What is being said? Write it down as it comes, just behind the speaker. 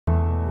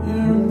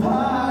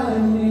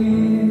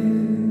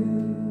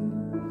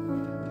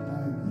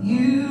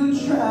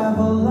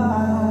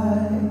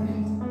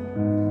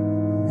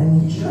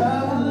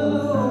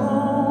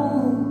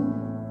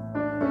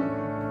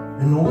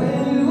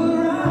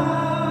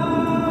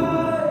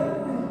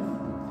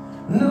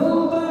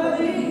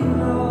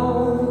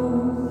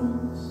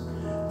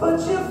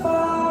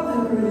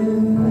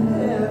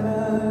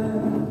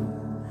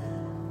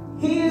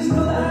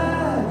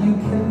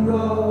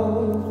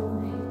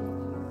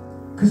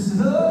'cause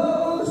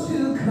those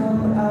who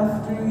come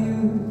after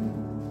you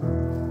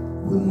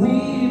will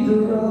need the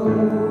road.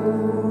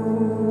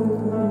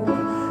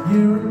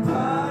 You're a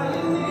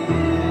pioneer.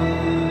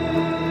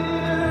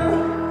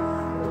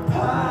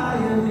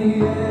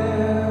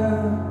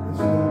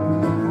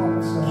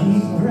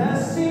 Keep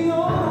pressing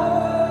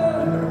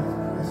on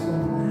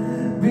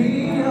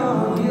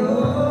beyond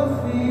your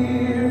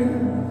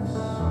fears.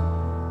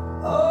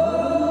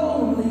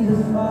 Only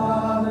the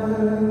Father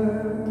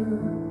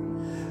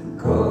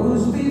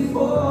goes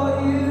before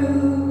you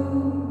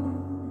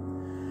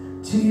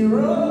to your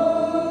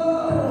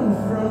own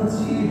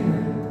frontier.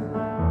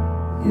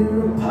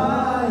 You're a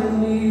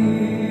pioneer.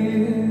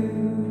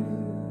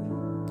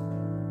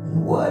 And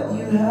what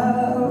you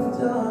have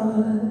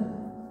done,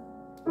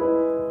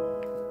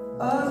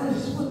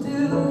 others will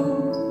do,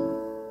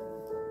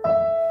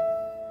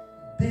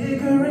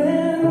 bigger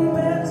and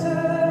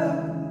better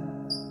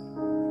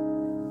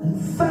and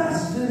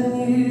faster than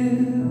you.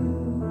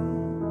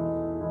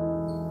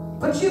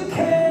 But you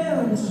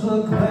can't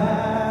look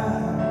back.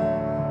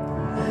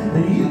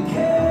 You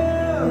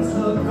can't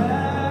look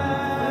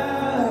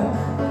back.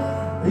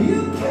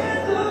 You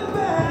can't look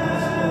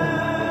back.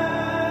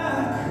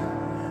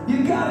 You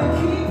gotta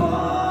keep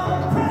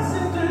on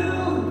pressing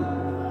through.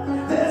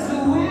 There's a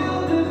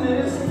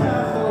wilderness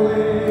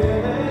pathway.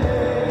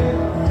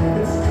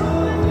 It's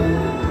calling you.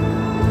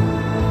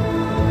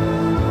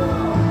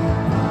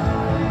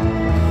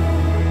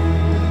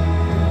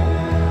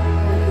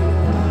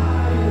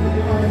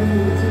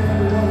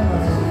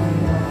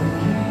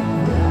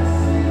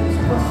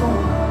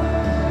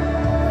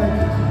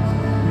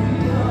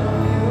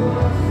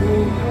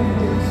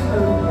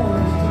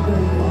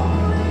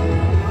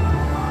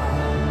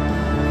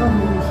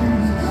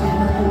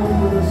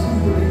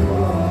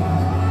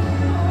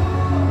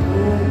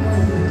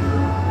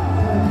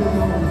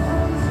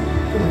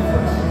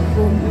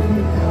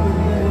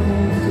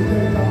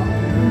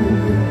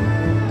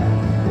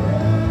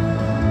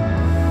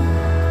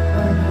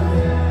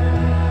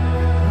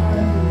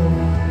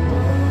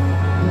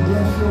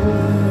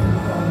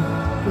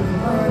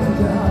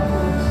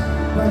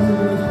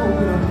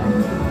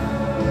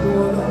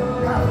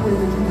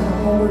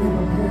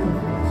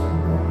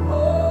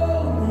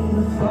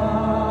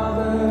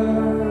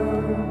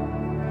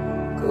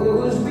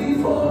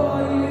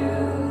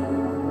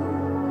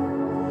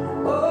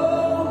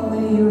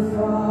 Your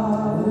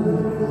Father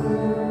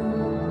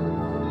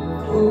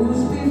goes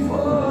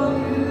before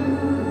you.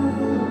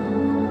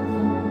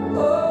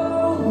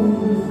 Only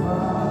your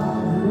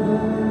Father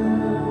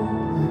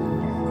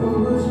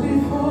goes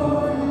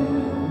before you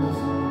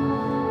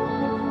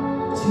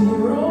to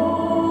your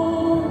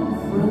own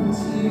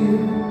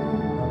frontier.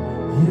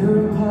 You're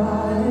a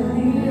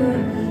pioneer.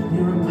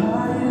 You're a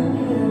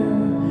pioneer.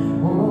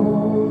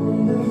 Only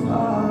the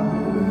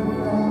Father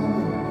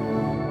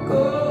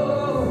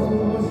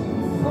goes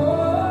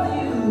before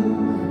you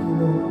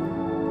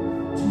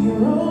to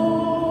your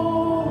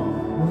own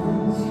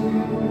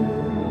frontier.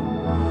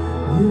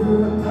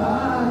 You're a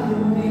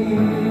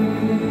pioneer.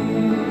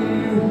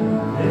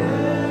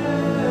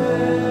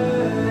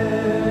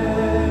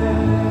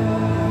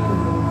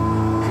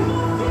 Come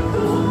on, get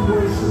those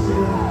voices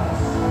in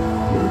us.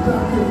 We're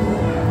back in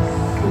there.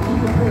 Would you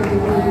prepare the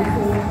way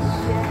for us?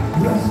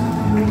 Blessed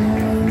be your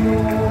name,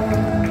 Lord.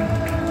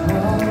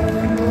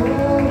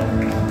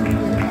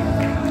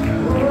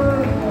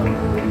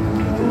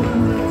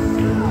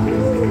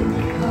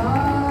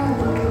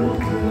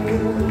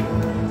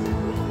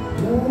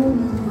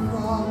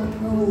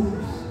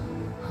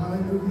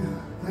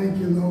 Thank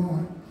you,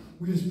 Lord.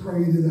 We just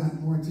pray to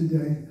that, Lord,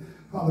 today.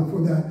 Father,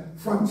 for that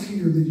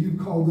frontier that you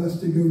called us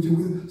to go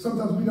to.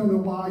 Sometimes we don't know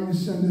why you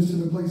send us to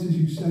the places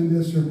you send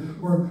us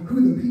or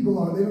who the people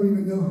are. They don't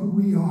even know who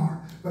we are.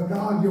 But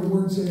God, your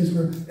word says,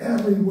 for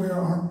everywhere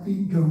our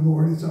feet go,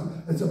 Lord, it's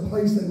a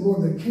place that,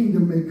 Lord, the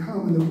kingdom may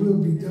come and the will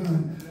be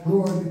done.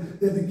 Lord,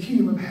 that the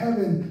kingdom of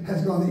heaven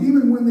has gone.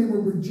 Even when they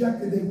were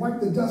rejected, they wiped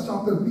the dust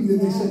off their feet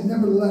and they said,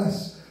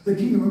 nevertheless, the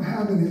kingdom of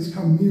heaven has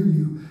come near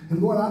you. And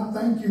Lord, I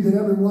thank you that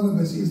every one of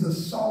us is the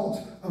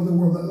salt of the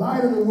world, the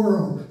light of the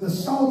world, the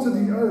salt of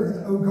the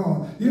earth, oh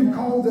God. You've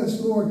called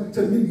us, Lord,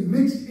 to be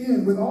mixed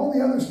in with all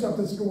the other stuff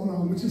that's going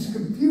on, which is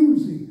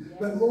confusing.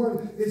 But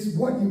Lord, it's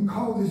what you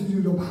called us to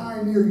do, to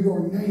pioneer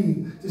your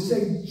name, to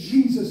say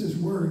Jesus is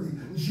worthy,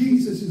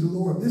 Jesus is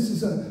Lord. This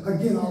is,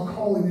 again, our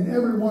calling, and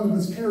every one of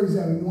us carries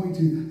that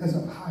anointing as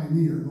a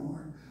pioneer,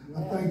 Lord.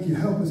 I thank you.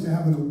 Help us to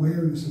have an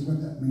awareness of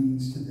what that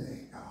means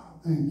today,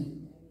 God. Thank you.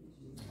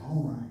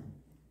 All right.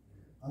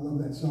 I love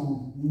that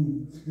song.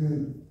 It's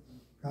good.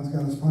 God's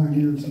got us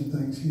pioneering some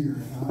things here.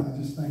 And I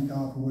just thank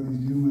God for what he's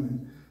doing.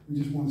 And we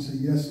just want to say,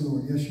 yes,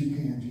 Lord. Yes, you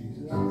can,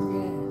 Jesus.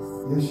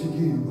 Yes, you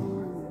can,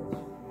 Lord.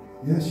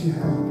 Yes, you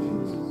have,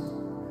 Jesus.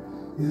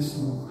 Yes,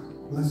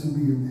 Lord. Blessed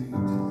be your name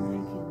today.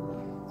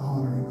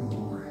 Honor and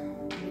glory.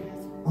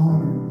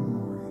 Honor and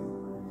glory.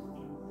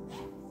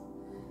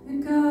 You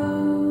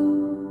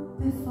go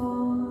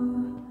before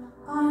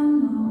I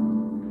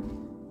know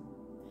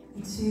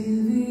that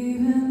you've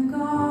even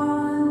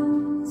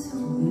gone to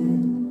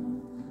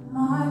win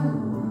my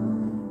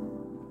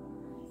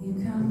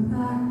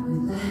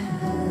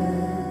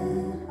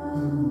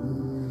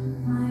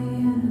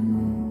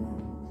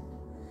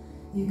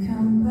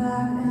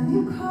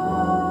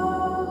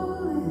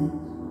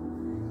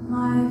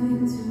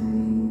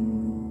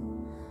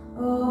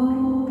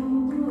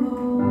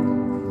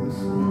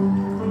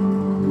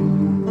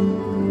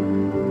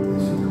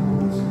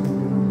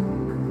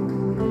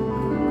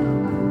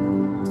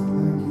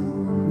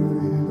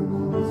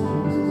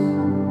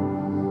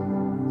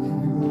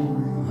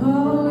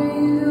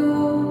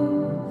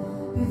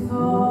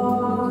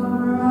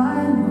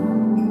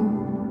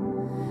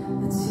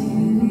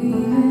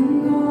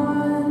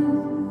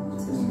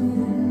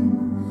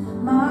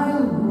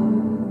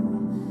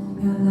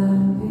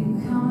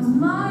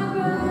my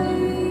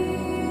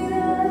greatest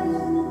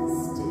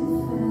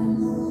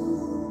defense.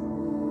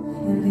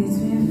 It leads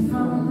me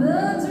from the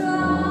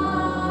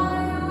dry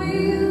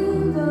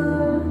wilderness,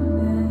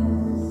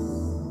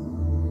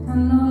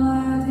 and all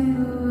I did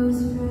was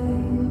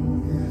pray.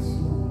 Yes,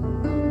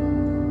 Lord.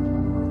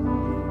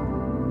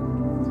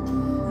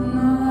 And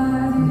all I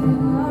did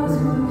was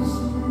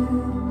worship.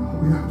 All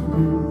we have to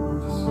do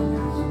is just say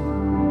yes.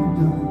 You've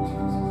done it,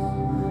 Jesus.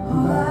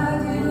 All I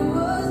did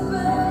was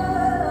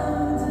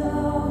bow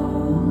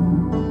down.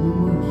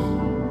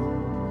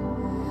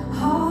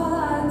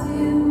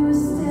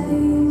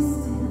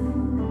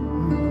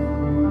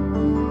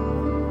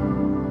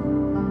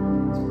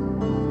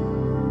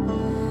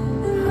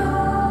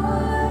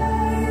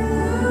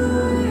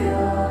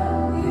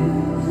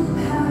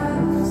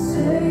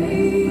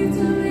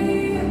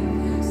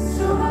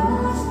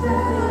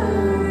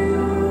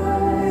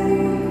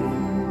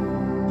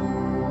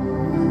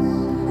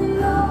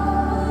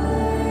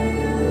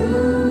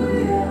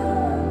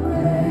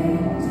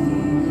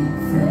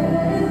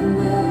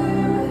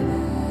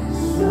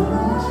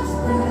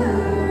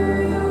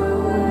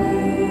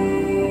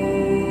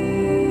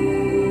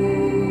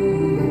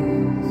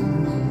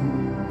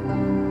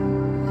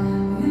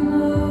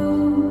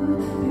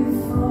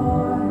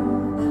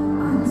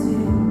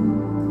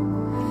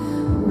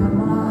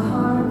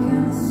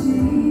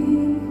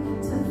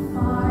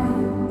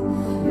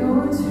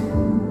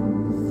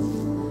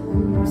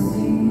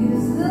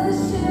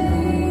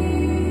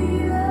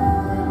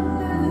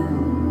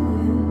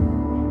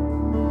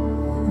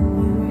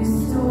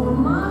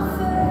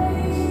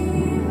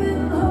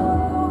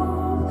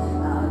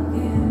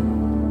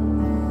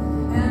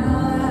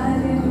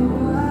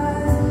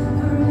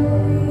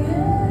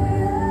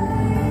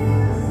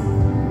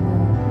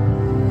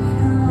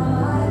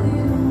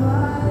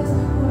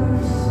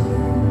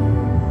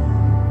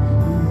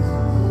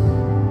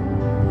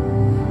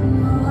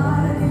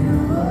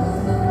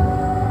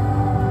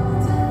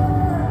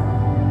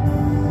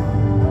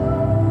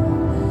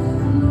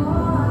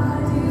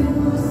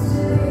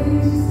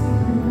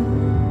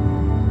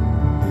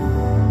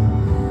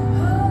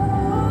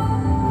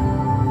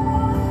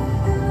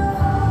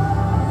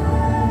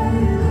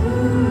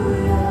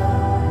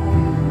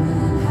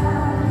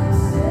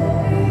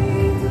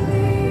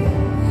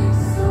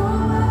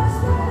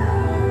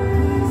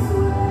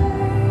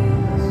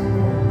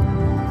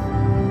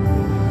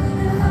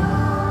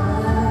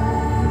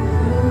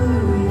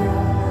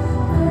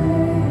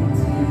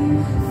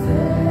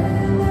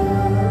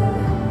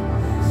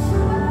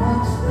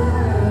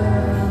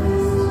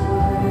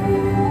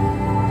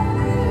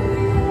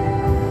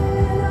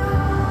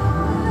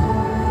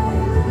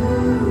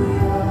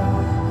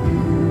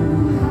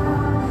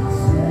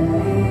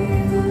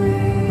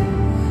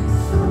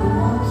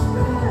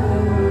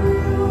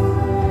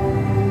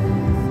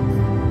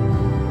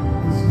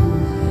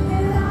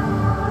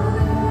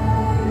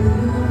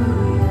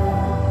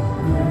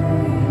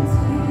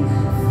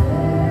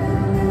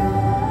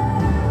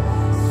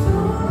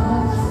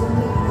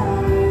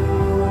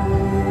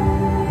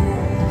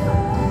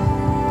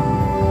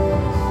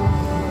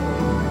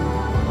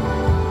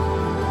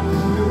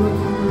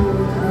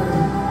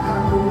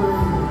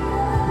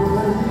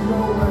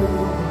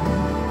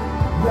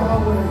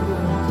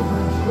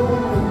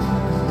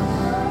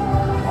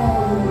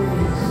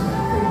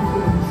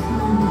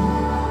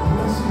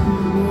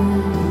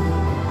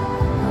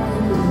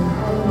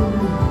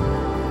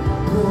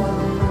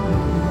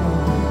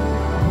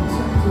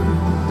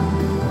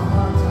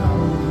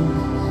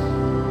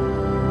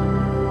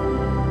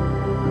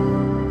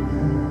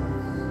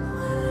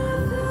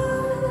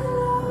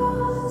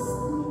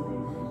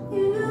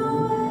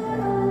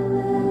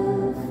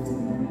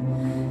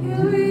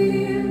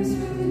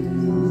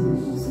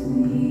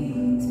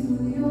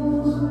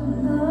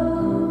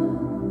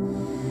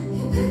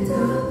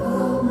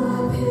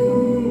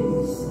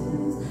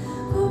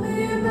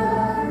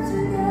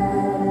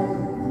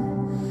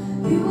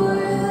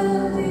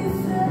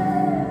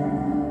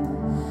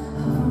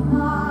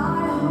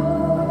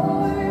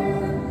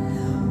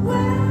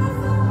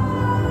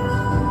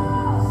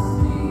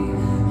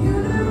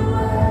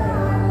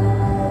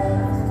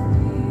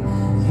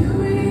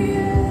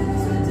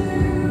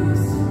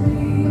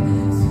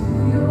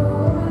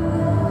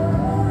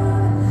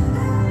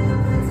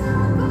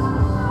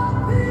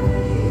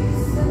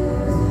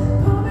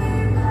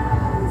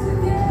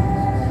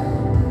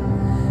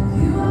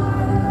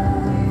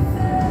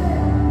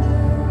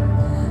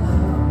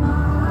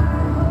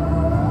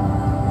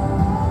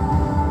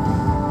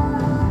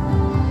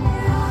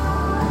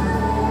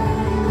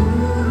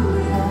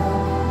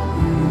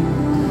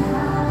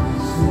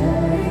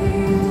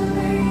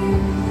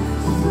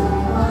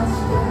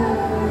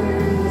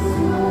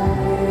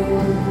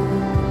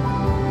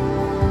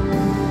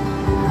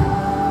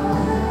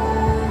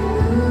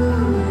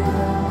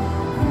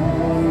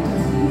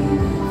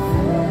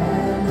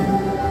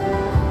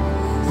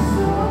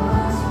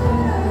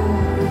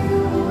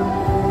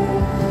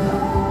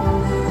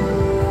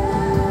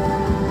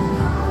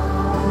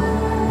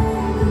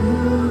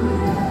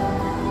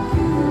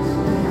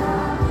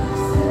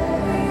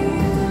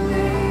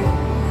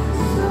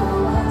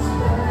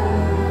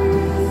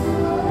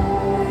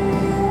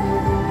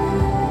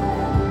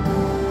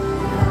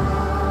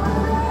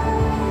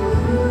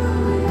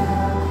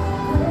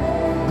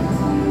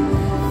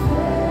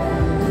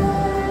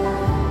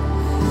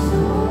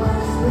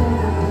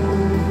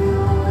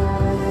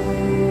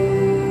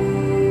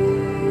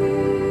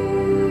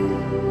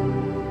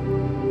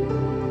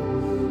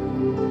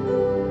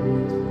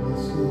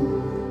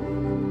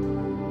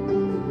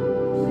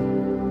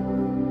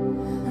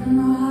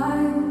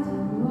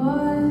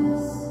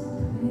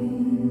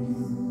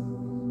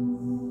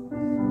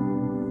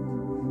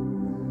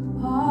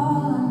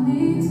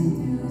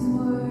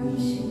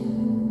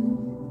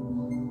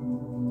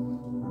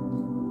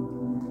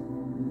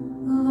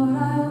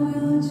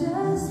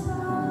 just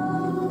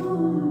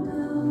fall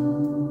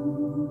down.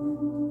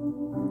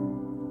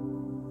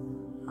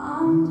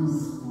 I'm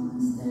just gonna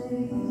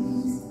stay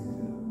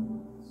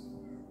still.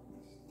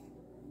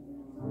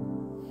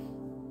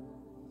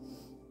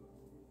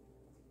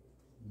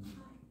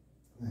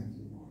 Thank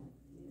you, Lord.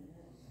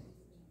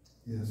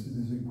 Yes, it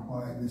is in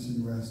quietness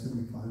and rest that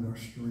we find our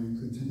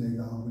strength. And today,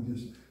 God, we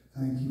just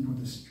thank you for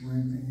the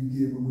strength that you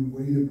give. When we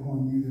wait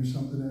upon you, there's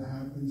something that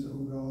happens,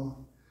 oh God,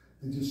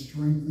 that just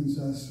strengthens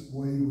us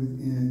way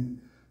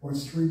within, or it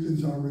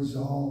strengthens our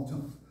resolve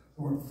to,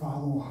 Lord,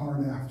 follow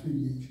hard after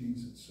you,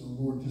 Jesus. So,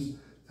 Lord, just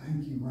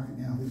thank you right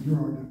now that you're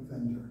our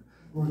defender.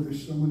 Lord,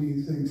 there's so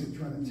many things that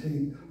try to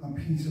take a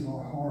piece of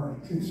our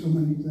heart. Take so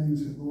many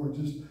things that, Lord,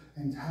 just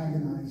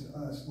antagonize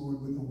us,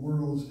 Lord, with the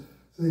world's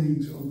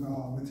things, oh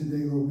God. But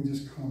today, Lord, we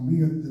just come. Be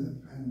the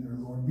defender,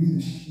 Lord. Be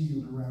the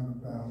shield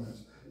around about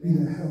us. Be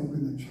the help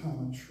in the time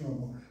of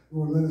trouble.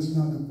 Lord, let us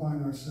not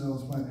define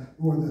ourselves by,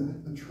 Lord,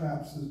 the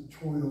traps, the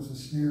toils, the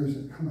snares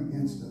that come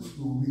against us.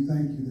 Lord, we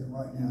thank you that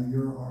right now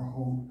you're our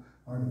hope,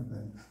 our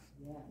defender.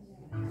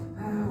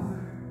 Power.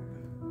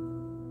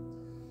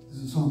 This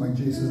is a song by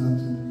Jason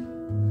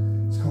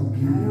Upton. It's called I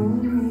Beauty. don't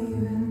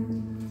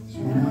even It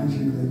reminds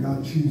you that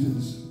God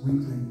chooses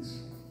weak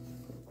things.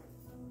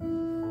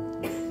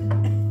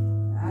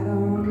 I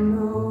don't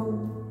know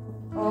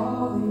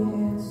all the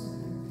answers.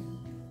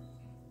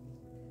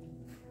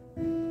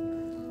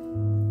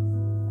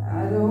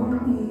 I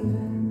don't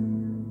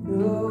even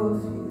know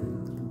if you.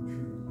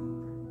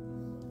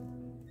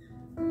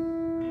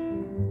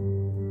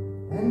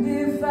 And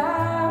if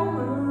I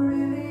were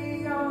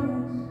really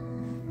honest,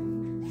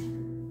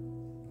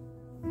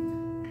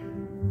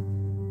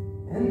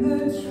 and the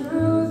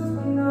truth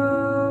were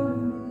known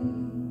to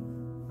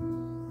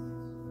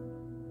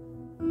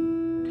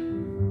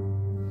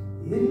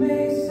me, it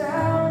may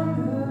sound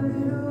a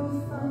little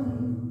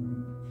funny.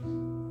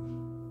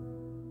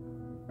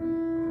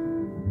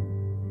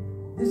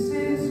 This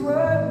is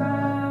what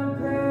my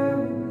prayer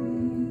would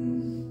be.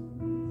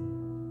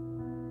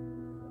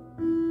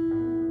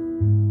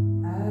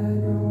 I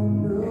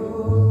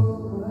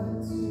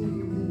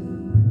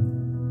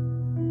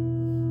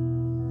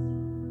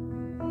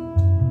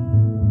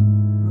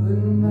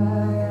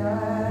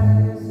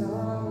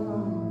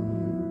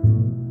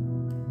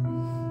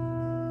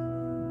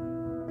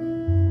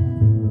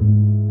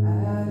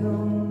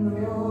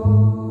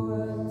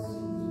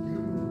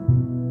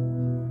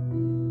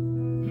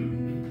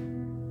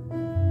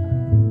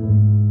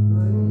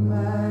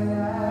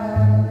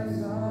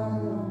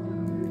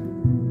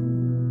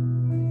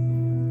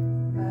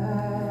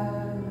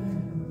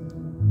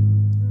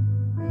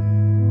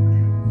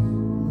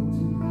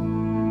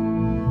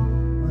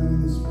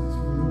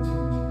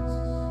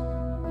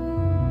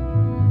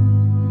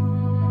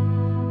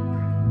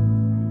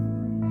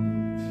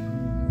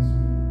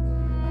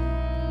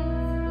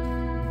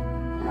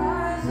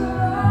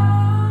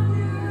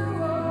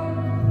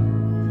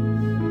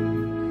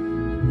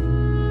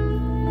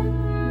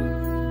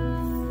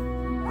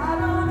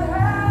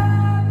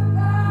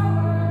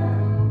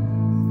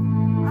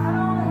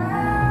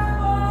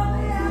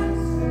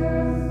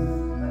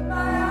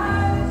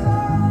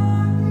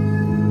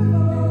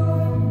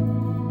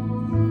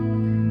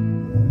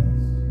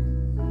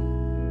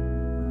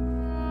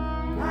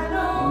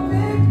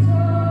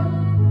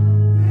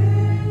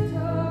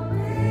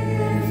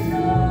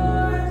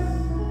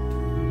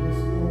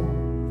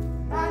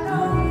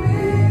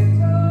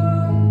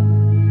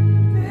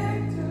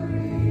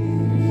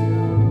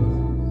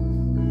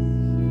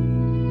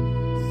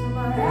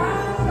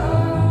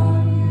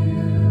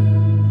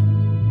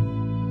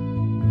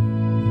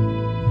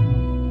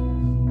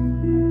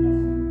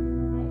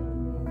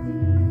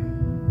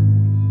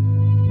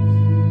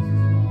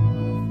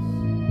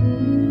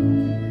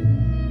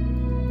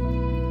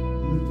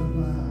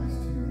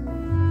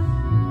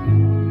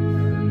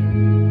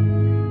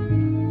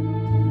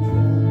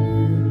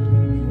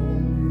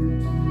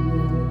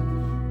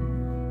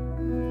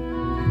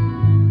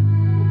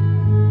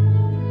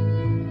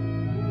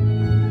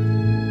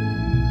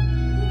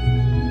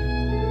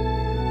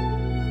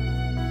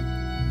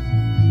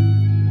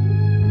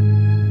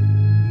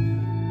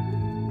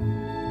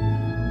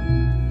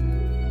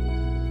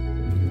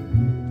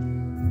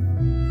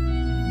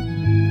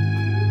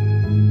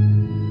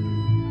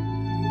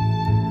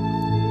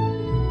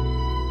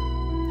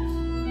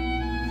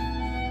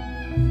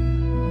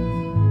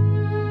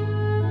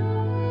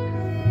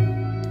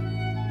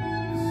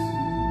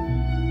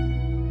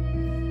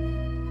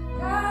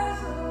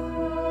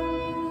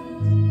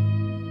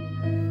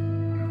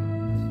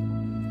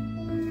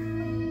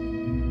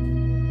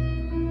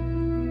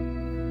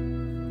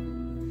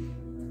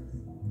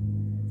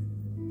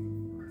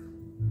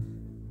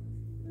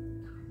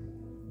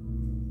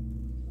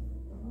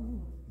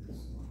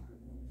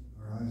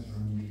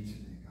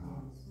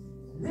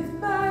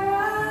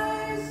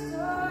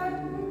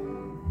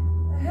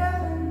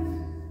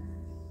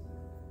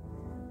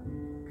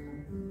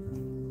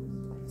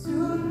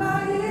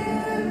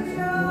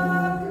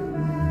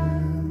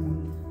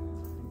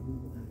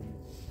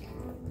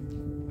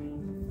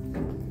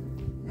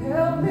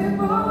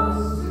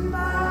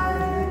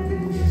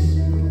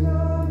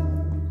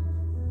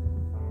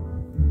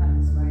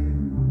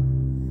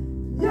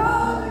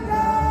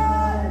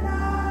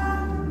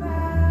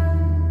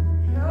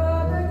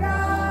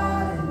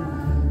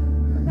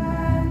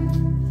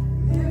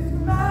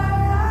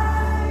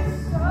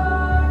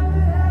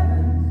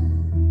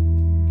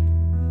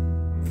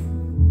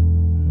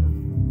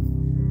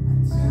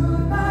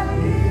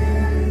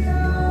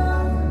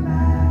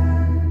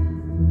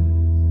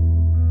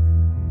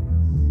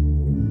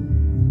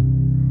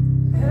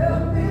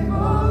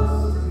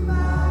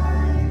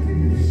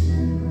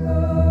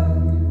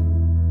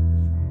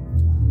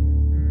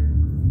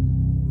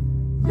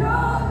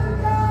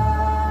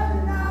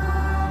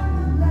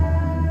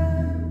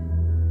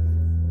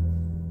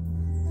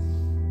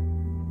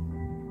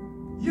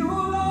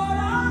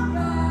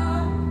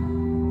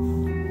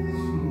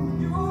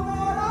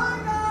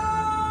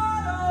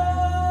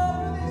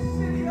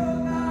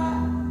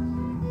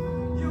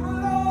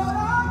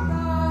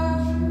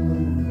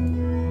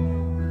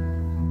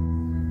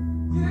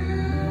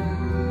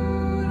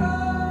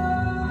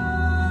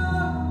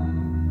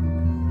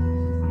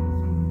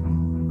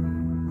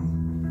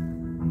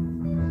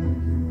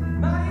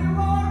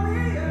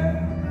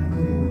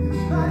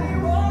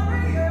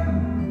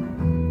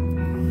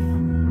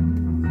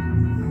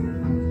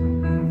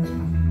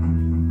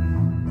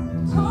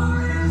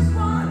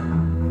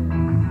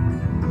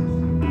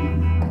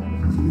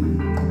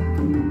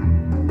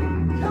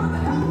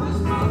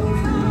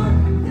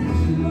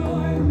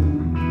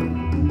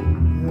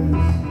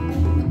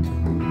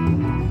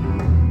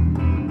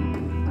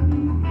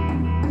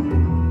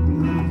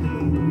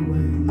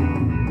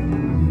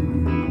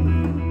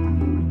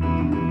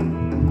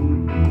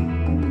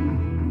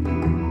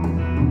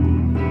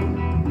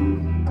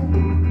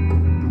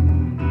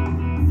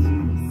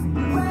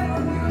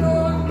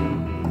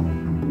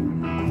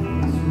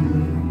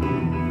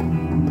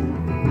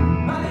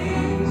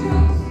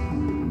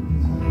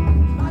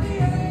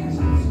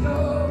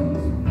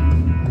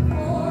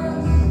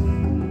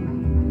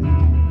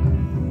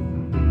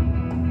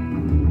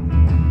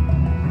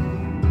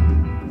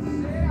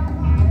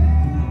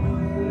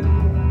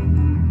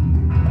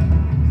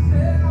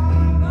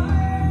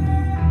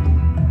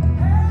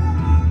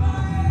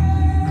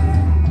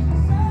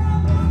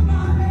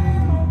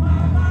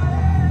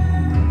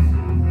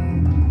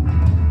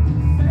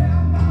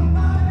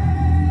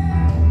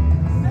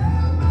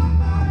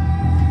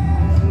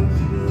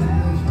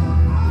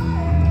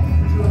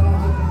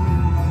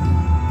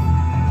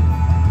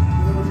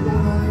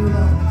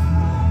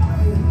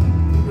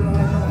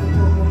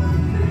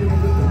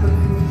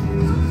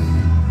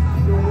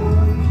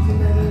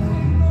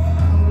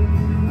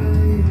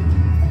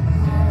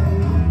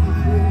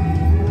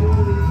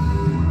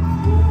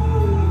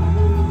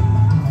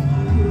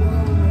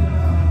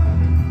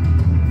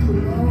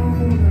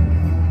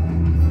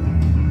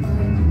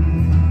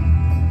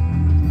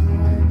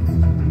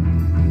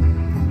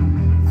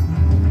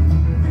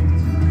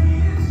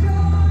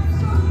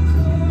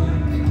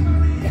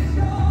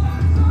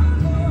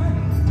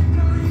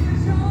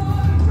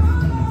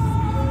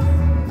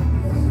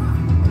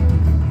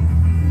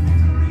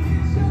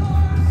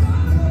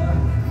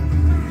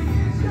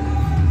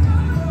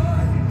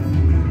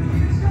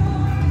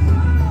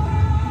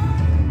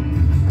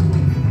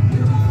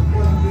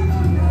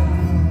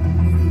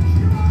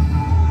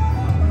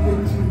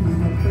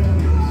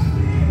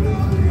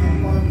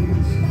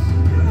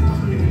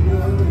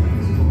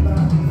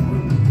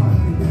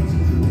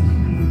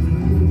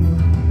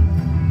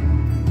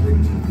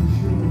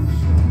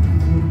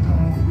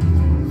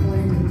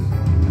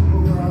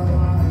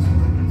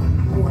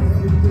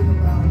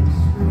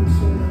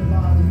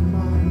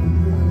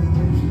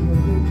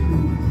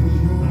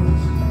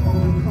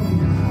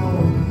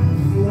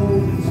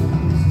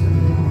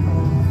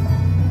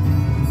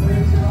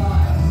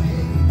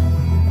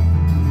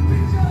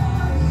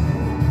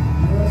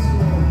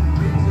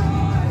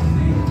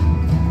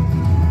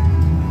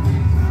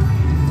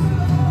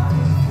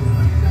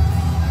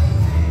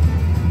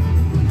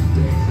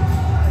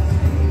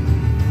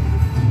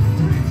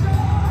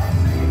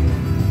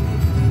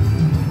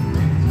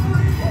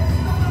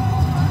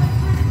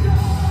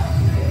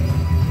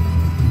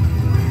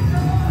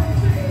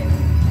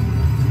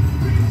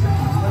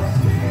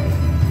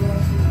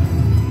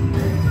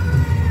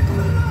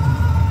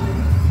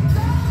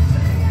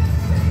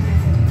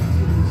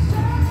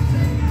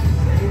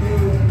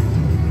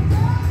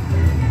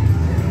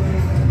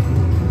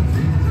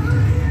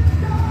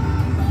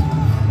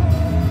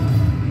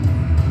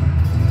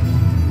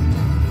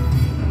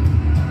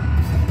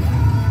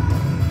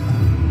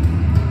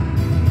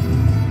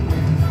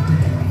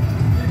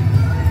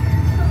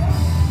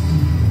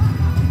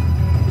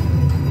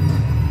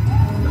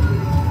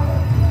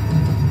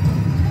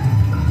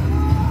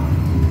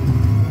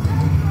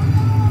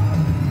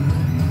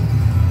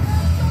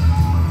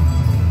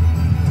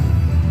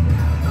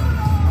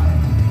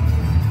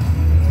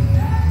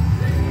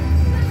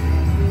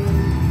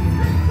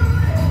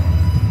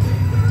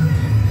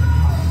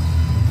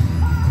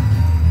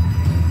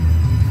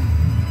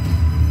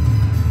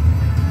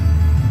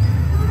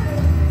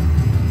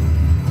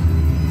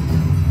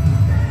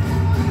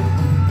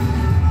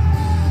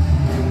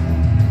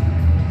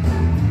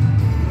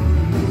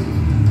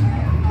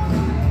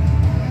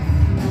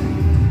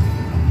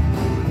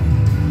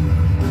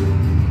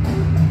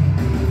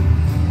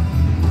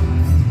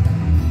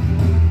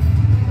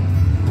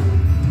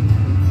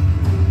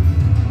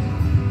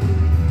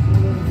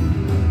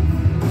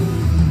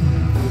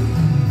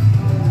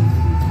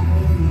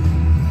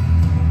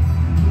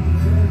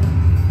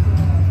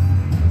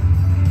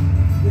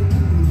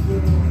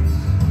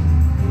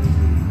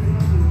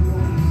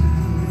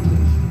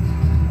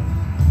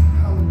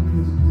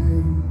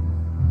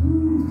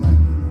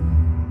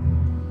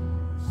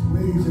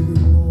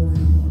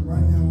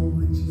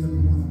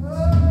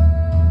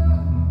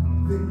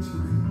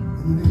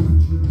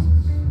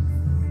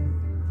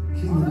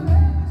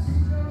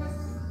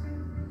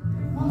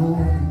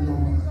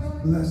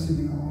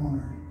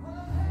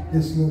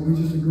Yes, Lord, we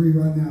just agree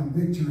right now.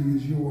 Victory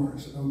is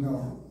yours, oh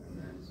God.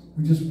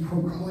 We just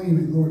proclaim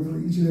it, Lord, for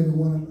each and every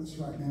one of us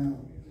right now.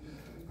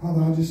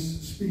 Father, I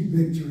just speak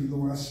victory,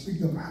 Lord. I speak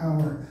the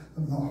power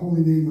of the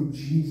holy name of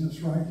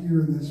Jesus right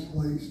here in this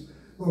place.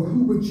 Lord,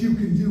 who but you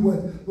can do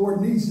what,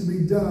 Lord, needs to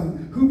be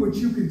done? Who but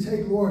you can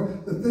take,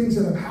 Lord, the things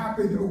that have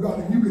happened, oh God,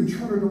 and you can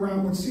turn it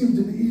around. What seems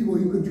to be evil,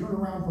 you can turn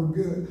around for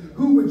good.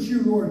 Who but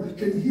you, Lord,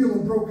 can heal a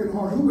broken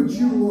heart? Who but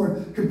you,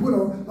 Lord, can put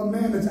a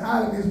man that's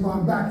out of his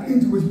mind back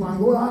into his mind?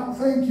 Lord, I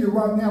thank you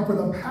right now for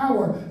the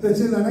power that's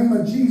in the name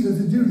of Jesus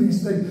to do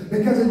these things,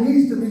 because it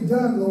needs to be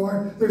done,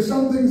 Lord. There's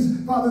some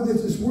things, Father,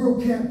 that this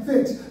world can't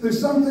fix.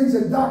 There's some things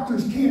that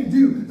doctors can't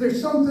do.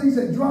 There's some things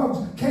that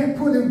drugs can't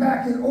put him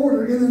back in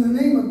order. And in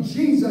the name of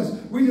Jesus,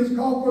 we just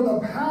call for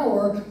the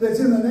power that's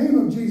in the name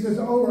of Jesus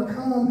to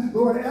overcome,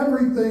 Lord,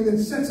 everything that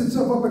sets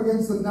itself up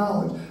against the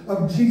knowledge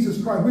of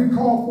Jesus Christ. We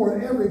call for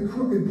every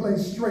crooked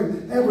place straight,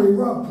 every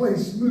rough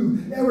place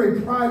smooth,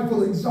 every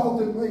prideful,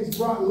 exalted place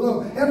brought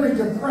low, every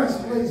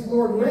depressed place,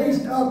 Lord,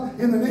 raised up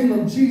in the name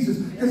of Jesus.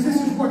 Because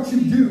this is what you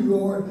do,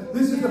 Lord.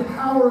 This is the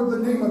power of the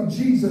name of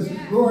Jesus,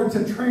 Lord,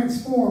 to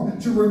transform,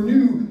 to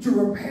renew, to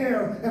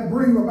repair, and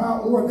bring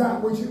about, Lord,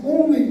 that which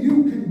only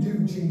you can do,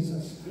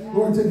 Jesus.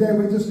 Lord, today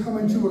we just come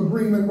into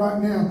agreement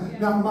right now.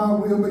 Not my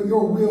will, but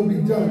your will be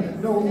done.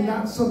 No,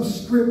 not some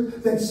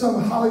script that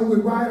some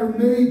Hollywood writer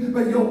made,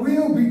 but your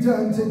will be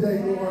done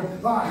today, Lord.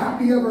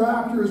 Happy ever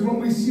after is when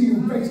we see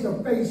you face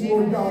to face,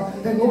 Lord God.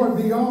 And Lord,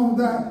 beyond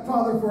that,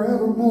 Father,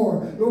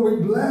 forevermore. Lord,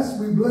 we bless,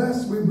 we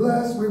bless, we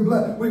bless, we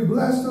bless. We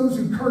bless those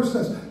who curse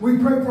us. We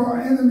pray for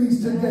our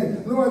enemies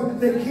today. Lord,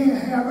 they can't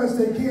have us,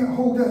 they can't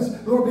hold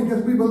us, Lord,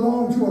 because we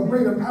belong to a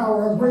greater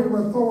power, a greater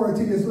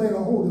authority that's laid a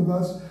hold of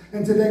us.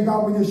 And today,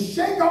 God, we just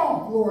shake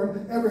off,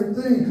 Lord,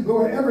 everything,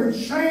 Lord, every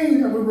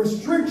chain, every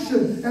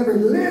restriction, every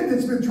lid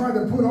that's been trying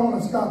to put on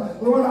us,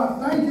 God. Lord,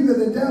 I thank you that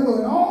the devil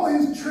and all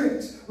his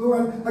tricks,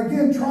 Lord,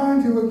 again,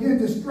 trying to,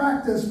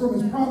 distract us from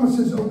his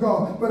promises, oh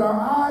God. But our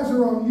eyes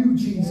are on you,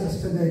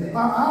 Jesus, today.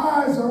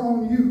 Our eyes are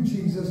on you,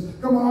 Jesus.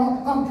 Come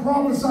on, I'm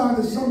prophesying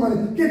to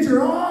somebody. Get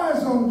your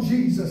eyes on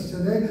Jesus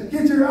today.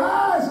 Get your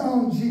eyes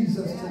on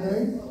Jesus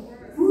today.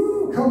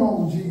 Woo, come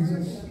on,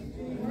 Jesus.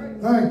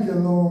 Thank you,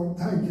 Lord.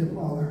 Thank you,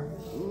 Father.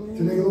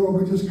 Today,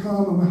 Lord, we just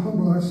come and we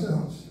humble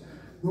ourselves.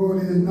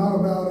 Lord, it is not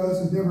about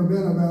us. It's never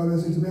been about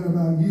us. It's been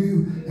about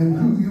you and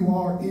who you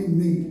are in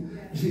me.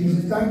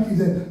 Jesus, thank you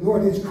that,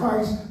 Lord, it's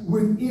Christ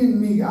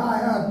within me. I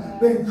have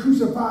been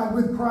crucified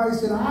with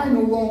Christ, and I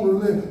no longer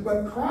live,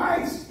 but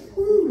Christ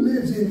who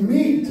lives in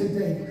me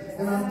today.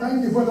 And I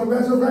thank you for the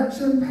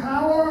resurrection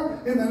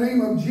power in the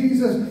name of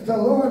Jesus to,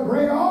 Lord,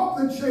 break off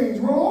the chains,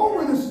 roll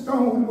over the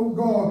stone, oh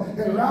God,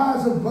 and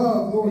rise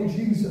above, Lord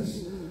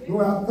Jesus.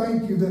 Lord, I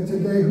thank you that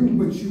today, who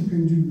but you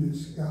can do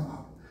this, God.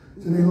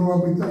 Today,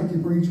 Lord, we thank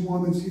you for each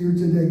one that's here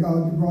today.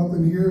 God, you brought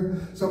them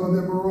here. Some of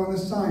them are on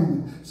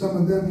assignment. Some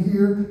of them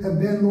here have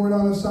been, Lord,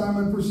 on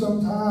assignment for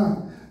some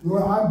time.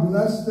 Lord, I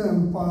bless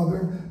them,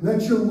 Father.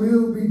 Let your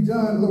will be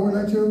done, Lord.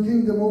 Let your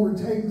kingdom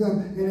overtake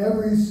them in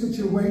every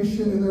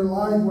situation in their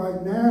life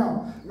right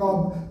now.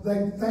 God,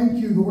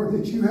 thank you, Lord,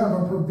 that you have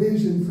a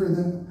provision for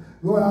them.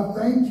 Lord, I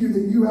thank you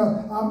that you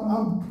have,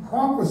 I'm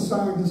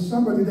prophesying to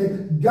somebody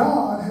that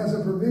God has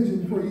a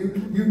provision for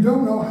you. You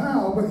don't know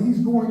how, but he's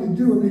going to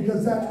do it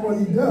because that's what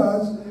he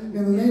does.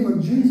 In the name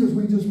of Jesus,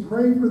 we just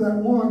pray for that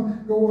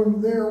one going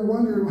there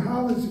wondering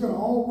how this is going to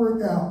all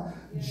work out.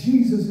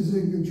 Jesus is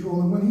in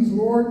control. And when he's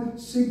Lord,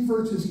 seek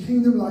first his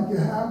kingdom like you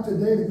have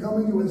today to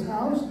come into his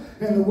house.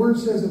 And the word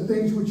says the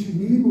things which you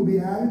need will be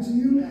added to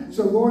you.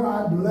 So, Lord,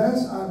 I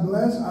bless,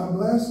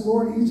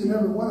 Lord, each and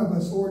every one of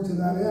us, Lord, to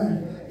that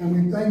end.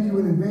 And we thank you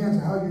in advance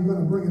of how you're going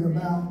to bring it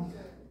about.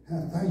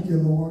 And thank you,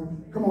 Lord.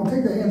 Come on,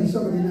 take the hand of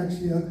somebody next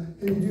to you.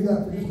 Can you do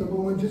that for just a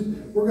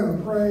moment? We're going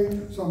to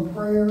pray some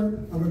prayer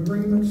of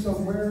agreement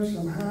somewhere,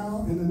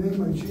 somehow, in the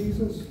name of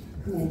Jesus.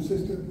 Come on,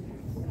 sister.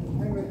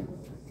 Amen.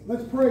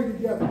 Let's pray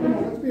together. Come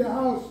on, let's be a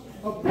house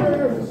of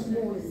prayer this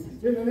morning.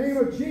 In the name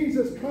of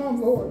Jesus,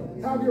 come, Lord.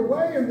 Have your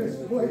way in this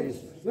place.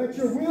 Let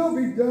your will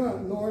be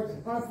done,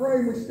 Lord. I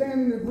pray we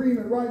stand in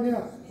agreement right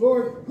now.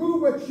 Lord, who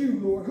but you,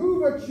 Lord?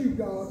 Who but you,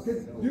 God,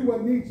 can do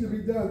what needs to be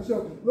done?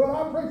 So, Lord,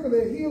 I pray for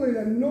the healing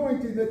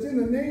anointing that's in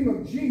the name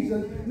of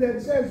Jesus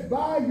that says,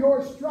 by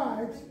your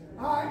stripes,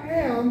 I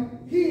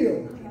am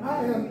healed.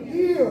 I am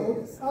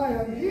healed. I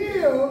am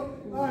healed.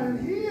 I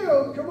am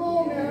healed. Come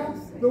on now.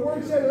 The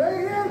word said,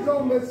 lay hands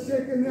on the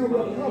sick and they'll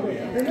recover.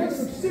 And there's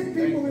some sick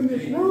people in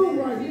this room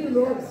right here,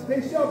 Lord.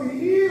 They shall be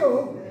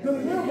healed,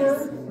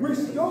 delivered,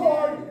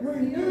 restored,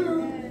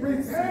 renewed,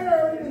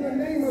 repaired in the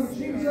name of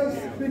Jesus.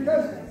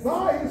 Because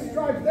by his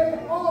stripes they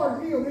are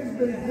are healed. It's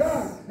been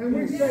done. And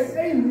we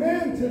say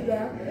amen to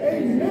that.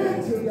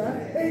 Amen to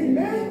that.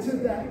 Amen to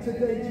that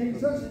today,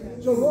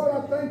 Jesus. So, Lord,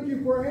 I thank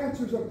you for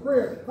answers of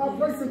prayer. I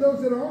pray for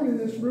those that aren't in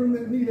this room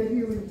that need a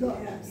healing touch.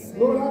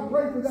 Lord, I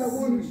pray for that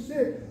one who's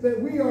sick,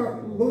 that we are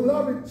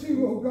beloved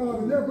too, oh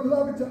God, and they're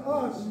beloved to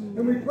us.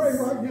 And we pray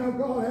right now,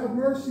 God, have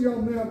mercy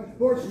on them.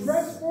 Lord,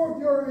 stretch forth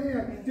your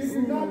hand. Did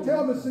you not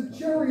tell the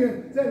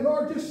centurion that,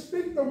 Lord, just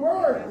speak the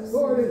word,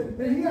 Lord?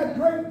 And he had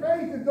great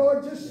faith, and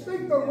Lord, just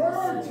speak the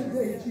word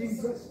today,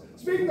 Jesus.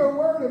 Speak the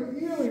word of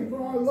healing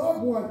for our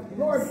loved one.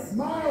 Lord,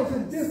 miles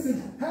and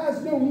distance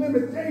has no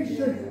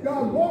limitation.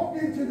 God, walk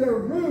into their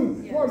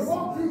room. Lord,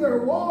 walk through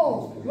their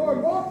walls.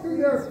 Lord, walk through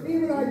their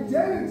even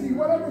identity,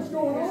 whatever's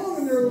going on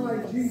in their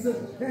life, Jesus,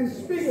 and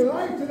speak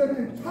life to them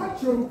and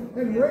touch them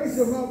and raise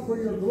them up for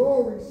your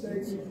glory's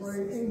sake, we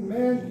pray.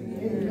 Amen,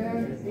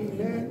 amen,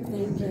 amen,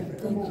 amen.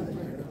 Come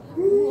on.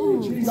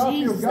 Ooh, Jesus. I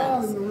feel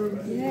God in the room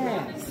today.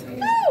 Yes.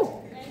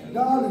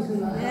 God is in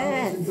the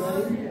house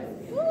today.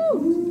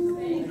 Ooh.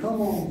 Come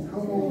on,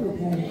 come on,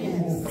 come on,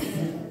 come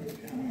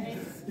on.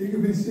 You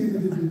can be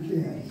seated if you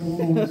can.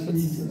 Come on,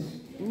 Jesus.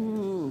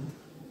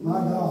 My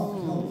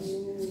God,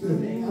 it's good.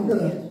 I'm going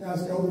to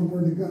ask Elder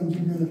Ward to come.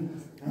 You're going to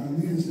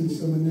lead us in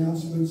some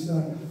announcements.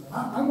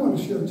 I want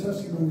to share a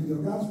testimony, though.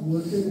 God's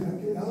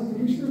working. Ellen,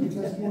 can we share the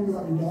testimony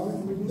about your daughter?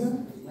 Can we do that?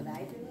 Would I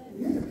do it?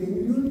 Yeah, can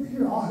you do it?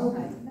 Here, I'll help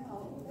you.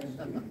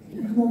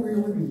 You come over here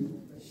with me.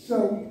 So,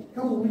 a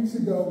couple of weeks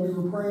ago, we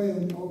were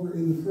praying over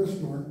in the thrift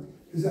store,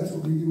 because that's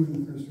what we do in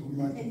the thrift store. We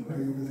like to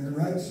pray over there,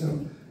 right?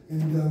 So,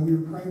 and we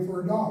were praying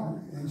for her daughter,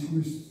 and she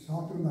was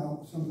talking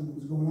about something that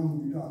was going on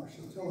with your daughter.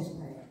 So tell us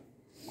about that.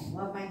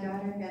 Well, my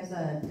daughter has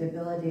a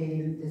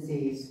debilitating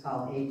disease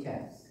called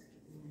HS.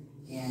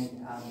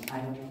 And I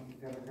don't know if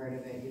you've ever heard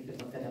of it. You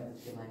could look it up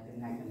if you like. I'm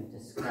not going to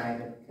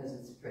describe it because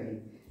it's pretty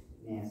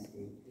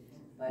nasty.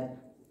 But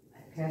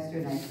Pastor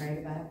and I prayed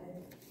about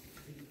it.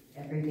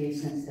 Every day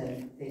since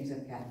then, things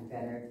have gotten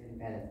better and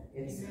better.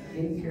 It's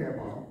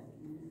incurable.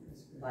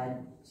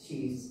 But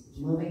she's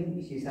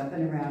moving, she's up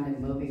and around and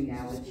moving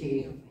now, which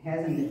she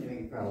hasn't been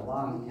doing for a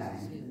long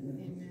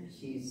time.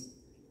 She's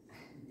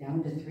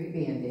down to 3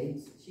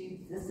 Band-Aids.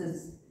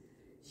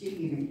 She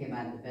even came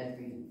out of the bed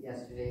for me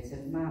yesterday and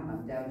said, Mom,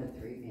 I'm down to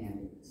 3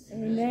 Band-Aids.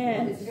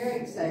 Amen. It's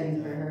very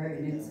exciting for her,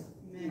 and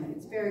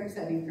it's very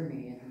exciting for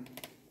me. And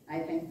I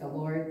thank the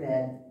Lord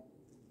that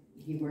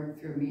He worked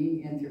through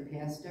me and through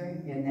Pastor,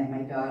 and that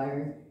my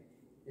daughter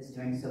is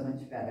doing so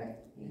much better.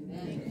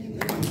 Amen.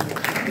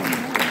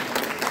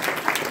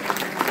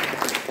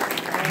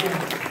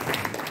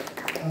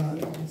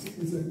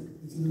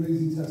 It's an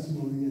amazing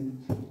testimony, and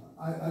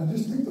I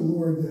just thank the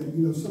Lord that,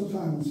 you know,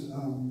 sometimes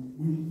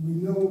we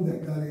know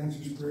that God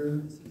answers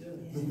prayer,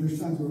 but there's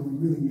times where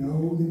we really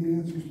know that He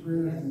answers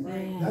prayer,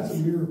 and that's a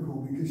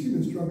miracle, because she's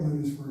been struggling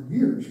with this for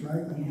years,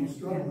 right? I mean,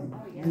 struggling,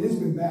 and it's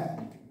been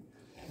bad.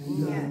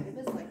 And, it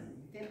was like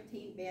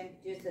 15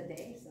 bandages a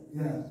day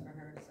sometimes for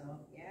her, so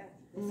yeah.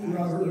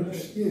 Throughout her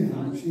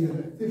skin, she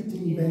had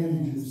 15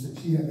 bandages that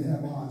she had to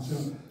have on. So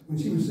when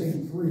she was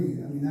saying 3,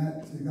 I mean,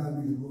 that, to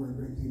God be the glory,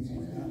 great things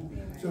He's done.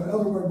 So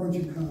Elder Ward, why don't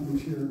you come and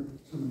share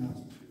some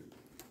announcements?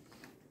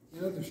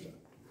 And other stuff.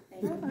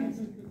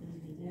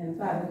 And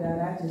Father God,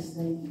 I just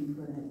thank you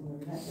for that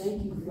word. I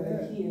thank you for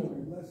the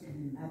healing.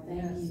 I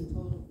thank you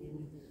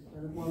for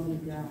the woman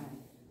of God.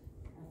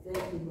 I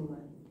thank you,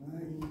 Lord.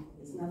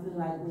 It's nothing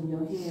like when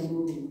your hand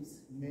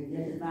moves,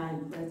 your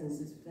divine presence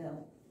is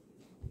felt.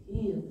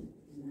 Healed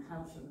in the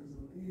house of the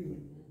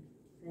Lord.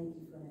 Thank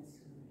you for that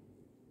story.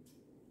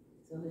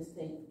 So let's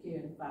take care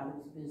of the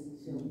Father's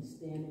business. Shall we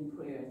stand in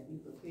prayer as we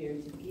prepare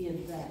to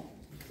give back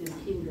to the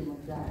kingdom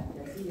of God,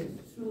 that He has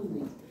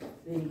truly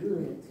been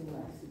good to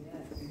us.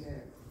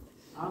 Yes.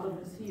 All of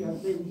us here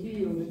have been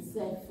healed and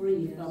set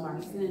free from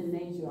our sin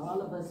nature.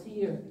 All of us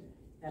here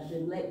have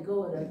been let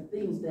go of the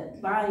things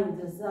that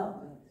bind us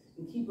up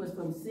and keep us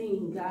from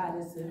seeing God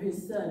as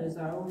His Son as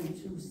our only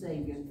true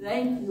Savior.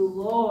 Thank you,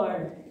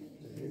 Lord.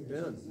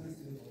 Amen.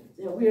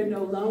 That we are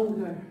no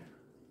longer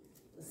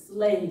a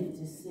slave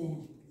to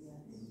sin.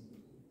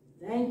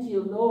 Thank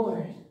you,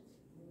 Lord,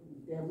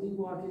 that we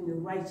walk in the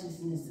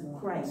righteousness of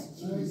Christ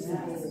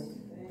Jesus.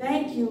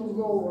 Thank you,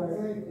 Lord.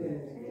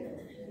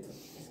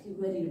 Let's get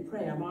ready to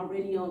pray. I'm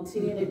already on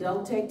 10. It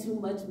don't take too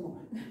much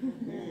more.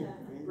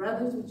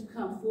 Brothers, would you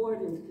come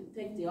forward and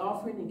take the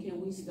offering, and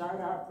can we start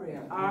our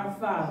prayer? Our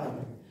Father,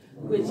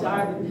 which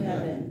art in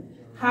heaven,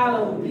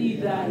 hallowed be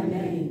thy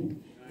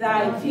name.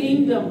 Thy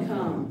kingdom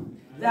come,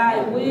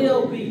 thy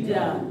will be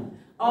done,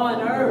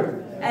 on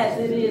earth as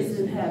it is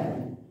in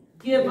heaven.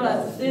 Give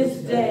us this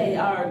day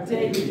our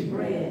daily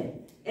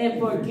bread, and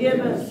forgive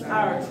us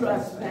our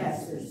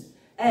trespasses,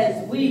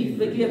 as we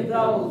forgive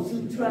those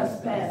who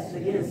trespass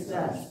against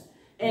us.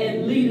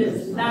 And lead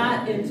us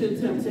not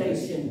into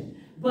temptation,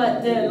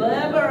 but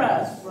deliver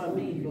us from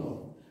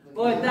evil.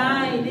 For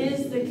thine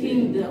is the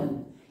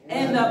kingdom,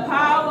 and the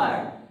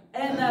power,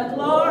 and the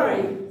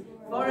glory,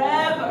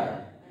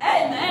 forever.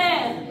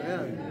 Amen.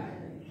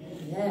 Amen.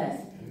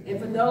 Yes. And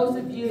for those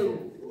of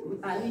you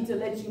I need to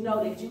let you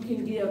know that you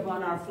can give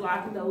on our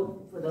flock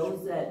note for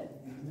those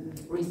that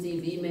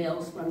receive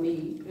emails from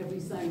me every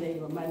Sunday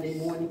or Monday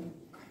morning.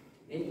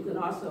 And you can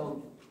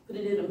also put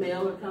it in the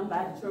mail or come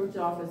by the church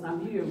office.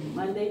 I'm here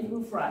Monday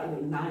through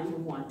Friday, 9 to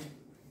 1.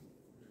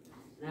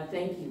 And I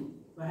thank you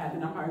for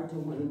having a heart to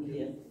want to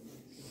give.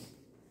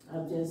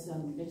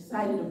 I'm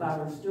excited about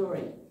her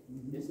story.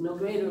 There's no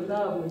greater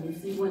love when you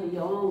see one of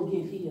your own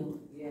get healed.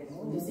 Yes.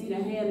 When you see the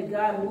hand of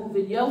God move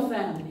in your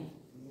family.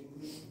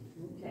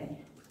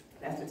 Okay.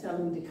 Pastor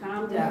telling me to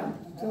calm down.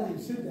 I'm telling you,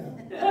 sit down.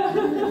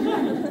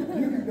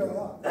 You can go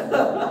up.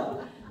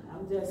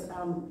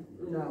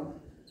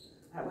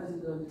 I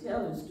wasn't going to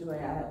tell this story.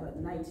 I have a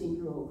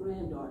 19-year-old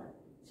granddaughter.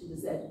 She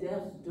was at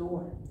death's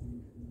door.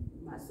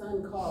 My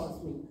son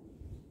calls me.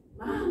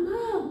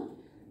 Mom.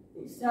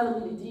 He's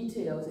telling me the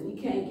details, and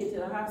he can't get to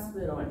the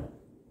hospital. And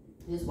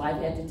his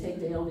wife had to take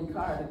their only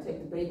car to take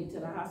the baby to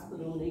the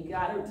hospital. When they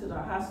got her to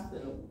the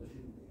hospital,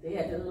 they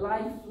had to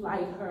life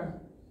flight her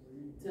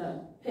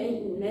to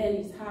Peyton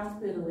Manning's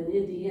hospital in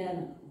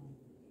Indiana.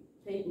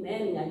 Peyton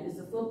Manning is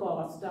a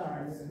football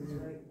star.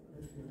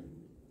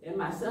 And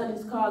my son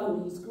is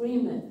calling me,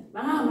 screaming,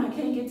 Mom, I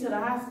can't get to the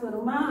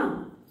hospital,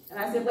 Mom. And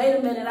I said, wait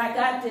a minute, I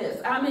got this.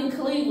 I'm in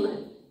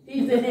Cleveland.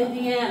 He's in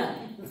Indiana.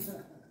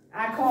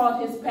 I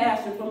called his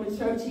pastor from the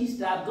church he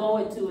stopped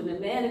going to, and the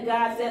man of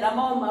God said, I'm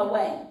on my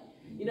way.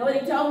 You know what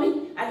he told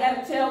me? I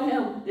got to tell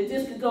him that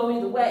this could go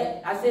either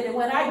way. I said, and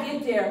when I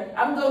get there,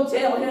 I'm going to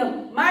tell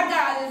him, my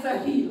God is a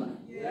healer.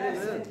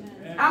 Yes.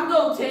 I'm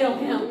going to tell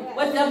him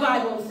what the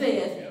Bible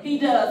says he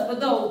does for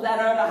those that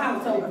are the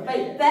household of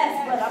faith.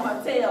 That's what I'm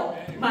going to tell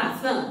my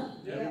son.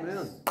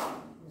 Yes.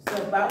 So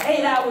about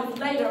 8 hours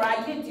later,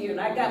 I get here, and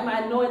I got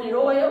my anointed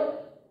oil.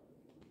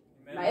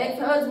 My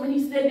ex-husband,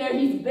 he's sitting there,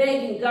 he's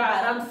begging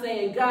God. I'm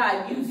saying,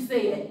 God, you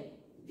said.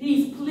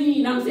 He's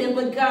pleading. I'm saying,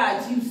 but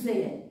God, you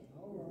said.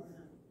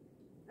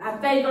 I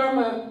thank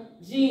Irma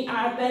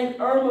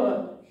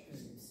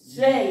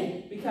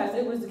Shea, because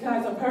it was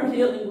because of her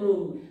healing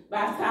room.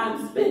 By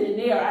time spent in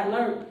there, I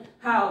learned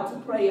how to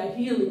pray a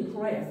healing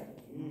prayer.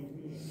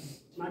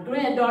 My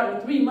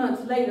granddaughter, 3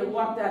 months later,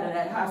 walked out of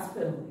that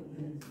hospital.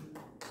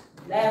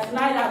 Last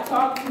night I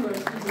talked to her.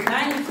 She's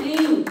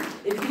 19.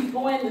 If she's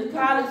going to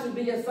college to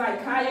be a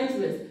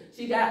psychiatrist,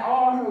 she got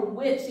all her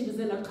wit. She was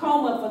in a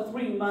coma for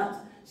 3 months.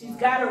 She's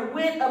got her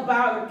wit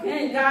about her.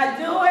 Can God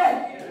do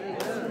it?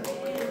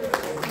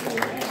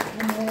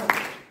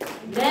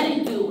 Let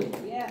him do it.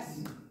 Yes.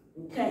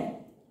 Okay.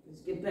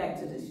 Let's get back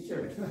to this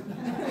church.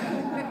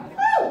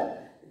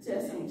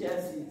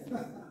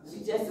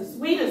 She's just the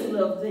sweetest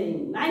little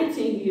thing.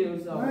 19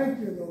 years old. Thank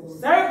you, Lord.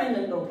 Serving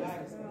the Lord.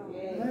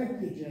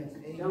 Thank you, Jesus.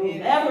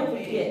 Don't ever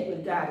forget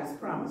what God has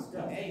promised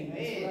us.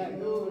 Amen.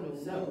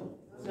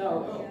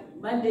 So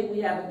Monday we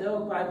have a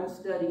Dove Bible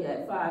study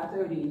at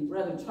 5:30.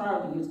 Brother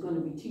Charlie is going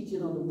to be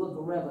teaching on the book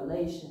of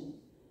Revelation.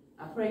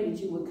 I pray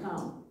that you would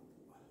come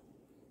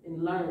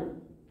and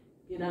learn,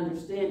 get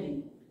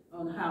understanding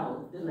on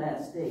how the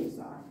last days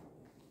are.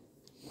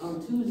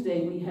 On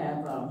Tuesday we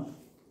have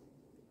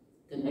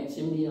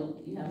connection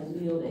meal. We have a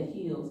meal that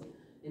heals,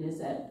 and it's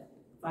at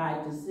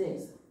 5 to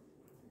 6.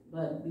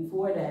 But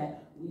before that,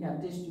 we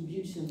have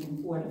distribution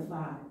from 4 to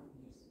 5.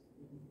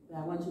 But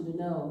I want you to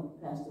know,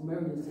 Pastor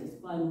Murray says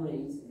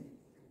fundraising.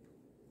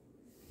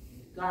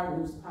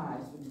 Gardener's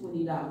pies for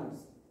 $20.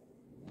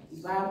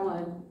 You buy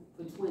one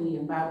for $20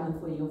 and buy one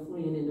for your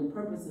friend, and the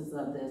purposes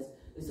of this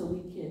is so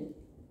we can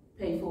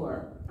pay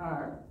for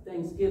our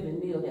Thanksgiving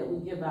meal that we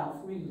give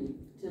out freely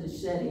to the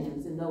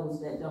shut-ins and those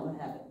that don't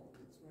have it.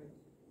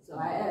 So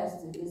I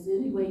asked if there's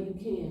any way you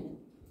can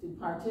to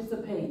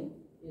participate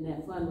in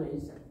that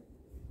fundraiser.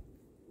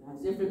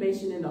 There's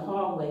information in the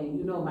hallway.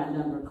 You know my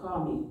number.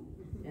 Call me,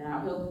 and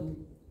I'll help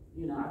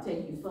you. I'll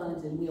take your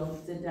funds, and we'll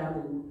sit down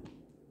and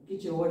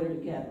get your order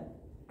together.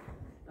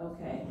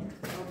 Okay.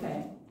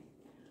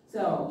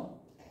 So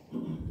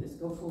let's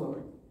go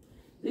forward.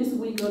 This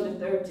week on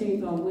the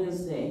 13th, on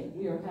Wednesday,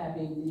 we are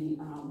having the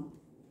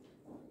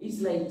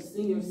East Lake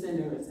Senior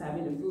Center is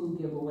having a food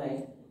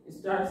giveaway. It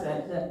starts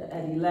at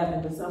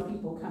 11, but some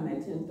people come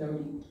at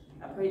 10:30.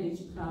 I pray that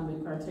you come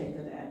and partake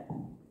of that.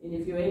 And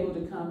if you're able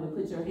to come and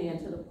put your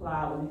hand to the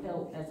plow and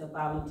help as a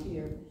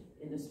volunteer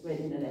in the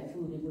spreading of that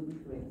food, it would be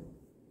great.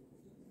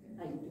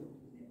 How you doing?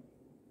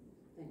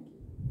 Thank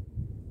you.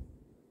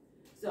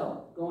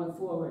 So, going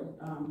forward,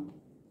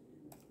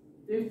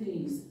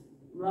 50s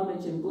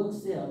Rummage and Book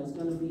Sale is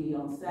going to be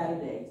on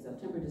Saturday,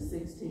 September the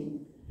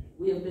 16th.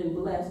 We have been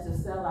blessed to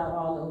sell out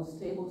all those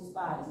table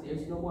spots.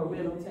 There's no more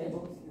rental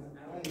tables.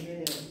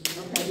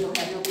 Okay, you don't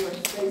have no more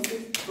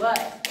spaces,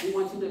 but we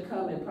want you to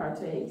come and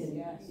partake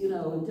and,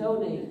 and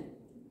donate.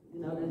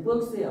 The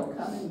book sale,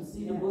 come and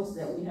see the books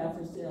that we have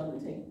for sale and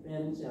take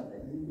advantage of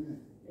it.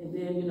 And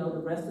then,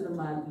 the rest of the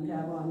month we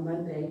have on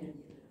Monday,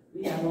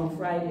 we have on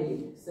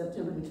Friday,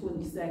 September the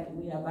 22nd,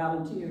 we have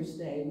Volunteers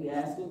Day. We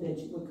ask them that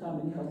you would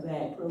come and help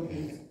bag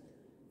produce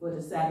for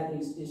the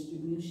Saturday's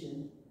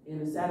distribution. And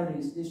the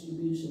Saturday's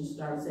distribution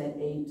starts at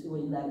 8 to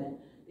 11.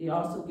 They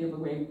also give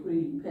away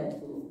free pet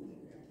food.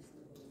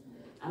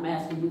 I'm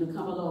asking you to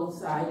come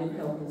alongside and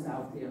help us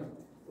out there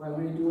while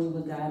we're doing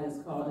what God has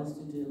called us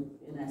to do.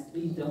 And that's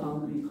feed the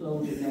hungry,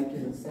 clothe the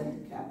naked, and set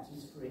the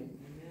captives free.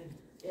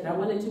 And I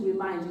wanted to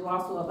remind you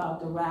also about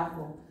the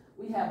raffle.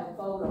 We have a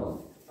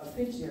photo, a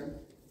picture,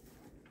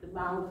 the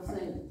Mount of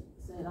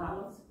St.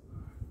 Olives,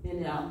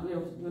 and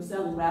we're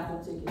selling raffle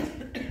tickets.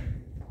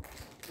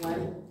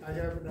 Right? I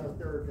have it out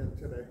there again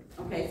today.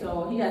 Okay,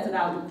 so he has it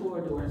out in the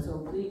corridor, so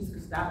please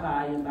stop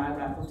by and buy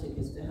raffle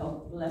tickets to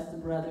help bless the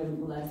brother and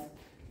bless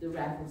the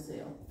raffle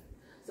sale.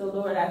 So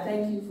Lord, I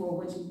thank you for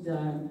what you've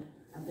done.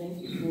 I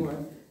thank you for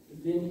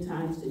the many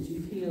times that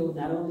you've healed,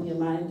 not only in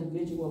my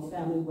individual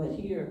family, but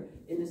here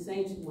in the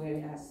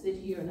sanctuary. I sit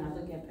here and I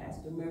look at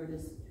Pastor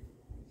Meredith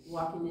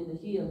walking in the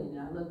healing.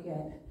 I look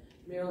at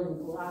Marilyn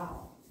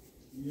Blau.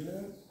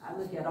 Yes. I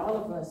look at all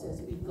of us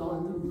as we've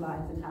gone through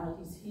life and how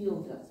he's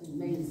healed us and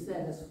made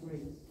set us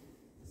free.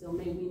 So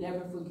may we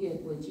never forget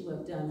what you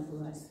have done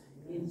for us.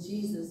 In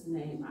Jesus'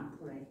 name I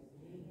pray.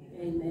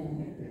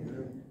 Amen.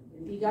 Amen.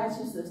 And he got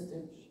you,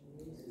 sister.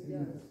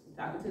 Yeah.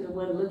 Talking to the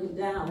one looking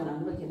down when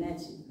I'm looking at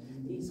you.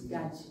 He's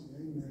got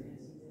you.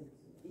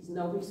 He's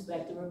no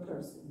respecter of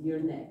person. You're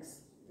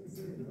next.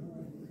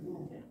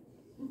 Okay.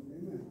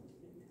 Amen.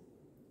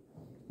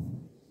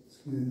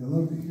 I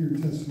love to hear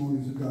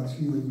testimonies of God's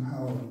healing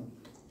power,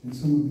 and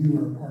some of you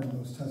are a part of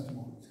those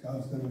testimonies.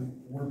 God's done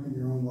a work in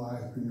your own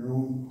life, in your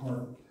own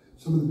heart.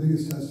 Some of the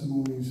biggest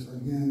testimonies,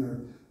 again,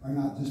 are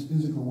not just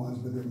physical ones,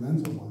 but they're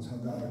mental ones, how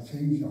God has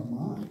changed our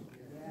mind.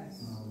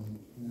 Yes.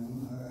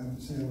 I have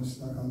to say I was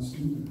stuck on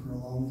stupid for a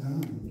long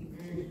time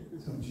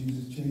until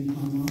Jesus changed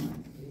my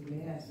mind.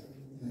 Yes.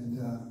 And,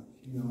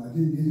 I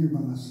didn't get here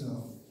by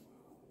myself.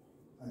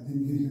 I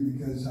didn't get here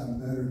because I'm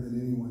better than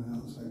anyone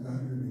else. I got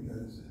here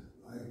because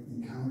I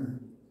encountered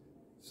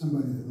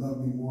somebody that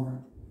loved me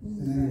more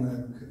than anyone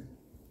ever could.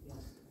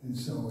 And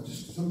so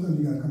just sometimes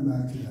you got to come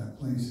back to that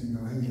place and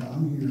go, hey,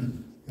 I'm here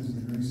because of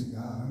the grace of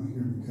God. I'm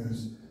here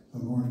because the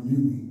Lord knew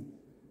me.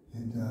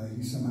 And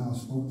he somehow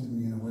spoke to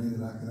me in a way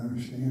that I could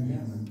understand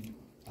him. And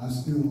I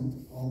still,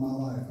 all my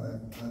life,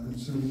 I've been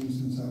serving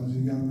since I was a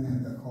young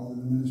man. I got called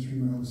into ministry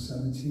when I was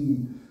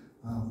 17.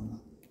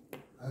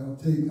 I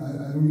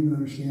don't even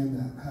understand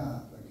that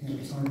path.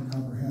 It's hard to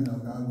comprehend how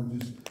God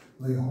would just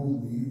lay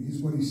hold of me.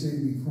 He's what he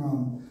saved me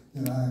from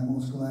that I am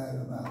most glad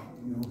about,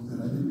 that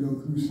I didn't go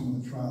through some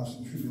of the trials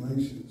and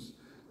tribulations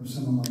of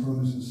some of my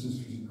brothers and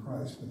sisters in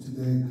Christ. But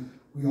today,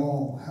 we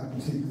all have to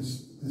take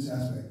this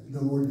aspect.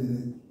 The Lord did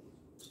it,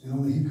 and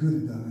only he could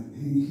have done it.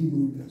 He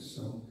moved us,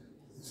 so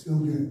it's still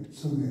good,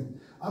 so good.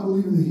 I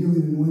believe in the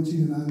healing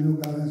anointing, and I know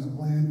God has a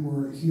plan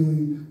for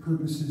healing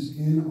purposes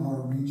in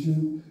our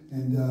region.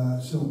 And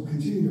so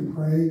continue to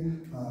pray.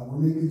 We're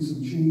making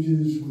some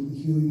changes with the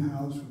Healing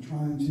House. We're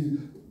trying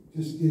to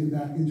just get it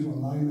back into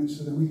alignment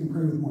so that we can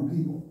pray with more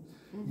people.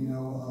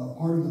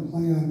 Part of the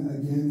plan,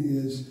 again,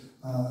 is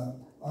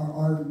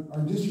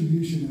our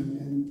distribution.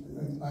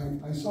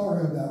 And I saw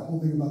her have that whole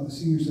thing about the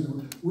senior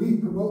center. We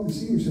promote the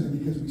senior center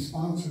because we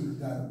sponsored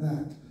that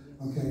event.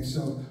 Okay,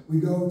 so we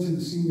go to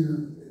the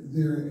senior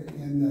there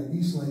in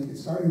East Lake. It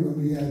started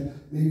when we had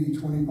maybe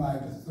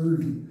 25 to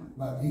 30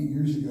 about 8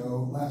 years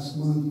ago. Last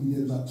month we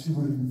did about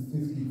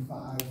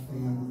 255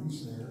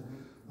 families there.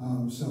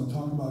 So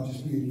talk about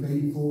just being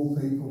faithful,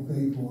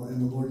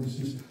 and the Lord has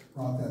just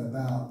brought that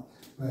about.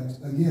 But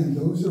again,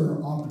 those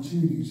are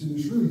opportunities, and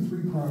there's really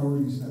 3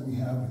 priorities that we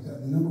have with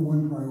that. The number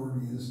 1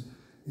 priority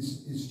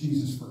is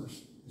Jesus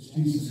first. It's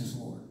Jesus is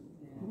Lord.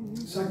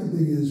 Second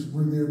thing is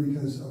we're there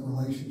because of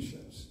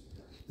relationships.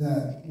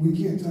 That we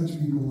can't touch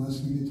people unless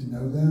we get to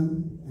know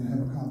them and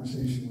have a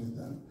conversation with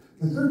them.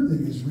 The third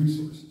thing is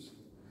resources.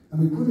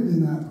 And we put it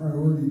in that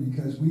priority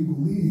because we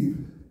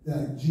believe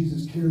that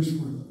Jesus cares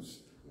for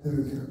those that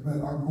are there.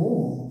 But our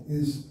goal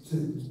is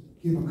to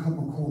give a cup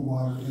of cold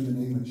water in the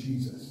name of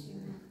Jesus.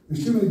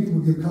 There's too many people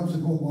who give cups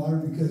of cold water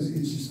because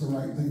it's just the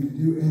right thing to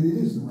do, and it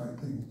is the right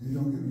thing to do,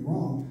 don't get me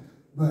wrong.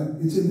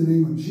 But it's in the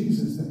name of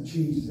Jesus that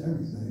changes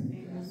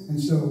everything. And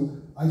so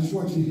I just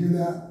want you to hear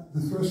that. The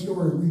thrift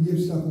store, we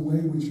give stuff away,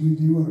 which we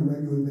do on a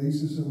regular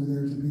basis over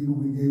there to people.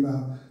 We gave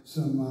out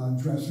some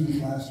dressers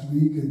last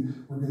week,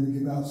 and we're going to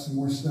give out some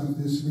more stuff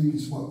this week.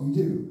 It's what we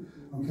do.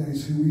 Okay,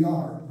 it's who we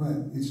are.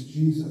 But it's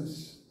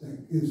Jesus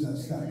that gives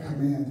us that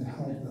command to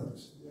help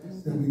those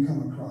that we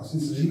come across.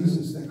 It's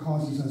Jesus that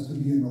causes us to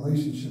be in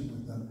relationship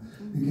with them,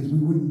 because we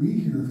wouldn't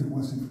be here if it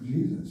wasn't for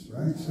Jesus,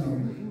 right? So,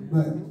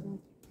 but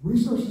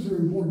resources are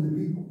important to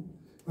people,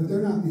 but they're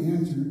not the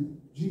answer.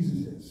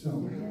 Jesus is.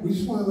 So we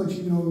just want to let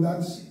you know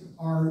that's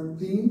our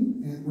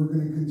theme, and we're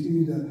going to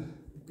continue to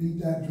beat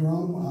that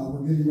drum.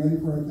 We're getting ready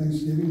for our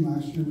Thanksgiving.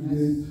 Last year we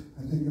did,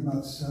 I think,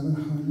 about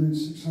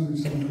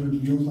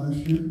 700 meals last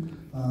year.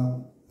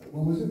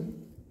 What was it?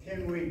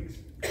 10 weeks.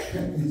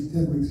 It's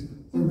 10 weeks.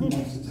 Everyone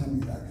wants to tell me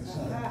that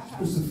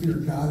because it's the fear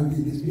of God and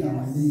it gets me on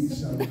my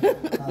knees. So,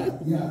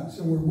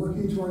 so we're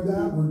working toward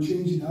that. We're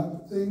changing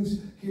up things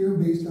here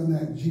based on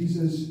that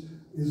Jesus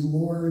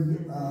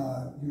Lord,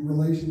 your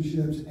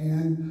relationships,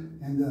 and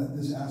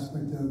this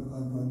aspect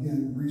of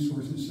again,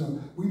 resources. So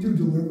we do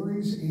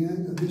deliveries,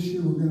 and this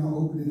year we're going to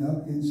open it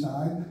up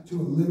inside to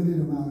a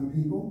limited amount of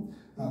people.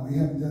 We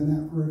haven't done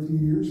that for a few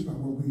years, but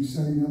we'll be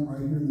setting up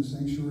right here in the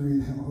sanctuary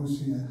and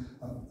hosting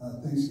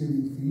a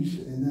Thanksgiving feast,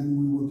 and then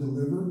we will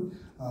deliver.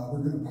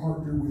 We're going to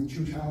partner with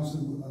Church House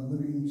of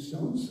Living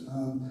Stones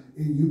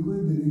in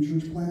Euclid, the new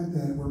church plant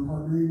that we're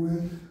partnering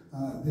with.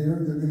 They're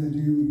going to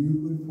do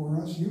Euclid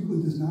for us.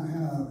 Euclid does not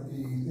have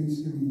a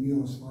Thanksgiving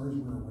meal as far as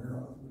we're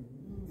aware of.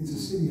 It's a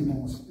city of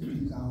almost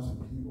 50,000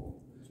 people,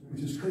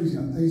 which is crazy.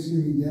 On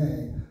Thanksgiving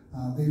Day,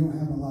 they don't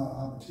have a lot of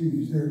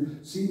opportunities. Their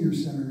senior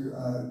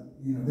center,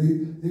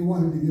 they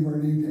wanted to give our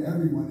name to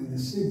everyone in the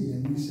city,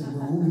 and we said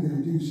we're only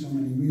going to do so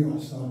many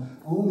meals, so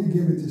only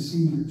give it to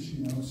seniors,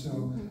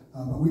 So,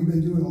 but we've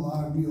been doing a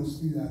lot of meals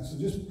through that. So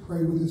just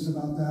pray with us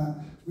about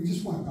that. We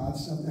just want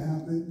God's stuff to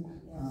happen.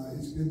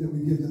 It's good that we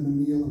give them a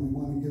meal, and we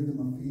want to give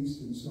them a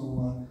feast, and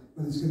so.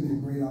 But it's going to be a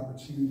great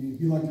opportunity.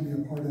 If you'd like to be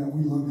a part of that,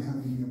 we'd love to have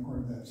you be a part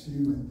of that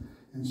too.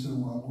 And so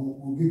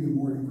we'll give you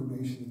more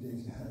information the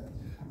days ahead.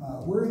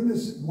 We're in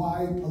this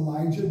Why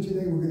Elijah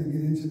today. We're going to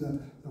get into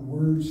the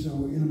words. So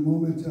in a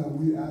moment,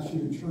 we ask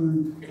you to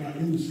turn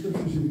in the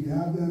scriptures, if you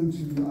have them,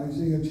 to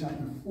Isaiah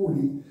chapter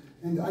 40.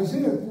 And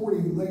Isaiah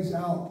 40 lays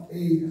out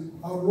a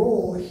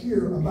role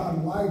here about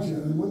Elijah.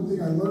 And one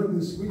thing I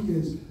learned this week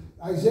is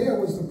Isaiah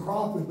was the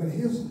prophet, but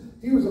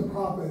he was a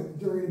prophet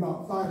during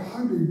about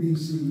 500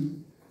 BC.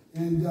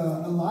 And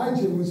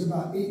Elijah was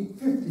about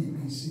 850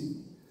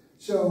 BC.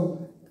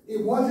 So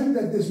it wasn't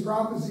that this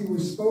prophecy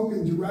was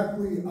spoken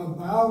directly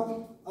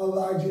about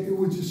Elijah. It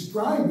was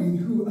describing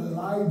who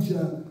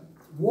Elijah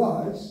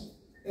was.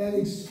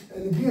 And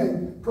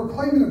again,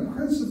 proclaiming a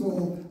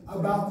principle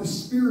about the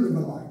spirit of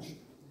Elijah.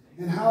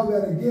 And how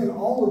that, again,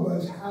 all of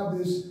us have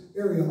this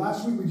area.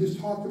 Last week we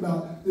just talked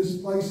about this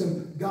place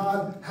of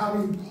God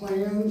having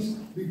plans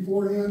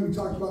beforehand. We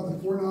talked about the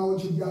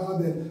foreknowledge of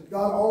God, that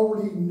God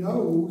already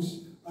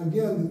knows,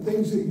 again, the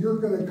things that you're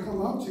going to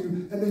come up to,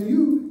 and then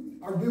you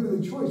are given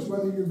a choice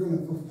whether you're going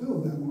to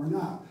fulfill them or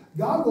not.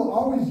 God will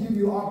always give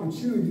you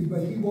opportunity,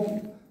 but he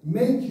won't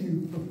make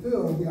you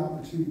fulfill the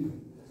opportunity.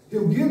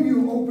 He'll give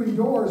you open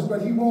doors,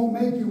 but he won't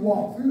make you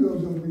walk through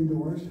those open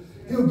doors.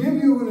 He'll give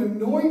you an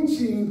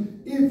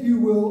anointing if you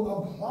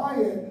will apply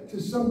it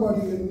to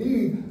somebody in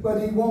need,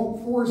 but he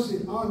won't force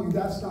it on you.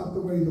 That's not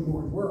the way the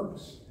Lord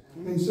works.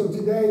 And so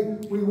today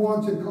we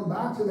want to come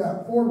back to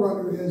that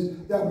forerunner, is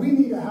that we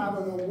need to have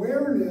an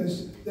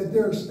awareness that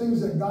there's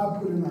things that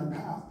God put in our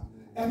path.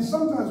 And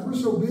sometimes we're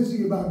so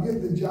busy about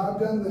getting the job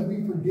done that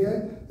we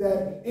forget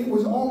that it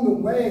was on the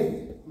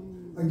way.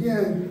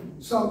 Again,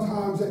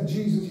 sometimes that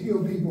Jesus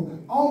healed people.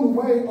 On the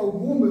way, a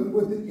woman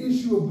with an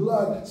issue of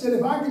blood said,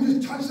 if I could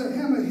just touch the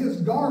hem of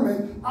his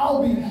garment,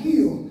 I'll be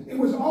healed. It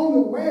was on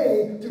the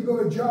way to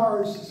go to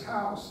Jairus'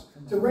 house,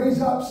 to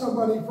raise up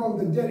somebody from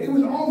the dead. It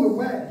was on the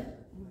way.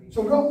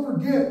 So don't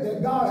forget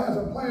that God has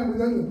a plan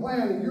within the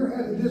plan, and you're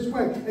headed this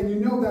way, and you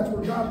know that's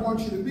where God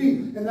wants you to be,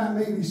 and that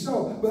may be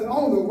so. But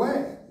on the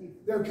way,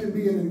 there can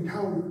be an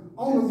encounter.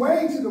 On the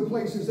way to the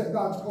places that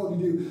God's called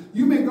you to.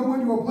 You may go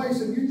into a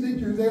place and you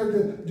think you're there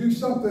to do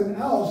something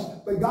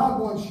else, but God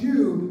wants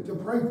you to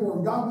pray for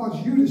them. God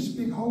wants you to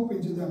speak hope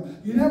into them.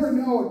 You never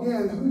know,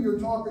 again, who you're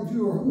talking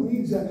to or who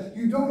needs that.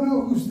 You don't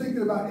know who's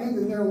thinking about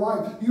ending their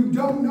life. You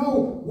don't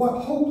know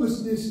what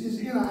hopelessness is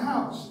in a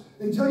house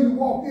until you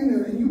walk in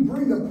there and you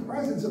bring the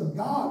presence of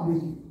God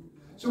with you.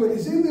 So it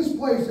is in this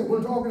place that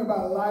we're talking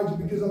about Elijah,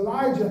 because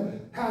Elijah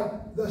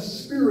had the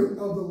Spirit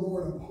of the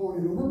Lord upon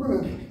him. And we're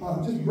going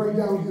to just break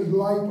down his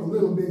life a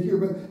little bit here.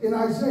 But in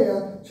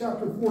Isaiah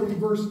chapter 40,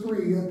 verse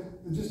 3,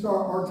 just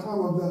our time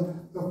of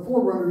the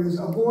forerunner is,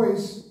 a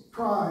voice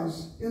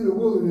cries in the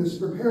wilderness,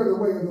 prepare the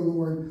way of the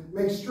Lord,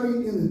 make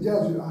straight in the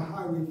desert a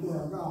highway for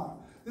our God.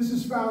 This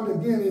is found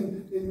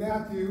again in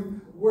Matthew,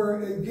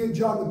 where again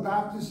John the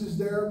Baptist is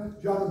there.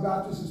 John the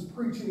Baptist is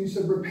preaching. He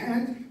said,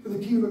 repent, for the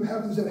kingdom of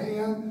heaven is at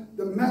hand.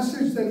 The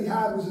message that he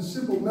had was a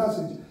simple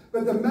message.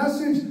 But the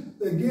message,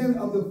 again,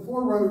 of the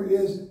forerunner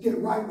is get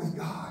right with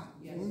God.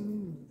 Yes.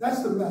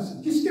 That's the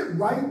message. Just get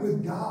right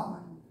with God.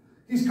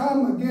 He's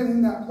come again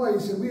in that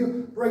place, and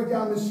we'll break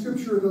down this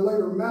scripture in a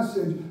later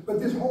message, but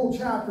this whole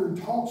chapter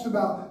talks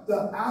about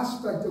the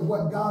aspect of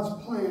what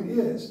God's plan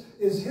is.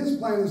 His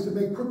plan is to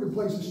make crooked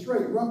places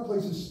straight, rough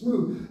places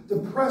smooth,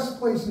 depressed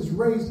places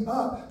raised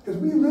up,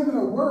 because we live in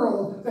a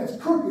world that's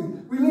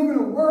crooked. We live in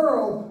a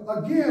world,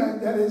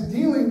 again, that is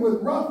dealing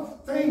with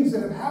rough things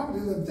that have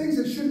happened to them, things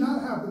that should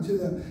not happen to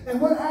them. And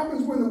what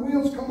happens when the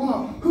wheels come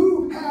off?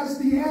 Who has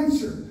the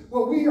answer?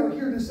 Well, we are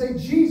here to say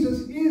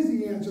Jesus is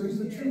the answer. He's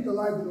the truth, the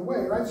life, and the way,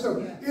 right? So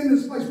in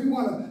this place, we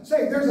want to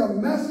say there's a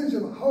message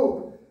of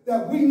hope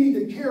that we need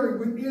to carry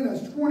within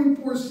us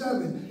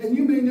 24/7. And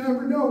you may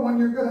never know when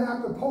you're going to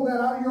have to pull that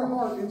out of your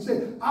heart and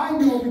say, I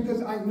know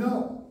because I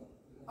know.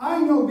 I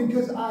know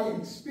because I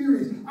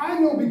experienced. I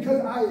know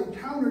because I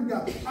encountered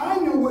God. I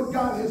know what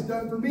God has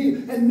done for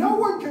me. And no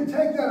one can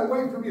take that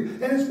away from you.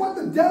 And it's what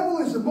the devil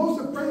is the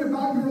most afraid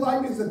about in your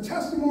life, is the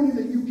testimony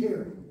that you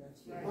carry.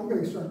 I'm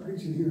going to start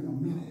preaching here in a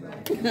minute.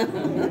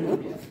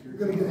 You're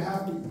going to get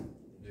happy.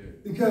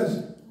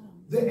 Because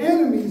the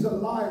enemy is a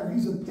liar.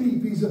 He's a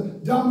thief. He's a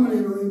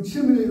dominator, an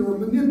intimidator, a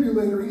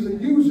manipulator. He's a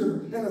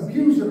user and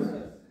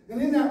abuser.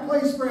 And in that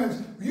place,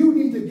 friends, you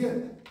need to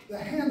get the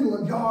handle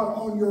of God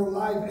on your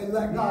life and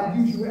let God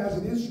use you as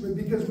an instrument.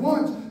 Because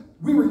once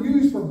we were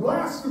used for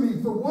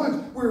blasphemy. For once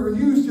we were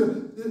used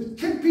to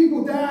kick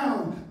people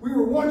down. We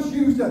were once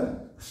used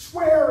to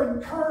swear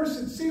and curse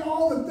and see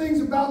all the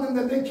things about them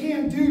that they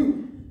can't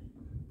do.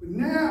 But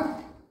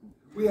now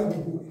we have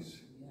a voice.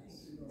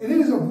 And it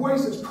is a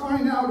voice that's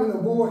crying out in a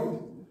void.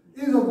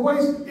 It is a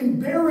voice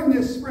in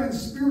barrenness,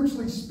 friends,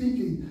 spiritually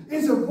speaking.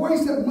 It's a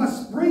voice that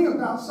must bring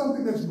about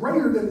something that's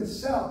greater than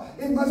itself.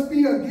 It must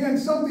be, again,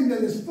 something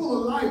that is full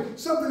of life,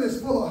 something that's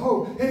full of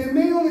hope. And it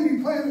may only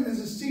be planted as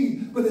a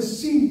seed, but a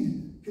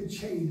seed can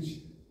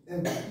change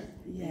everything.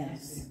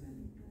 Yes.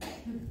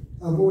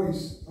 A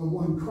voice of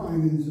one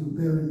crying into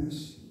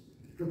barrenness.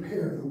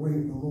 Prepare the way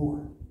of the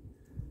Lord.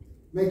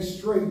 Make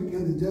straight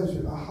in the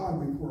desert a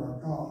highway for our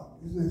God.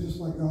 Isn't that just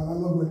like God? I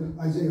love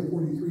what Isaiah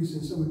 43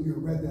 says. Some of you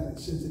have read that. It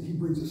says that he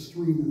brings a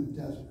stream in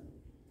the desert.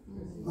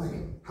 Like,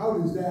 how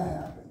does that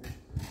happen?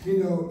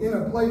 You know, in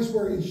a place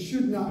where it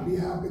should not be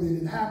happening,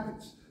 it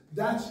happens.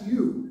 That's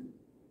you.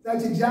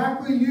 That's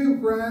exactly you,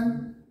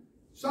 friend.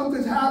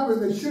 Something's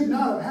happened that should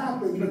not have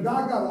happened, but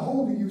God got a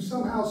hold of you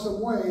somehow,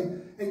 some way,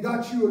 and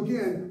got you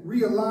again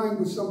realigned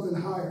with something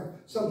higher,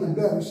 something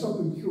better,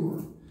 something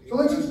pure. So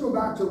let's just go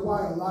back to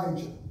why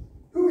Elijah.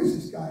 Who is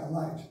this guy,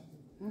 Elijah?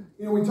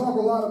 You know, we talk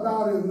a lot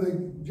about him,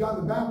 like John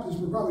the Baptist.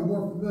 We're probably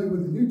more familiar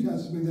with the New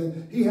Testament,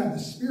 that he had the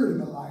spirit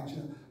of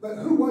Elijah. But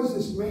who was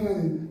this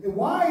man, and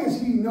why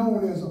is he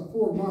known as a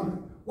forerunner?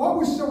 What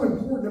was so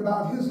important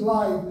about his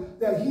life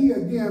that he,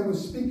 again, was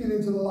speaking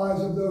into the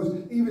lives of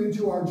those, even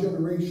into our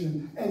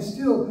generation, and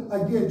still,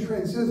 again,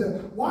 transcends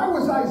it? Why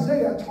was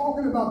Isaiah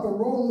talking about the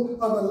role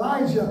of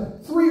Elijah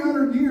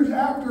 300 years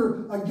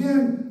after,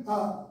 again,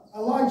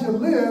 Elijah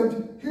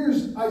lived?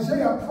 Here's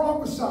Isaiah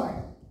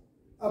prophesying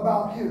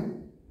about him.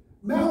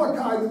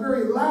 Malachi, the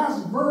very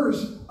last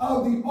verse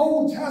of the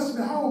Old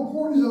Testament, how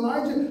important is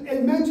Elijah?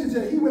 It mentions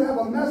that he would have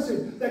a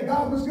message that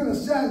God was going to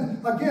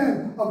send,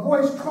 again, a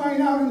voice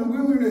crying out in the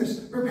wilderness,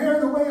 prepare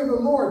the way of the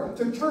Lord,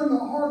 to turn the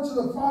hearts of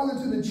the father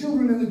to the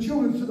children and the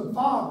children to the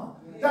father.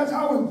 That's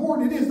how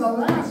important it is. The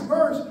last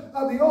verse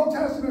of the Old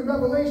Testament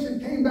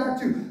Revelation came back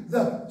to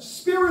the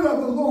Spirit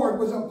of the Lord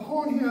was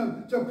upon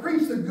him to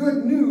preach the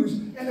good news.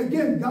 And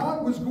again,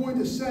 God was going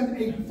to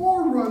send a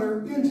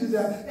forerunner into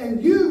that.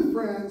 And you,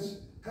 friends,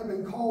 have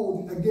been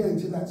called again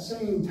to that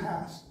same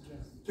task.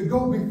 To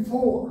go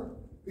before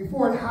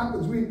it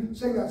happens. We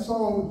sang that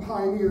song,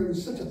 Pioneer.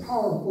 It's such a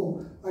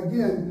powerful,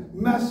 again,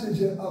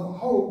 message of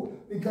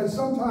hope. Because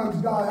sometimes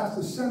God has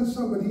to send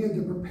somebody in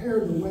to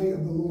prepare the way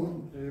of the Lord.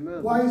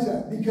 Amen. Why is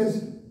that?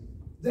 Because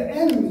the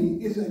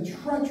enemy is a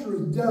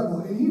treacherous devil,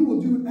 and he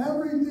will do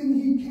everything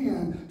he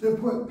can to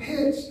put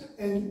pits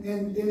and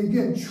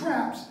again,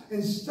 traps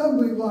and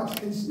stumbling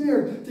blocks and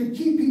snares to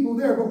keep people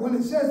there. But when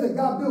it says that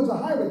God builds a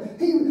highway,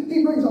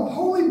 he brings a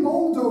holy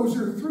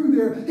bulldozer through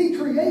there. He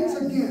creates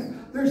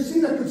again. See,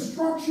 the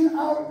construction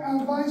out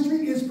on Vine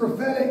Street is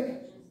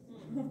prophetic.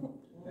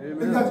 Amen.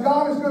 Because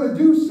God is going to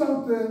do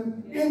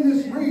something in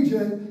this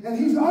region, and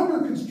he's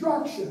under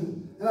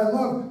construction. And I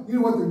love, you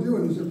know what they're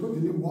doing is they're putting a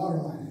new water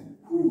line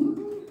in.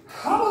 Ooh,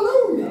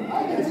 hallelujah!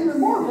 It's even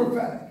more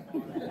prophetic.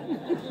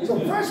 So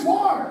fresh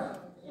water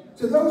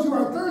to those who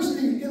are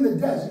thirsty in the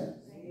desert.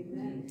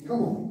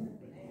 Come on.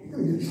 You're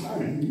going to get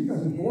excited. You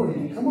guys are bored.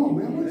 Come on,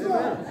 man. What's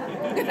up?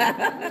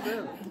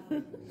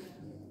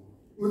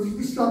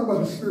 Let's talk about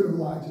the spirit of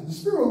Elijah. The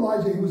spirit of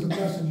Elijah, he was a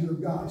messenger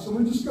of God. So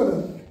we're just going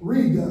to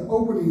read the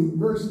opening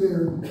verse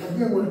there,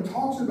 again, where it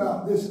talks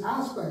about this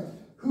aspect,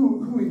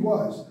 who he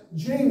was.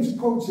 James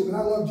quotes him, and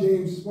I love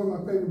James. It's one of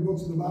my favorite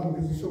books in the Bible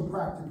because it's so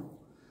practical.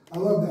 I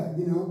love that,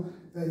 you know.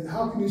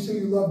 How can you say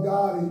you love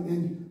God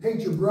and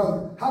hate your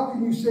brother? How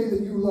can you say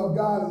that you love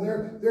God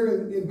and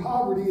they're in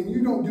poverty and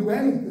you don't do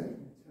anything?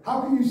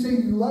 How can you say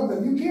you love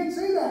them? You can't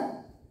say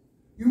that.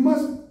 You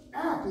must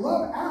act.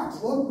 Love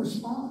acts. Love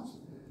responds.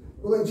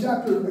 Well, in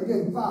chapter,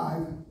 again,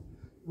 5,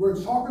 where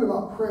it's talking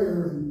about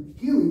prayer and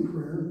healing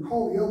prayer, and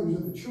call the elders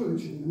of the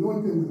church and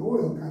anoint them with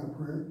oil kind of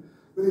prayer.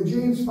 But in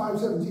James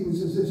 5:17, it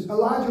says this: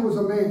 Elijah was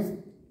a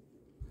man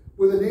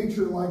with a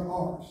nature like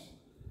ours.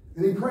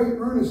 And he prayed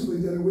earnestly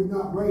that it would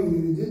not rain,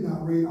 and it did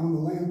not rain on the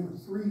land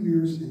for 3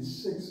 years and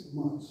 6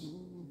 months.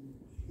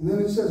 And then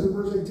it says in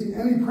verse 18,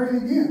 and he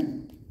prayed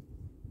again,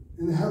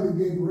 and the heaven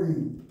gave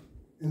rain,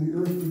 and the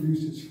earth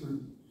produced its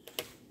fruit.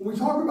 When we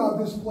talk about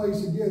this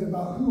place again,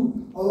 about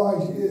who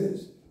Elijah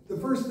is, the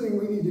first thing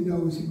we need to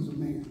know is he was a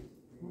man.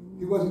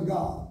 He wasn't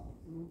God.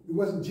 He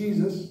wasn't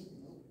Jesus,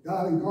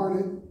 God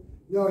incarnate.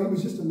 No, he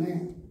was just a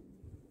man.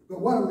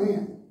 But what a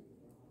man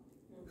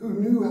who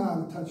knew how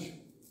to touch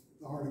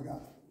the heart of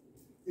God.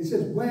 It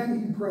says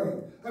when he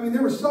prayed. I mean,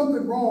 there was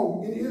something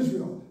wrong in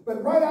Israel.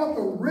 But right out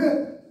the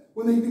rip,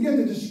 when they begin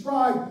to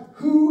describe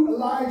who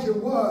Elijah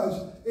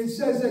was, it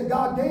says that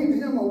God gave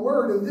him a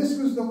word, and this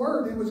was the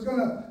word. It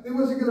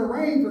wasn't gonna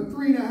rain for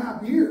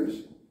 3.5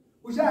 years,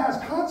 which that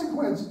has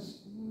consequences.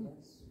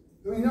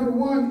 I mean, number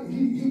one,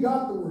 he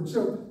got the word.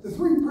 So the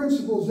 3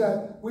 principles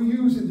that we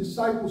use in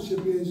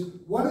discipleship is,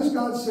 what is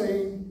God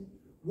saying?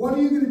 What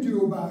are you going to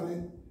do about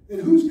it? And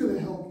who's going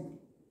to help you?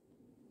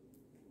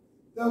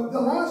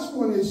 The last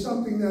one is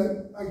something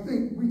that I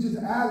think we just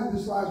added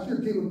this last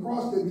year, came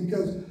across it,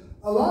 because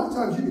a lot of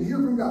times you can hear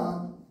from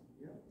God,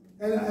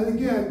 and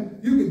again,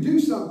 you can do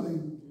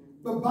something,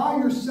 but by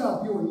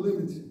yourself, you're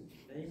limited.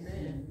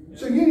 Amen.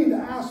 So you need to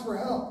ask for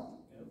help.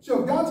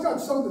 So if God's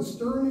got something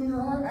stirring in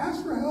your heart,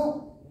 ask for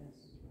help.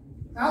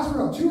 Ask for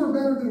help. 2 are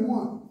better than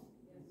 1.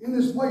 In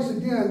this place,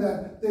 again,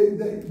 that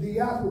the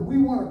ask, we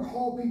want to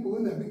call people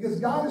in that, because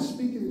God is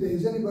speaking today.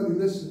 Is anybody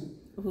listening?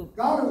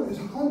 God is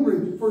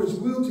hungry for his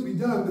will to be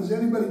done, but is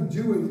anybody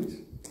doing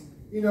it?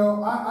 You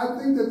know, I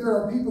think that there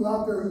are people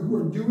out there who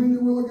are doing the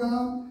will of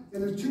God,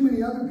 and there's too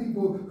many other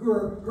people who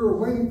are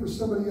waiting for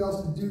somebody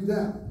else to do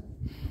them,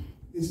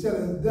 instead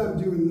of them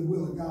doing the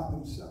will of God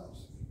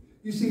themselves.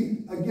 You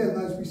see, again,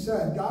 as we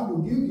said, God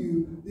will give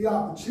you the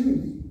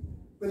opportunity,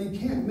 but he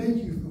can't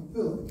make you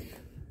fulfill it.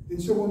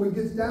 And so when it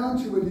gets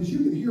down to it, is you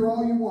can hear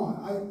all you want.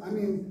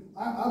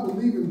 I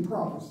believe in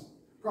prophecy.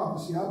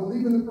 I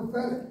believe in the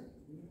prophetic.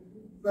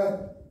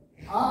 But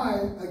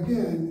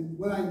again,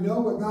 when I know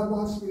what God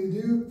wants me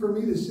to do, for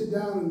me to sit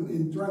down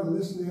and try to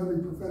listen to every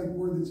prophetic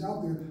word that's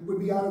out there would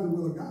be out of the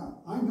will of God.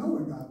 I know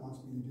what God wants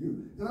me to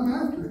do, and I'm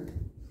after it.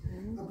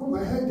 I put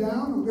my head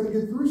down. I'm going to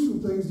get through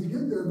some things to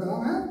get there, but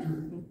I'm after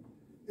it.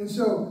 And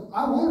so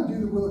I want to do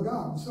the will of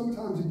God. But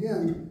sometimes,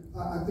 again,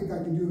 I think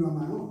I can do it on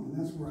my own, and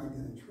that's where I get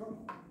in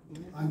trouble.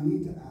 I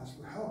need to ask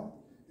for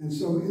help. And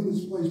so in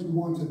this place, we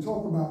want to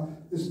talk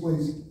about this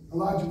place.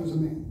 Elijah was a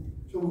man.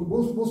 So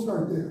we'll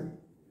start there.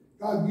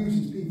 God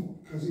uses people,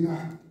 does he not?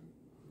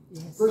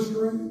 Yes.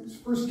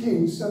 1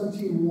 Kings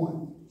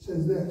 17:1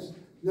 says this.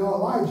 Now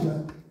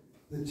Elijah,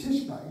 the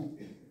Tishbite,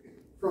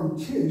 from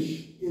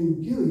Tish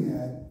in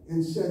Gilead,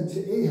 and said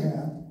to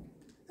Ahab,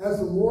 as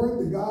the Lord,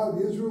 the God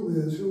of Israel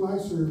lives, whom I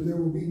serve, there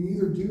will be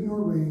neither dew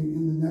nor rain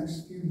in the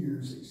next few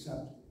years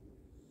except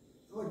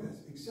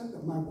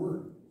at my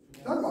word.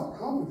 Talk about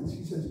confidence.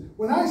 He says,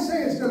 when I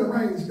say it's going to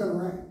rain, it's going to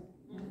rain.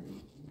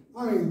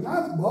 I mean,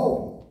 that's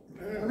bold.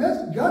 I mean,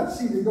 that's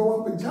gutsy to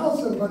go up and tell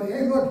somebody,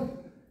 hey, look,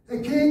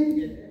 hey,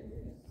 king,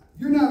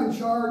 you're not in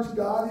charge.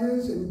 God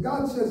is. And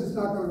God says it's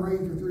not going to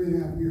rain for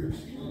 3.5 years.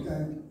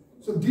 Okay?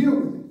 So deal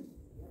with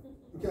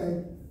it.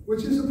 Okay?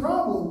 Which is a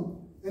problem.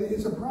 And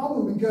it's a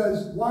problem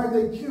because why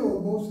they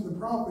killed most of the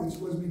prophets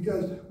was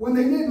because when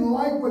they didn't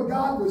like what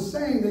God was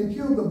saying, they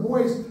killed the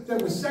voice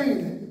that was saying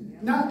it.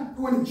 Not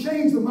going to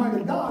change the mind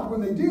of God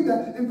when they do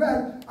that. In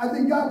fact, I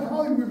think God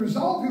probably would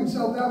resolve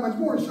himself that much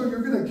more. So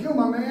you're going to kill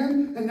my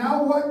man, and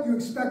now what? You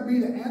expect me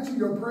to answer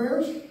your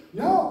prayers?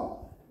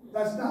 No,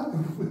 that's not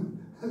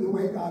the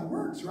way God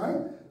works, right?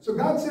 So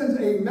God sends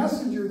a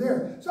messenger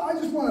there. So I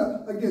just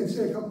want to, again,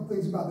 say a couple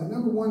things about that.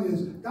 Number one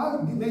is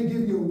God may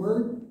give you a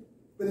word,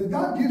 but if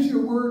God gives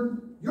you a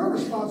word, your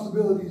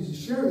responsibility is to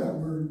share that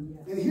word.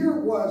 And here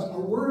it was, a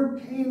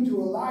word came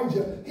to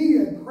Elijah. He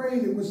had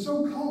prayed and was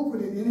so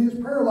confident in his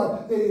prayer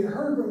life that he had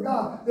heard from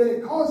God that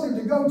it caused him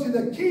to go to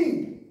the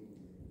king.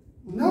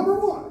 Number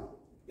one,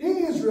 in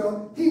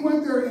Israel, he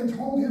went there and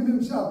told him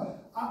himself,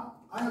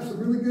 I have some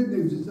really good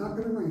news. It's not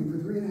going to rain for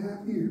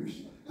 3.5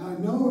 years. And I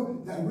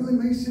know that really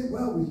may sit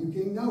well with you,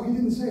 king. No, he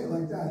didn't say it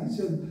like that. He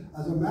said,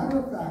 as a matter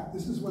of fact,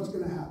 this is what's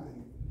going to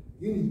happen.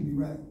 You need to be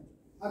ready.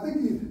 I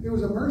think there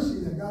was a mercy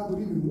that God would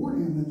even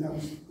warn him that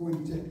was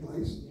going to take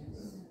place.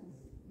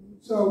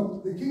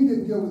 So the king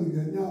didn't deal with it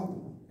good. Now,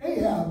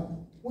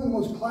 Ahab, one of the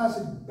most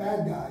classic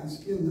bad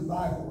guys in the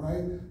Bible,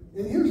 right?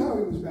 And here's how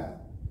he was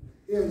bad,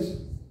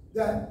 is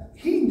that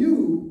he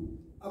knew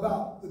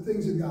about the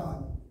things of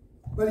God,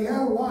 but he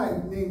had a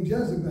wife named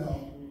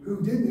Jezebel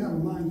who didn't have a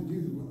mind to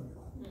do the will of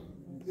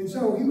God. And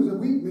so he was a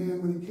weak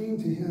man when it came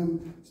to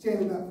him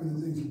standing up for the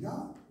things of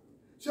God.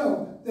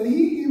 So that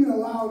he even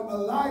allowed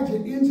Elijah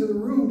into the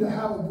room to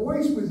have a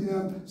voice with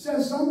him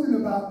says something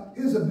about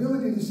his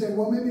ability to say,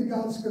 well, maybe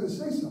God's going to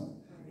say something.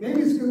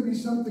 Maybe it's going to be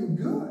something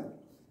good,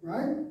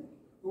 right?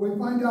 But we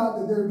find out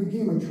that there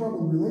became a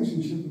troubled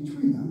relationship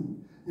between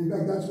them. In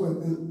fact, that's what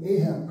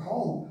Ahab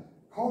called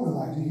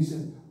Elijah. He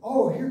said,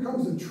 oh, here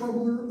comes the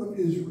troubler of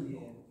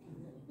Israel.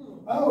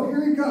 Oh,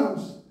 here he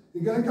comes.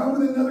 He's going to come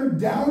with another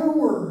downer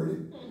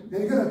word.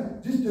 And he's going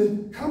to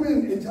just come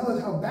in and tell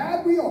us how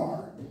bad we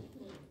are.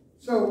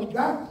 So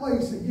that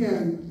place,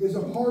 again, is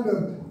a part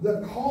of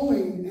the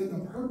calling and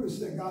the purpose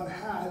that God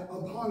had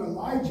upon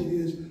Elijah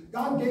is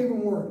God gave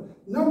him word.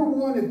 Number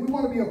one, if we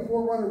want to be a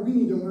forerunner, we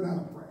need to learn how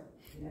to pray.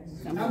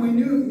 Yes. And we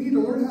need to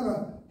learn how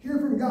to hear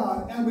from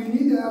God, and we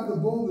need to have the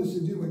boldness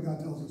to do what God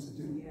tells us to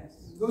do. Yes.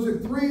 Those are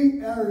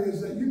 3 areas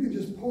that you can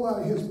just pull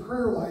out of his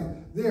prayer life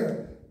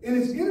there. And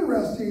it's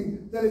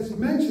interesting that it's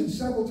mentioned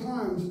several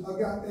times,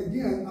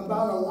 again,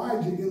 about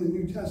Elijah in the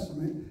New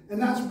Testament. And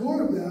that's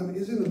one of them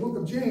is in the book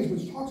of James,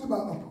 which talks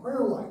about a prayer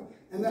life.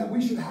 and that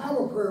we should have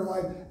a prayer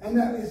life, and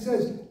that it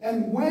says,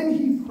 and when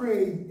he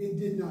prayed, it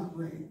did not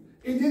rain.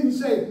 It didn't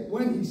say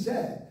when he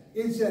said,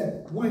 it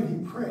said when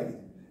he prayed.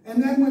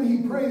 And then when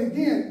he prayed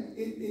again,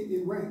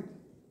 it rained.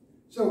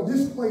 So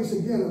this place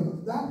again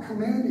of not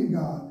commanding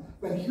God,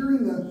 but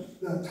hearing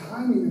the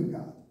timing of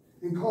God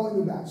and calling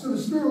them back. So the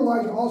spirit of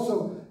Elijah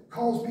also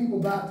calls people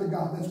back to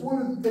God. That's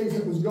one of the things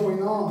that was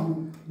going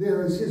on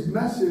there, is his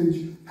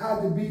message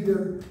had to be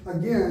there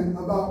again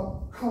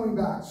about coming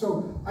back.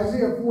 So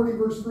Isaiah 40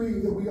 verse 3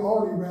 that we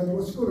already read,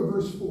 let's go to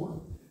verse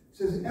 4. It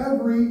says,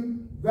 every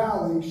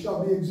valley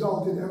shall be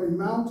exalted, every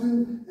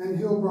mountain and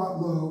hill brought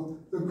low,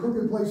 the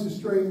crooked places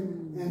straight,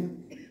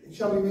 and it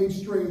shall be made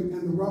straight,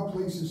 and the rough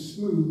places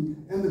smooth,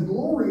 and the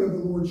glory of the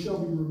Lord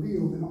shall be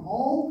revealed, and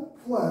all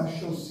flesh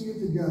shall see it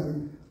together,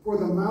 for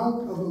the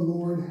mouth of the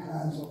Lord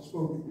has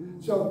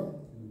spoken. So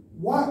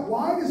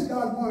why does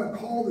God want to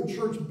call the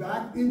church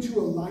back into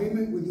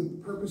alignment with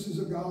the purposes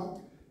of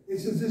God? It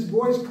says this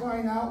voice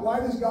crying out. Why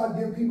does God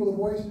give people the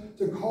voice?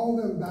 To call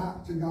them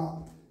back to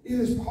God. It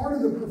is part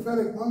of the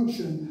prophetic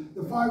unction.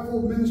 The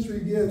fivefold ministry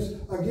gives,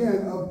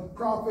 again, of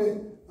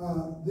prophet,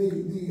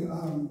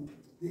 the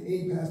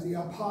APAS, the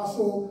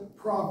apostle,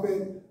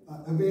 prophet,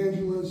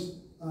 evangelist,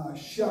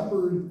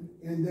 shepherd,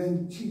 and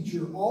then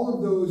teacher. All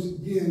of those,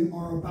 again,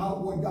 are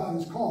about what God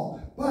has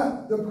called.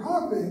 But the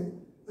prophet,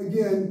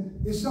 again,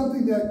 is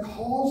something that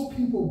calls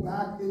people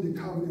back into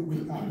covenant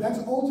with God. That's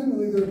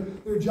ultimately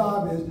their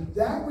job is.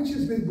 That which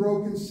has been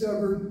broken,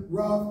 severed,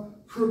 rough,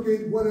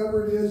 crooked,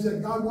 whatever it is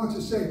that God wants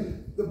to say,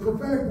 the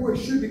prophetic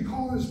voice should be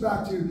calling us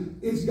back to,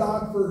 it's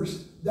God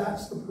first.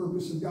 That's the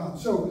purpose of God.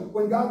 So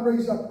when God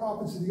raised up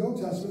prophets in the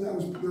Old Testament, that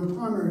was their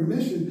primary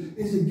mission,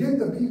 is to get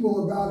the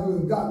people of God who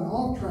have gotten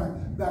off track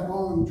back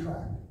on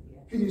track.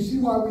 Can you see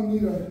why we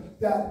need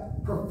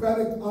that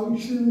prophetic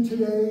unction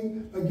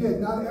today?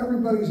 Again, not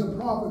everybody's a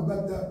prophet,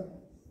 but the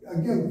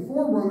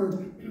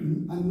Forerunner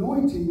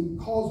anointing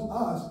calls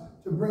us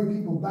to bring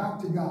people back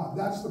to God.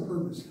 That's the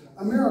purpose.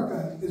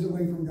 America is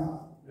away from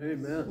God.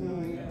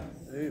 Amen.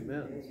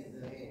 Amen.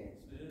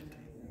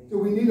 Do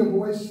we need a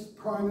voice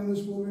crying in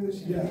this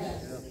wilderness?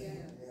 Yes.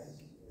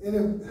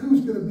 And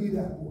who's going to be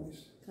that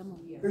voice?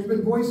 There's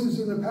been voices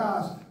in the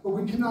past, but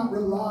we cannot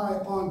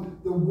rely on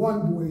the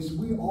one voice.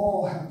 We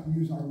all have to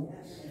use our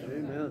voice.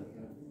 Amen.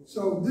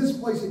 So this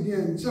place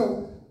again.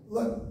 So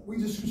we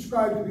just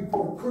described it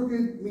before.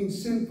 Crooked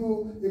means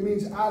sinful. It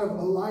means out of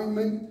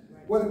alignment.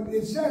 What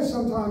it says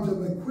sometimes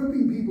of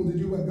equipping people to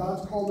do what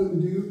God's called them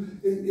to do,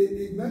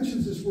 it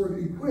mentions this word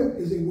equip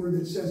is a word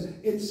that says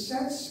it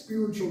sets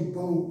spiritual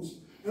bones.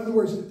 In other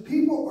words,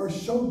 people are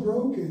so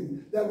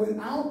broken that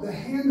without the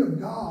hand of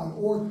God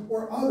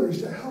or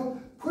others to help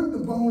put the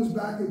bones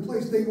back in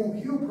place, they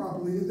won't heal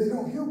properly. If they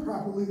don't heal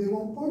properly, they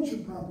won't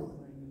function properly.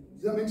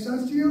 Does that make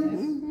sense to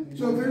you?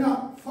 So if they're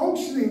not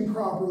functioning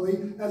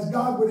properly as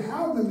God would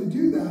have them to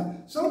do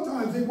that,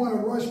 sometimes they want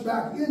to rush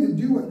back in to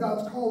do what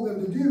God's called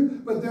them to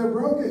do, but they're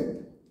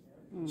broken.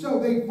 So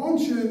they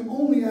function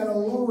only at a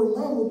lower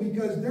level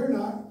because they're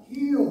not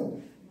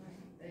healed.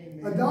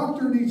 A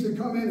doctor needs to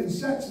come in and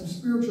set some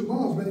spiritual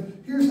bones, but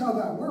here's how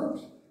that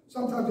works.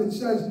 Sometimes it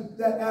says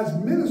that as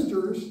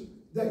ministers,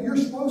 that you're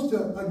supposed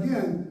to,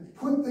 again,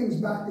 put things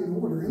back in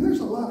order. And there's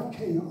a lot of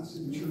chaos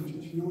in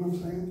churches, you know what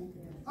I'm saying?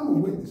 I'm a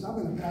witness. I've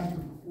been a pastor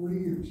for 40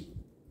 years.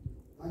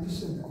 I just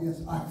said that,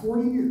 yes,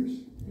 40 years.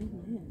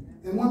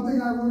 And one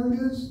thing I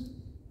learned is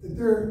that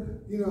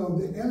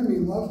the enemy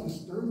loves to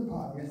stir the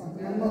pot. I talked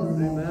to my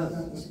mother-in-law about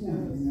that this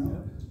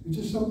morning, It's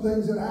just some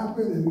things that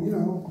happen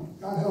and,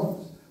 God help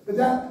us. But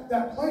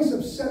that place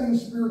of setting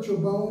spiritual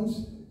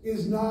bones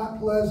is not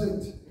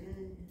pleasant.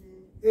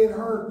 It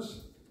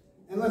hurts.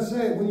 And let's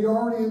say when you're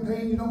already in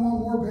pain, you don't want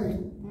more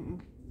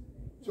pain.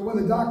 So when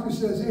the doctor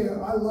says, hey,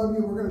 I love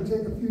you, we're going to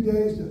take a few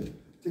days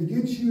to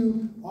get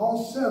you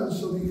all settled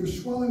so that your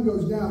swelling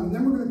goes down, and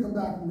then we're going to come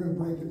back and we're going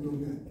to break it real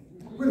good.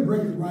 We're going to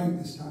break it right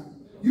this time.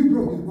 You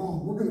broke it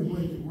wrong. We're going to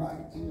break it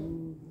right.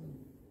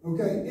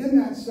 Okay? In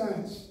that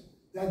sense,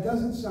 that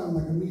doesn't sound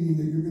like a meeting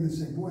that you're going to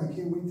say, boy, I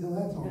can't wait till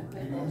that's over.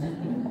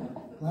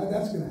 Glad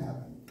that's going to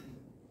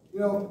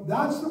happen.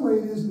 That's the way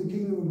it is in the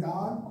kingdom of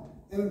God.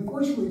 And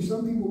unfortunately,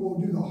 some people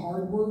won't do the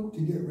hard work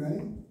to get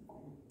ready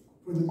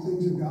for the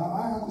things of God.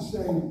 I have to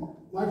say,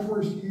 my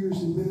first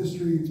years in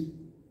ministry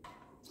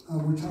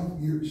were tough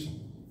years.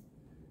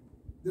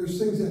 There's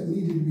things that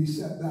needed to be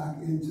set back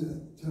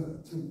into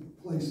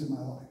place in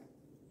my life.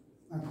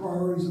 My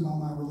priorities about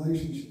my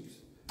relationships.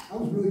 I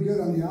was really good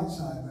on the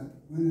outside, but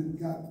when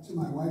it got to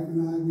my wife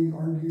and I, we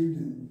argued,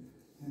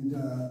 and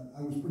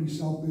I was pretty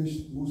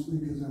selfish, mostly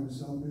because I was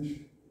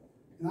selfish.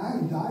 And I had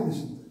to die to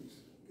some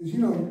things.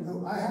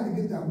 Because, I had to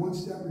get that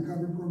one-step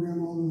recovery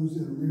program. All those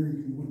that are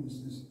married can witness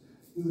this.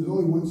 There's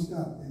only one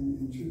step in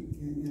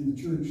the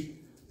church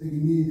that you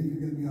need if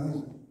you're going to be a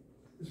husband.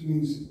 Which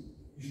means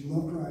you should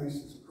love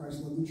Christ as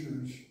Christ loved the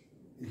church,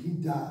 and he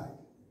died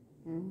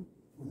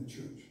for the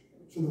church.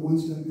 So the one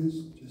step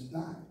is just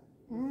die.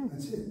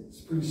 That's it. It's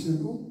pretty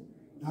simple,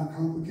 not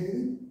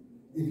complicated.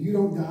 If you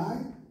don't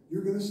die,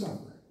 you're going to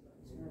suffer.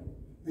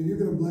 And you're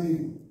going to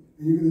blame.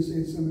 And you're going to say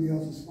it's somebody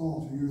else's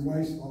fault or your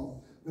wife's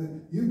fault. But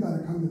you've got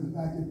to come to the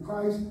fact that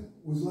Christ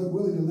was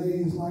willing to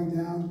lay his life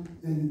down,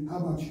 then how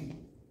about you?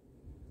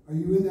 Are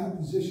you in that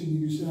position that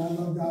you said, I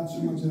love God so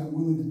much that I'm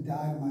willing to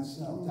die to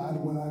myself, die to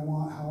what I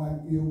want, how I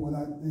feel, what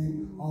I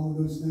think, all of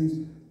those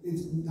things?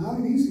 It's not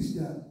an easy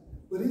step,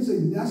 but it's a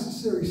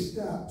necessary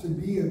step to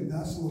be a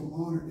vessel of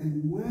honor.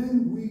 And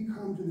when we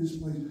come to this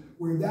place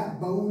where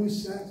that bone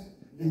is set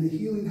and the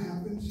healing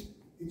happens,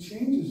 it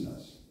changes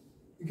us.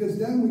 Because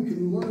then we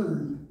can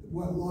learn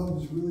what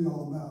love is really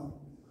all about.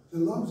 That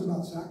love is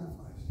about sacrifice.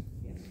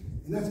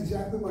 And that's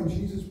exactly why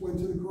Jesus went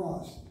to the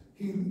cross.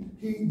 He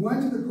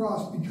went to the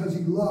cross because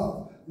he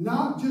loved.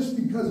 Not just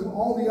because of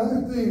all the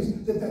other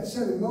things that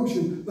set in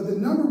motion, but the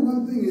number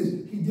one thing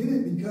is he did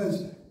it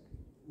because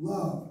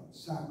love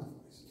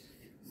sacrifices.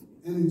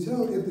 And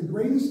if the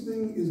greatest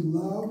thing is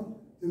love,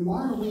 then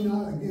why are we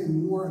not,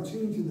 again, more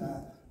attuned to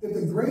that? If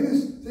the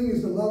greatest thing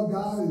is to love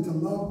God and to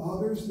love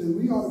others, then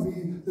we ought to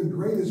be the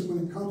greatest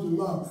when it comes to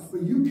love.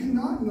 But you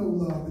cannot know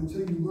love until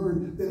you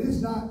learn that it's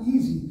not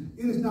easy.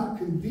 It is not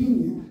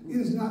convenient. It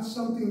is not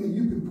something that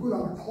you can put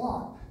on a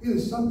clock. It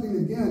is something,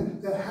 again,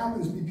 that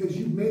happens because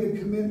you've made a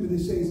commitment to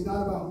say it's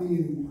not about me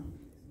anymore.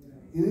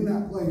 And in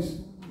that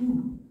place,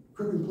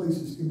 crooked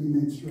places can be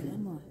made straight.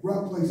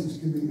 Rough places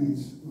can be made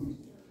smooth.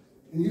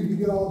 And you can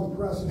get all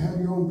depressed and have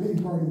your own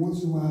pity party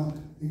once in a while,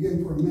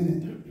 again, for a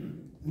minute.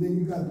 And then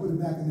you've got to put it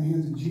back in the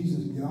hands of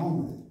Jesus and get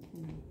on with it.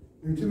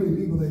 There are too many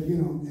people that,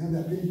 have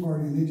that pity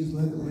party and they just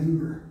let it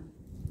linger.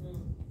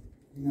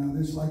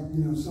 There's like,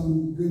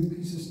 some good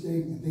piece of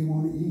steak that they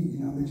want to eat.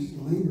 They're just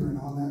lingering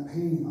on that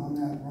pain, on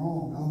that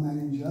wrong, on that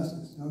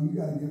injustice. No, you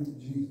got to give it to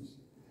Jesus.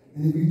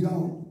 And if you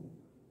don't,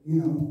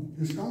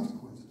 there's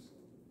consequences.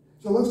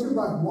 So let's go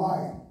back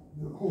why,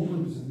 the whole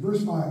purpose.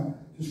 Verse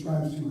 5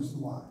 describes to us the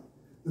why.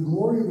 The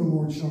glory of the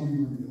Lord shall be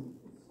revealed.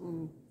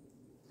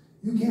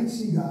 You can't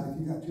see God if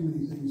you've got too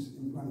many things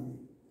in front of you.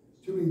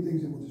 Too many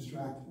things that will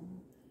distract you.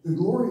 The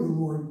glory of the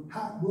Lord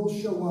will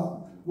show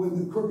up when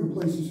the crooked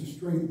places are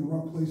straight and the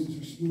rough places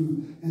are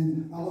smooth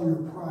and all your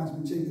pride's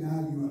been taken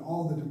out of you and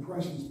all the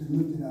depression's been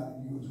lifted out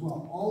of you as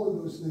well. All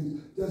of those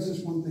things does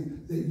this one thing,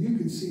 that you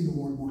can see the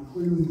Lord more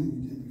clearly than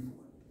you did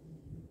before.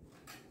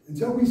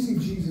 Until we see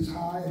Jesus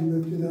high and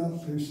lifted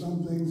up, there's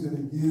some things that,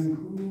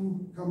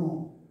 again, come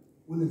on.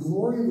 When the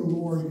glory of the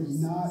Lord is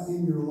not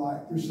in your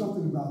life, there's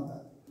something about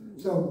that.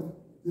 So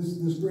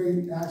this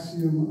great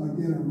axiom,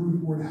 again,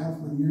 Ruth Ward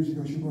Heflin years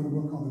ago, she wrote a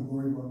book called The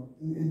Glory Book.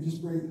 And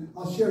just great,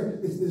 I'll share,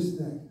 it's this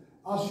thing.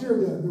 I'll share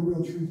the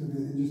real truth of it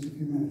in just a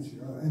few minutes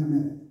here, in a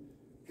minute.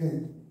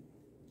 Okay,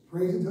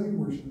 praise until you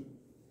worship.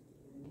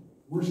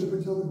 Worship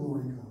until the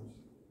glory comes.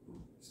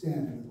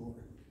 Stand in the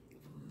glory.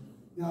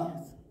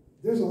 Now,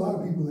 there's a lot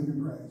of people that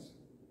can praise.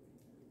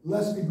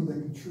 Less people that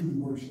can truly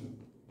worship.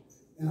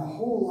 And a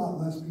whole lot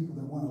less people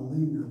that want to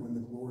linger when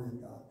the glory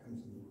of God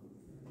comes in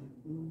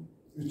the room.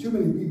 There's too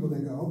many people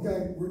that go,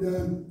 okay, we're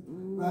done.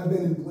 I've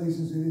been in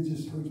places and it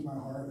just hurts my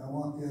heart. I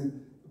walk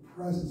in, the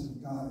presence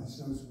of God is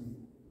so sweet.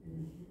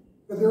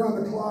 But they're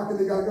on the clock and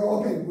they got to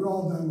go, okay, we're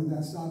all done with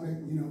that. Stop it.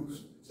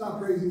 Stop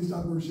praising,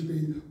 stop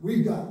worshiping.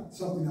 We've got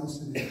something else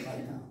to do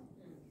right now.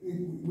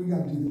 We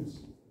got to do this.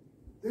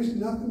 There's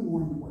nothing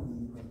more important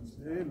than the presence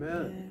of God.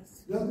 Amen.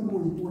 Yes. Nothing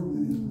more important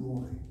than his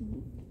glory.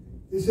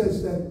 It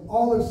says that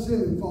all have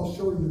sinned and fall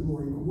short of the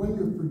glory. But when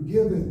you're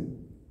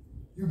forgiven,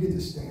 you get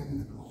to stand in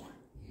the glory.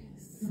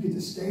 You get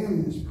to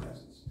stand in his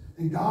presence.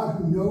 And God,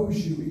 who knows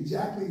you,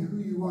 exactly who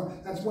you are.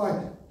 That's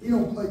why he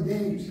don't play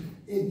games.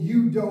 If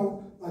you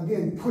don't,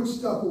 again, put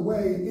stuff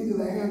away into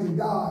the hands of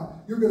God,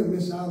 you're going to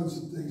miss out on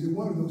some things. And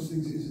one of those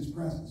things is his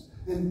presence.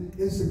 And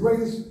it's the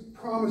greatest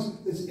promise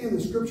that's in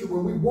the scripture.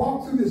 When we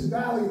walk through this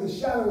valley of the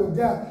shadow of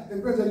death,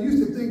 and friends, I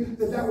used to think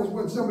that was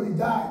when somebody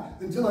died,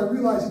 until I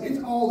realized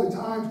it's all the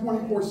time,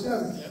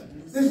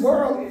 24/7. This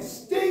world, it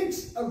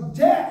stinks of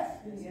death.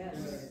 Yes.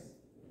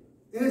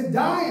 And it's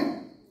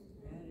dying.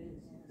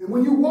 And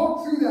when you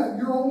walk through that,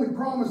 your only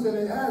promise that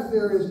it has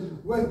there is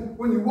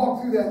when you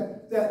walk through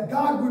that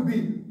God would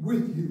be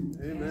with you.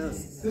 Amen.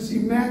 This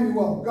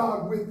Emmanuel,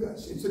 God with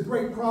us. It's a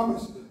great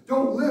promise.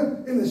 Don't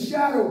live in the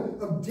shadow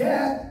of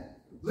death.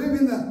 Live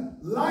in the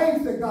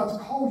life that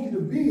God's called you to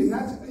be, and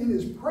that's in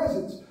his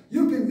presence.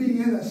 You can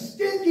be in a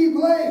stinky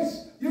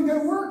place. You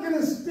can work in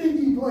a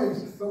stinky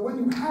place. But when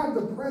you have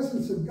the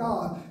presence of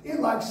God, it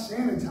like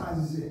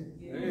sanitizes it.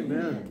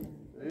 Amen.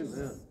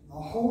 Amen. The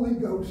Holy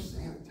Ghost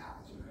sanitizes.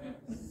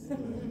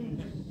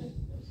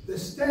 The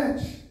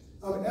stench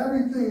of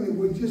everything that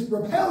would just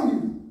repel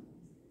you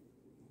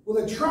will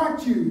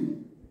attract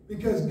you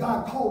because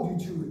God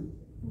called you to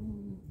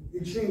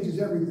it. It changes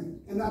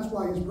everything. And that's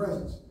why his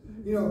presence.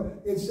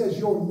 It says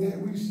your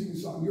name. We sing a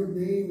song. Your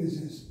name is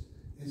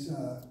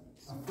a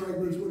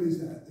fragrance. What is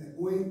that? The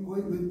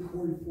ointment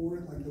poured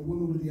forth, like the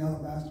woman with the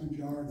alabaster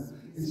jar.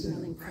 It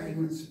says the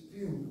fragrance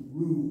filled the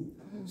room.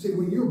 See,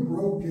 when you're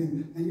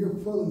broken and you're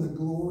full of the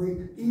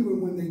glory, even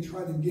when they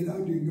try to get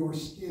under your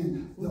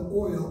skin, the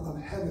oil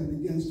of heaven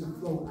begins to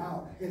flow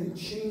out. And it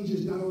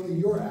changes not only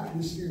your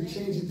atmosphere, it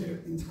changes their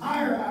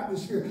entire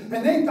atmosphere.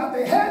 And they thought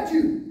they had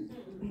you.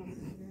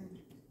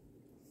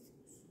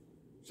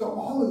 So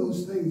all of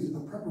those things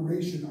of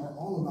preparation are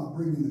all about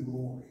bringing the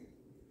glory.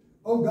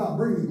 Oh God,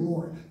 bring the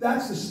glory.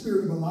 That's the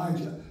spirit of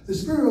Elijah. The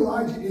spirit of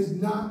Elijah is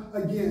not,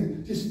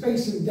 again, just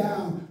facing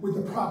down with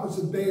the prophets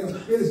of Baal.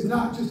 It is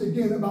not just,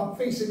 again, about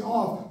facing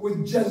off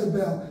with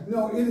Jezebel.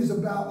 No, it is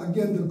about,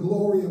 again, the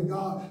glory of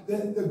God.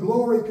 That the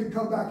glory could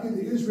come back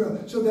into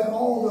Israel so that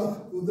all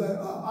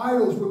the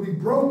idols would be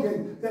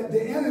broken, that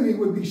the enemy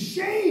would be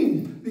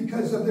shamed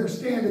because of their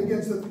stand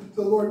against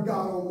the Lord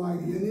God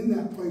Almighty. And in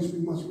that place, we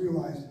must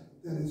realize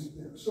that it's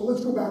there. So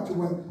let's go back to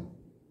what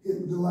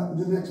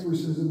the next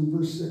verse is in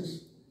verse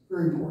 6.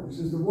 Very important. It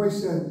says, the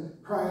voice said,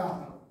 cry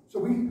out. So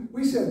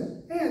we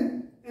said,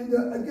 and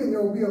again,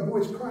 there will be a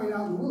voice crying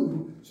out in the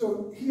wilderness.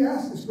 So he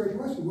asked this great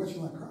question, what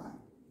shall I cry?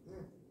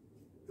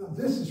 Now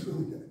this is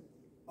really good.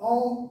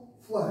 All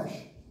flesh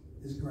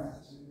is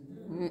grass.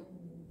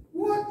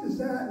 What does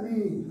that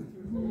mean?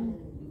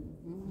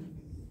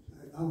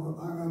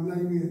 I'm not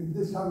even,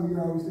 this time of year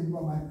I always think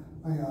about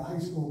my high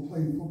school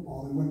playing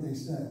football and what they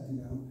said, you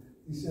know.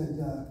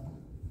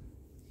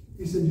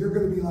 He said, you're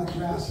going to be like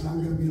grass and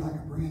I'm going to be like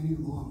a brand new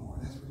lawnmower.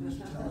 That's what he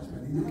used to tell us.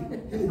 But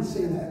he didn't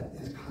say that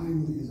as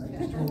kindly as I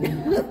just told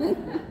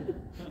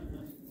him.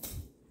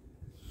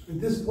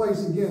 But this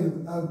place,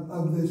 again,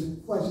 of this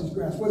flesh is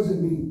grass, what does it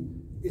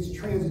mean? It's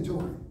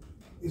transitory.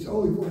 It's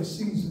only for a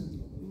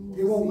season.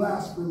 It won't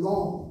last for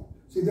long.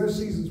 See, their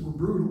seasons were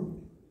brutal.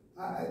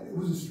 It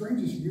was the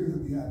strangest year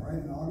that we had,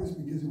 right, in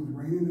August, because it was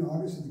raining in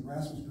August and the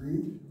grass was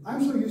green.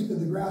 I'm so used to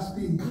the grass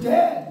being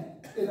dead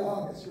in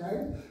August,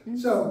 right?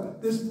 So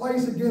this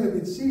place, again, of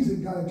its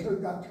season got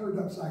turned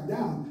upside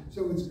down,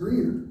 so it's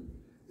greener.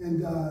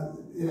 And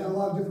it had a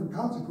lot of different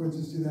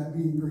consequences to that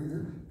being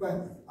greener.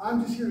 But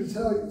I'm just here to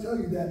tell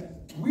you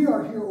that we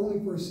are here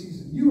only for a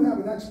season. You have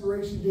an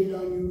expiration date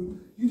on you.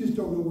 You just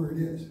don't know where it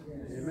is.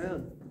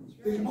 Amen.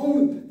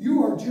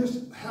 You are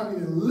just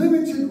having a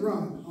limited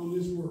run on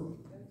this world.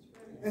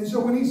 And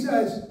so when he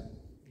says,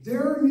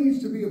 there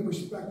needs to be a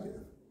perspective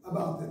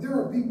about that. There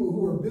are people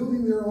who are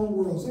building their own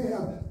worlds. They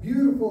have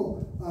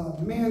beautiful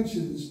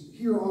mansions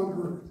here on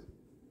earth.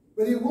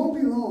 But it won't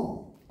be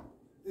long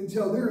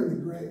until they're in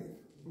the grave.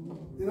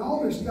 And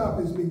all their stuff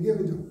has been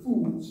given to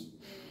fools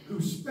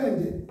who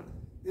spend it.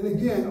 And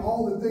again,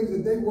 all the things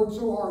that they worked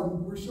so hard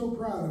and we're so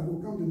proud of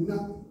will come to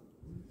nothing.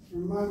 I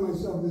remind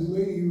myself of this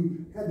lady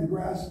who had the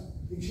grass.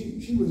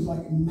 She was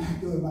like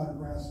immaculate about her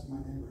grass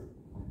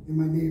in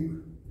my neighbor.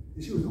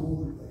 And she was an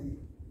older lady.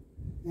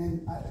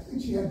 And I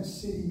think she had the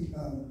city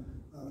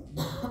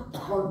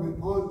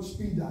department on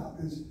speed dial,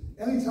 because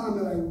anytime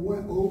that I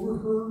went over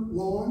her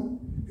lawn,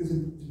 because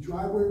the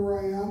driveway where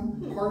I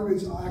am, part of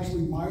it's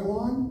actually my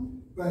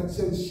lawn, but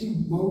since she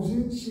mows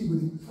it, she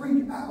would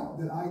freak out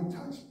that I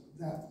touched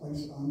that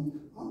place on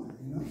there,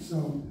 you know.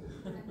 So,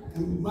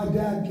 and my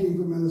dad came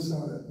from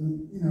Minnesota,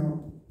 and, you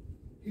know,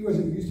 he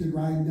wasn't used to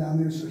riding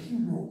down there, so he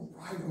rolled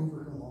right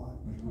over her lawn.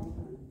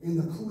 And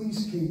the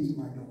police came to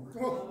my door.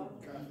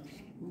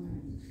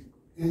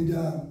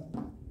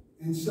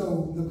 And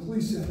so the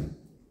police said,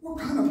 what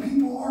kind of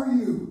people are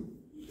you?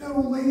 That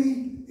old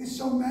lady is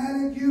so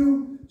mad at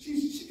you.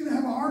 She's going to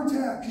have a heart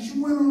attack because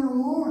you went on her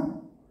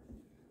lawn.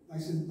 I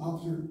said,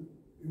 officer,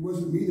 it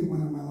wasn't me that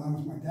went on my lawn, it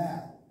was my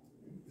dad.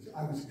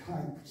 I was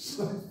kind.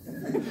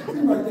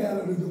 Threw my dad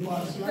under the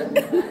bus, right?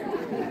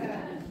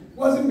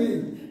 Wasn't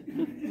me.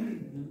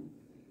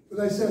 But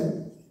I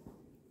said,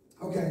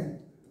 okay,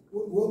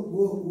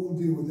 we'll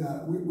deal with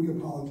that. We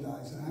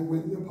apologize. And I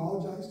went and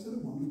apologized to the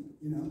woman,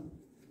 you know.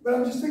 But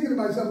I'm just thinking to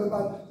myself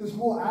about this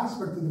whole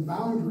aspect of the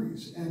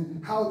boundaries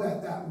and how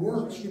that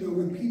works, you know,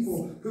 with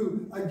people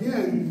who,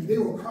 again, they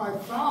will cry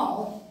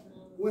foul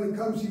when it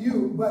comes to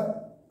you.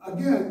 But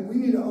again, we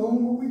need to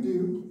own what we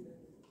do.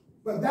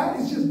 But that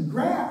is just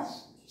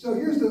grass. So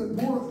here's the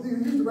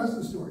rest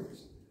of the story.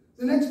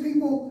 The next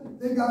people,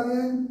 they got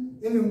in,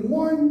 and in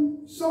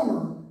one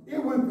summer,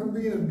 it went from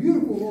being a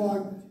beautiful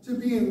lawn to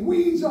being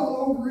weeds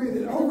all over it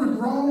and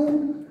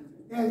overgrown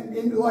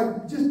and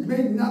like just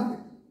made nothing.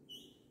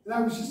 And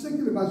I was just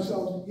thinking to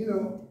myself, you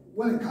know,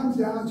 when it comes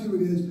down to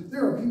it is,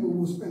 there are people who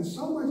will spend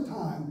so much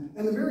time,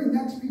 and the very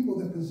next people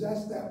that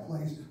possess that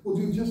place will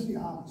do just the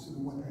opposite of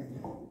what they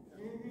did.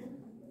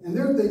 And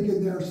they're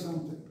thinking they're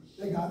something.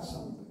 They got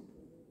something.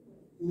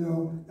 You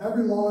know,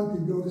 every lawn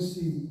could go to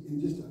seed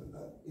in just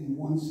in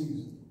one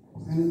season.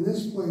 And in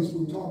this place,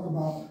 we talk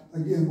about,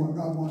 again, what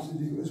God wants to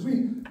do. As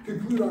we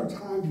conclude our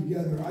time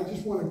together, I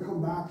just want to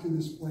come back to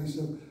this place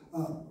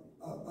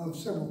of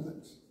several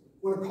things.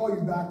 I want to call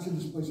you back to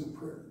this place of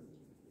prayer.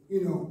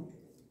 You know,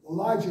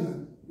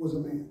 Elijah was a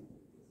man.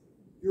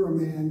 You're a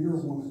man, you're a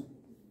woman.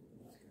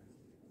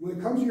 When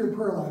it comes to your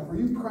prayer life, are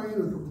you praying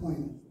or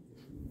complaining?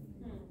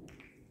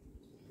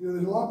 You know,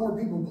 there's a lot more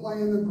people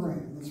playing than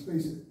praying, let's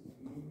face it.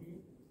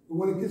 But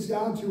when it gets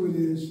down to it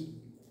is,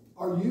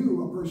 are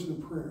you a person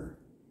of prayer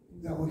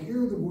that will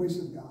hear the voice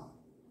of God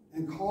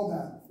and call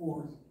that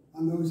forth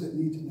on those that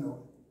need to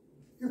know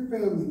it? Your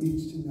family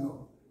needs to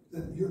know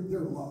that they're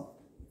loved.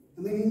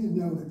 And they need to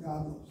know that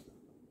God loves them.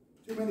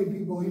 Too many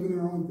people, even in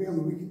our own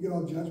family, we can get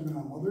all judgment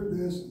on, well, they're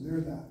this and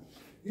they're that.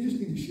 You just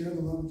need to share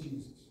the love of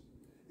Jesus.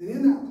 And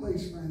in that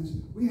place, friends,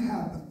 we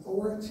have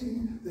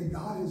authority that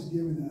God has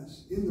given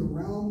us in the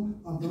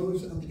realm of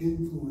those of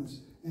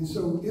influence. And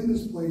so in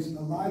this place,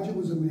 Elijah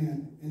was a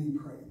man and he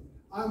prayed.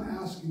 I'm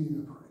asking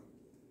you to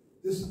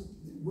pray.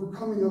 We're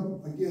coming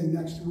up again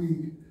next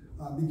week,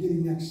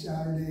 beginning next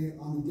Saturday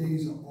on the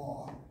Days of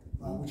Awe,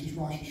 which is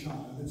Rosh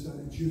Hashanah. That's a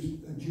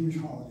Jewish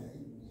holiday.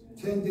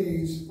 10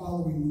 days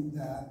following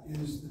that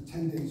is the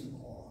 10 Days of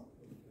Awe.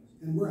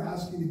 And we're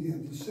asking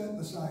again to set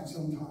aside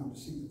some time to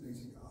seek the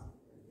face of God.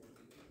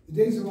 The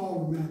Days of Awe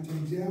were meant to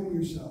examine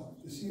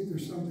yourself, to see if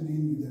there's something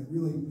in you that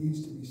really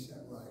needs to be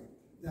set right,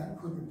 that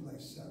crooked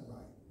place set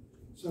right.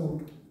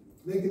 So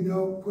make a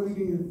note, put it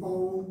in your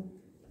phone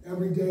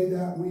every day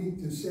that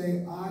week to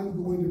say,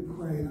 I'm going to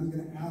pray and I'm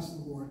going to ask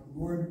the Lord,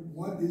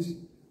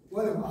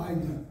 what have I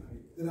done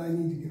that I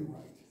need to get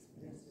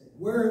right?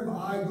 Where have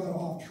I got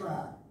off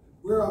track?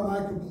 Where am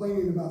I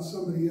complaining about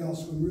somebody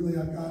else when really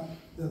I've got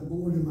the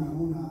board in my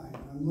own eye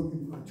and I'm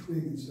looking for a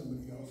twig in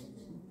somebody else's?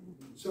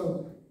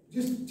 So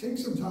just take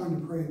some time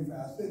to pray and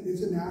fast.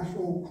 It's a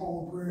national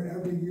call of prayer.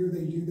 Every year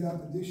they do that,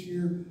 but this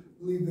year,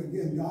 believe that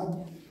again,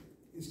 God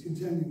is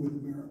contending with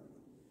America.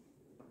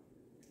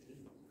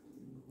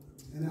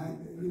 And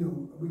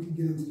we can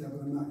get into that,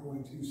 but I'm not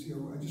going to.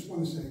 So I just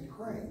want to say,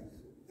 pray.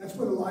 That's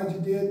what Elijah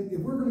did.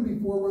 If we're going to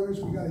be forerunners,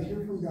 we got to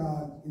hear from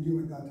God and do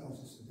what God tells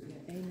us to do.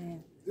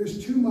 Amen.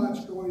 There's too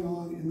much going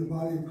on in the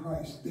body of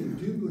Christ that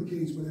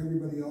duplicates what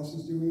everybody else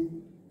is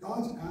doing.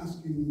 God's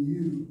asking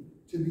you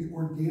to be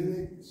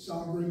organic,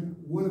 sovereign.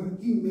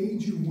 He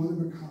made you one of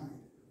a kind.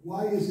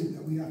 Why is it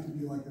that we have to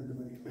be like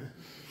everybody else?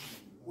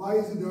 Why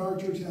is it that our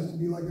church has to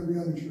be like every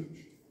other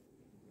church?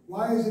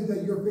 Why is it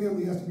that your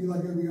family has to be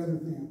like every other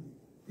family?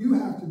 You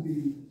have to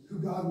be who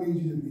God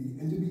made you to be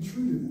and to be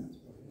true to that.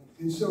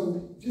 And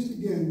so, just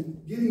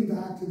again, getting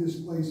back to this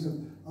place of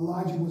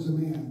Elijah was a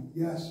man,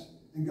 yes,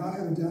 and God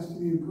had a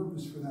destiny and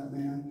purpose for that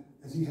man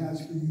as he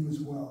has for you as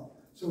well.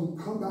 So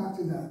come back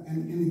to that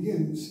and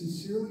again,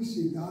 sincerely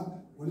see,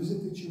 God, what is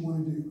it that you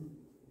want to do?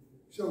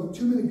 So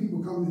too many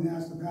people come and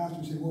ask the pastor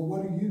and say, well,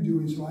 what are you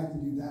doing so I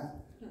can do that?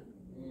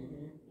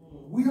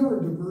 We are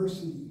a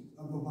diversity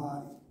of a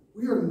body.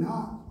 We are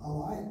not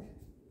alike.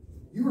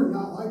 You are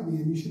not like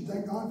me, and you should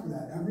thank God for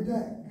that every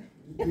day.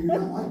 You're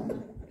not like me.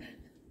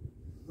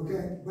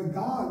 Okay? But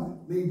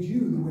God made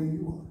you the way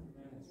you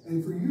are.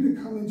 And for you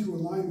to come into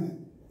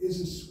alignment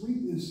is a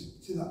sweetness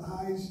to the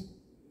eyes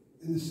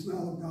and the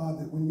smell of God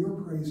that when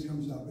your praise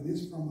comes up, it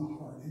is from the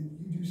heart. And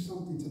you do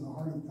something to the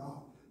heart of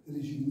God that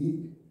is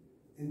unique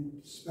and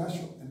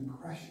special and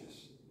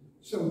precious.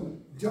 So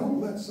don't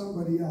let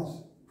somebody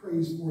else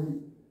praise for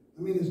you.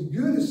 I mean, as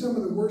good as some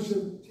of the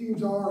worship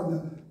teams are, and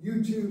the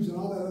YouTubes and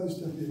all that other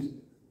stuff is,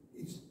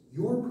 it's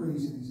your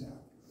praise that he's after.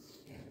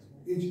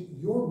 It's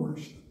your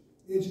worship.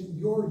 It's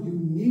your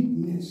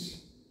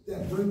uniqueness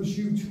that brings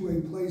you to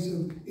a place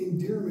of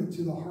endearment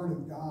to the heart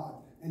of God.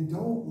 And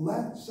don't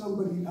let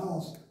somebody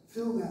else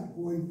fill that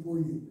void for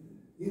you.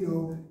 You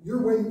know,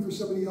 you're waiting for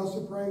somebody else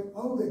to pray.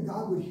 Oh, that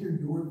God would hear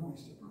your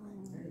voice to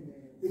pray.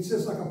 It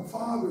says like a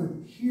father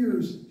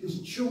hears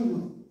his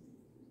children.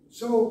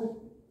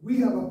 So we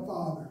have a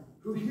father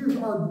who hears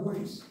our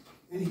voice.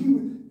 And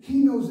he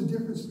knows the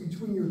difference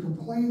between your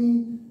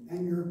complaining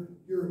and your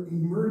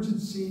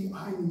emergency,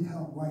 I need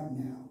help right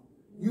now.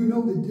 You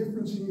know the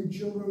difference in your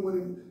children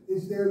when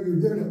it's there. You're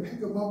there to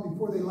pick them up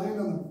before they land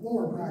on the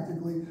floor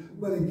practically.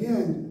 But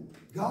again,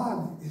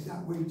 God is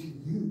that way to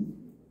you.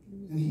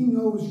 And he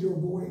knows your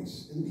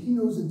voice. And he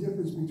knows the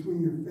difference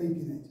between your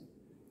faking it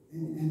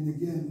and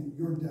again,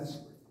 you're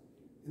desperate.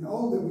 And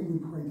all that we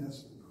would pray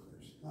desperate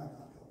prayers. My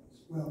God help us.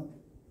 Well,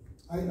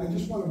 I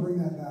just want to bring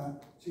that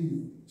back to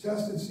you.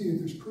 Test and see if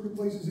there's crooked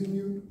places in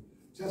you.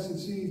 Test and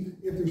see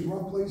if there's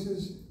rough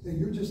places that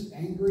you're just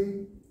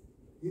angry,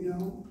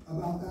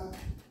 about that.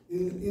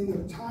 In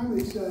the time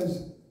it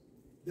says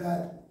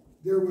that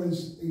there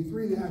was a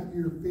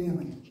 3.5-year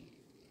famine,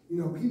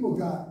 people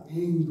got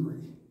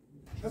angry.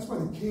 That's why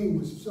the king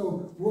was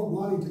so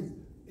wanting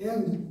to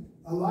end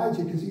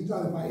Elijah, because he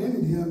thought if I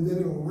ended him, then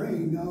it'll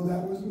rain. No, that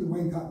wasn't the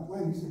way God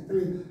planned. He said,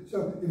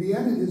 so if he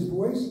ended his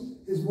voice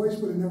would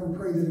have never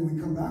prayed that it would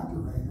come back to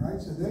rain,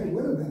 right? So then it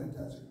would have been a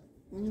desert.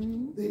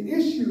 Mm-hmm. The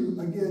issue,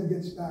 again,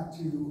 gets back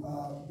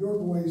to your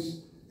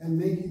voice and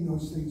making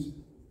those things,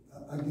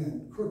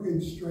 again,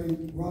 crooked, straight,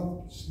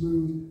 rough,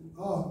 smooth.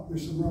 Oh,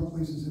 there's some rough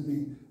places in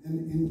me.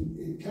 And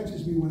it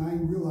catches me when I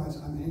realize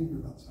I'm angry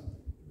about something.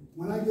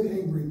 When I get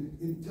angry,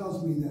 it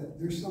tells me that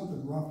there's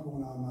something rough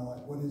going on in my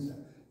life. What is that?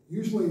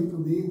 Usually, for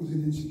me, it was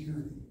an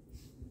insecurity,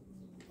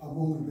 a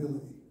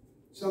vulnerability.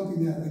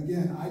 Something that,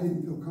 again, I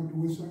didn't feel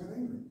comfortable with, so I got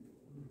angry.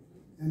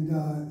 And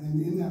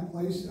in that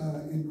place,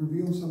 it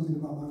revealed something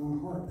about my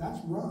own heart. That's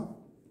rough.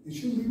 It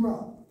shouldn't be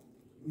rough.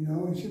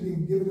 It should be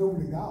given over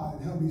to God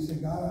and help me say,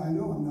 God, I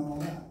know I'm not all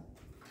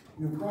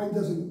that. Pride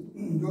goes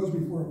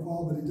before a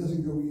fall, but it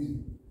doesn't go easy,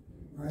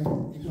 right?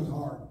 It goes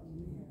hard.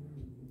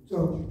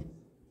 So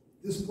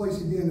this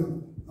place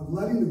again of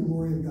letting the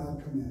glory of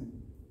God come in.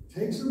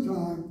 Take some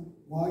time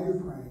while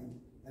you're praying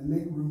and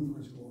make room for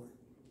his glory.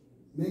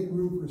 Make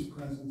room for his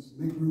presence.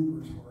 Make room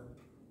for his heart.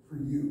 for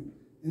you.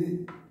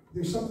 And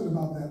there's something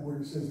about that where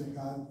it says that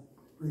God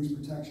brings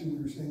protection.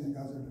 We were saying that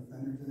God's our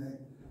defender today.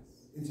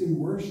 It's in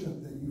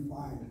worship that you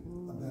find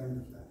a better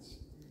defense.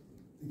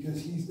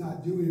 Because he's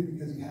not doing it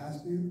because he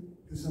has to,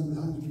 because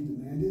sometimes we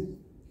demand it.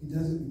 He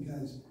does it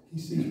because he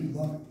sees we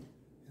love him.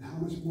 And how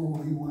much more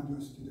will he want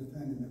us to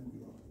defend him if we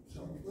love him?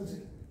 So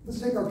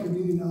let's take our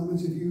communion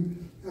elements. If you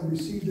have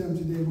received them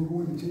today, we're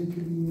going to take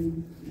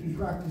communion. We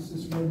practice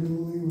this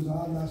regularly. It was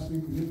odd last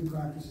week. We didn't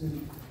practice it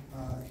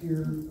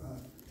here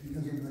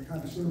because of the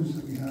kind of service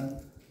that we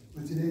had.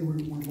 But today we're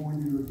going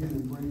to again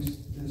embrace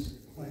this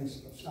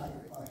place of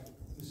sacrifice,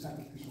 the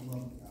sacrificial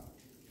love of God.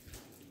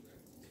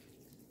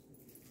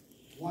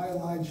 Why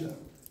Elijah?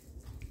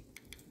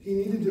 He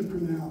needed to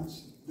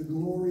pronounce the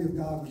glory of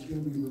God was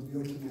going to be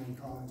revealed to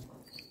mankind.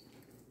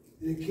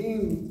 And it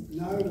came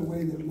not in a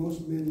way that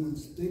most men would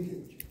think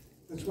it.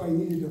 That's why he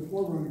needed a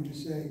forerunner to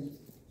say,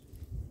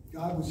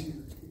 God was here.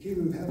 The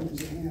kingdom of heaven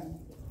is at hand.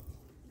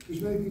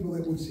 There's many people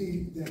that would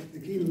see that the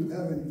kingdom of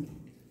heaven,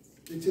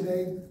 that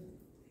today,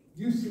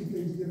 you see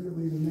things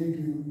differently than they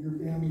do. Your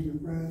family, your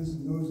friends,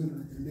 and those that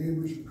are your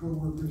neighbors, your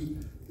co-workers,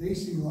 they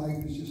see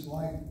life as just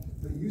life,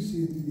 but you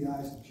see it through the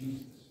eyes of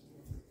Jesus.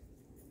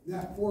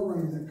 That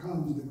forerunner that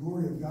comes, the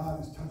glory of God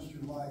has touched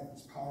your life.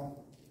 It's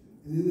powerful.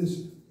 And in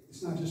this,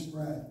 it's not just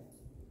bread.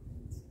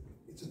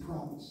 It's a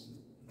promise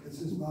that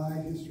says, by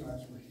his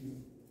stripes we're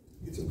healed.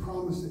 It's a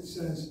promise that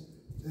says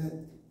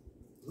that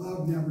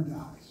love never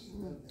dies.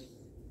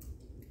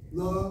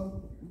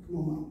 Love, come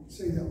on, Mom,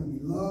 say that with me.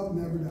 Love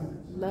never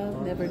dies.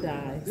 Love never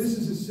dies. This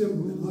is a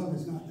symbol that love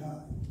has not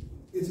died.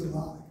 It's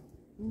alive.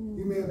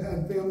 You may have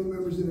had family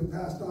members that have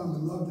passed on,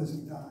 but love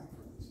doesn't die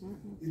from us.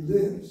 It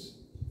lives.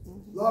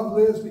 Love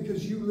lives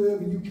because you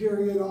live and you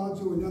carry it on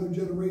to another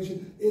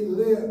generation. It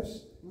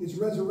lives. It's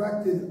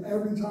resurrected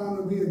every time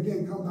that we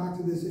again come back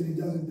to this, and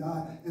it doesn't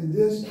die. And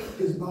this,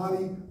 his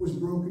body was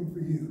broken for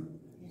you.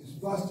 It's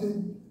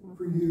busted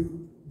for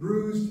you,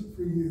 bruised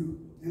for you.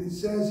 And it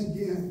says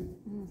again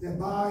that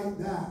by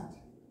that,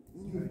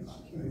 you are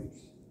healed.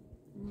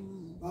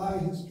 By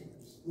his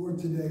stripes. Lord,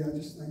 today I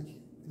just thank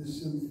you for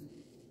this symbol,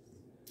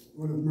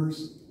 Lord of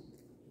mercy,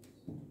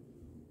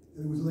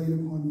 that it was laid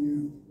upon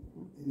you,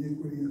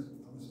 iniquity of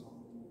us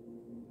all.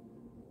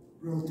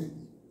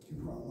 Broken,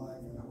 you brought life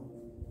and hope.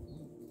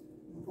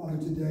 Father,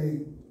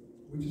 today,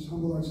 we just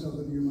humble ourselves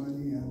under your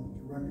mighty hand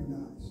to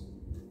recognize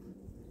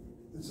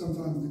that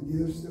sometimes the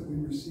gifts that we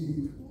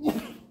receive,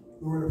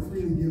 Lord, are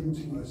freely given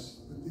to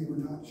us, but they were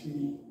not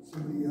cheap.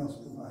 Somebody else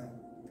provided.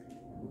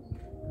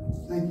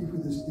 Thank you for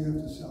this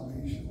gift of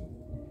salvation.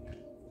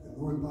 That,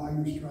 Lord, by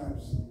your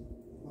stripes,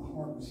 my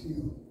heart was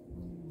healed.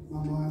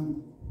 My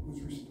mind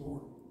was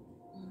restored.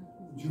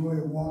 The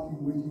joy of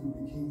walking with you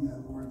became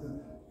that, Lord.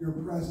 Your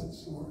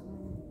presence, Lord.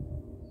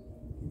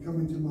 You come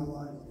into my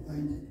life.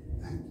 Thank you.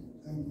 Thank you.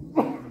 Thank you.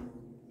 Thank you.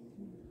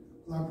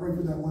 Well, I pray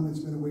for that one that's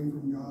been away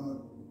from God.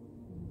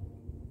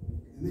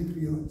 And they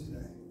feel it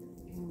today.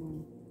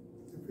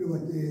 They feel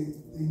like they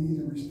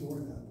need to restore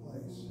that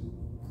place.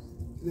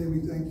 Today we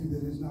thank you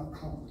that it's not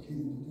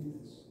complicated to do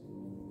this.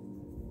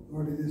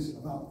 Lord, it is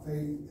about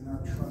faith and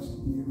our trust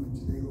in you. And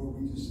today, Lord,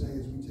 we just say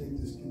as we take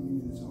this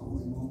communion, it's a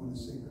holy moment, a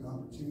sacred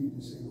opportunity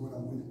to say, Lord,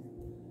 I'm with you.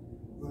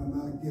 Lord, I'm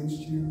not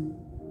against you.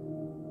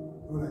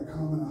 Lord, I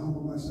come and I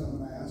humble myself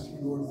and I ask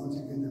you, Lord, once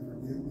again to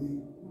forgive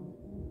me.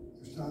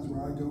 There's times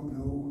where I don't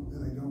know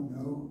that I don't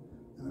know.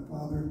 And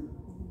Father,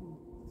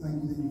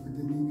 thank you that you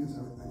forgive me because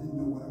I didn't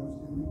know what I was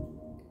doing.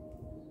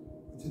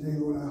 But today,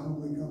 Lord, I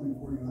humbly come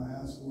before you and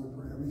I ask, Lord,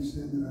 for every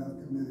sin that I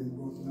have committed,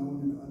 both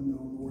known and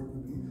unknown, Lord,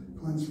 would be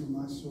cleansed from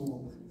my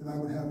soul. That I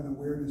would have an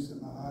awareness that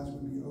my eyes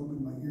would be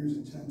open, my ears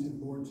attentive,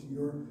 Lord, to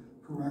your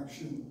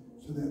correction,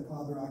 so that,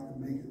 Father, I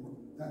could make it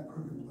that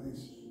crooked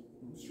place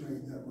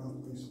straight, that rough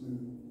place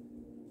smooth.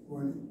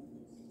 Lord,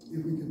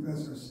 if we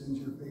confess our sins,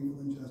 you're faithful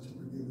and just to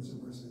forgive us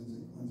of our sins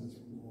and cleanse us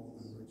from all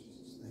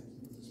unrighteousness. Thank you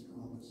for this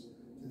promise.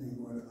 Today,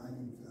 Lord, I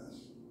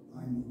confess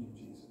I need you,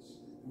 Jesus.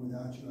 And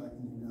without you, I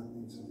can do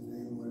nothing. So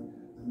today, Lord,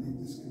 I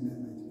make this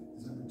commitment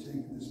as I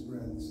partake of this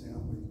bread and say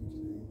I'm with you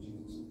today in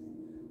Jesus'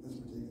 name.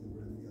 Let's partake of the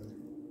bread together.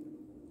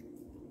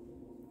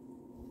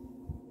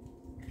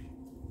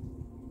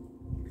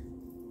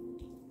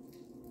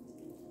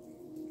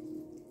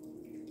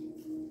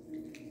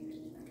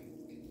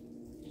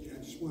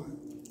 I just want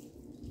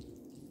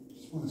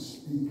to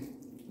speak.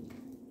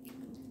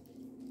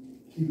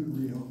 Keep it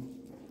real.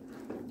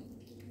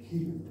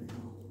 Keep it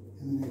real.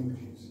 In the name of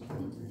Jesus, keep it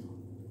real.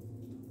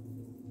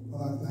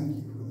 Father, I thank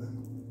you for the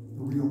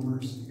real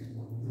mercy,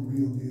 the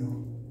real deal.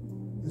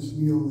 This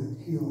meal that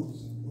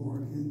heals,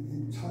 Lord,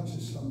 it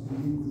touches something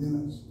deep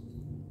within us.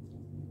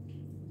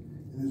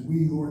 And as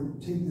we,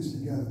 Lord, take this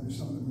together, there's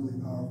something really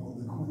powerful,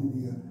 the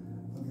quantity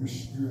of your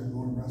Spirit,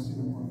 Lord, resting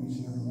upon each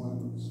and every one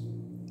of us.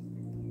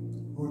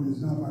 Lord, it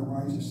is not by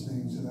righteous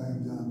things that I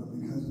have done, but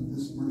because of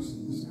this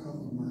mercy, this cup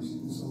of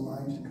mercy, this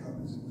Elijah cup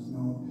as it was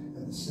known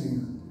at the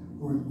Seder.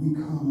 Lord, we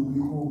come and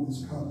we hold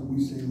this cup and we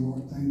say,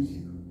 Lord, thank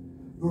you.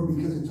 Lord,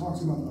 because it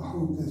talks about the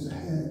hope that's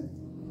ahead.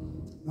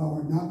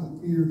 Lord, not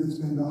the fear that's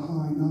been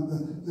behind, not the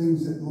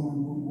things that, Lord,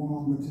 were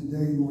wrong, but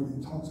today, Lord,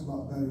 it talks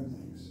about better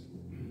things.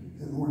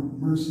 That, Lord,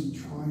 mercy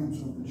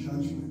triumphs over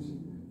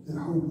judgment. That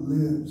hope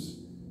lives.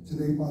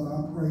 Today, Father,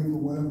 I pray for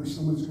whatever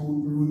someone's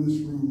going through in this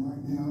room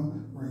right now,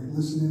 or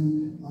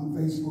listening on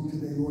Facebook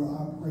today, Lord,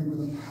 I pray for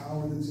the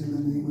power that's in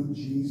the name of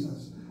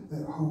Jesus.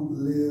 That hope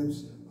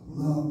lives,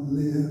 love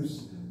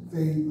lives,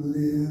 faith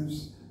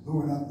lives.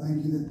 Lord, I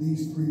thank you that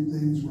these three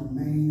things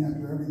remain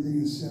after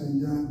everything is said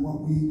and done.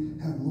 What we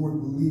have,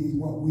 Lord, believed,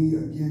 what we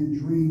again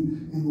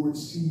dream, and Lord,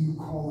 see you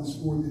call us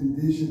forth in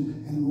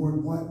vision. And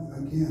Lord, what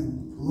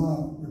again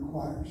love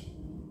requires.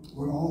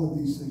 Lord, all of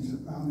these things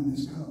are found in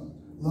this cup.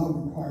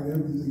 Love required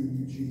everything of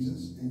you,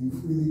 Jesus, and you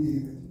freely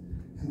gave it.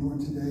 And Lord,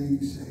 today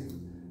you say,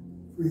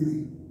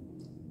 freely,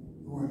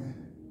 Lord,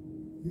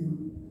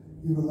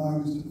 you've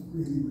allowed us to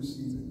freely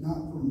receive it,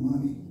 not for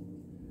money,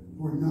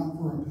 Lord, not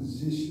for a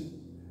position,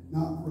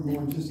 not for,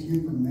 Lord, just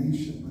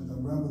information, but the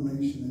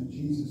revelation that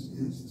Jesus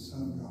is the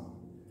Son of God.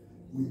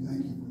 We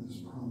thank you for this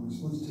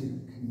promise. Let's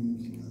take the communion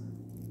together.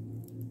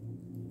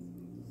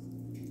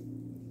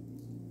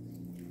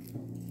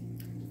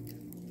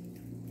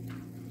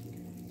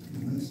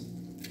 And let's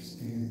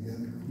stand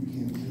together. We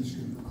can't just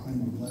proclaim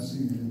a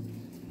blessing. And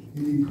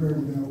you need prayer,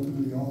 we're going to open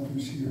the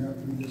altars here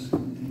after this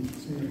and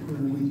say a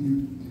prayer with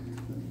you.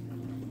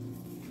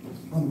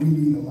 Father, we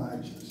need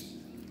Elijah's.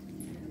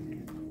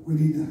 We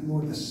need,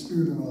 Lord, the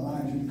spirit of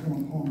Elijah to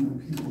come upon your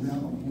people now,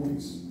 a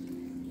voice.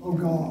 Oh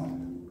God,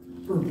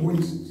 for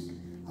voices.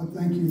 I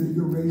thank you that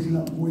you're raising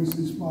up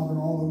voices, Father,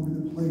 all over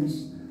the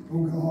place.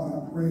 Oh God,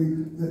 I pray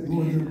that,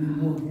 Lord, there will be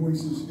more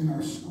voices in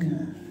our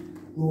schools,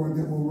 Lord,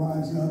 that will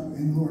rise up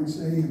and, Lord,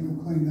 say and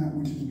proclaim that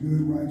which is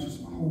good, righteous,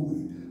 and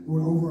holy.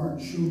 Lord, over our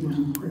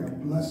children, we pray a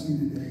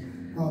blessing today.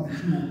 God,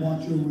 that you will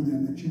watch over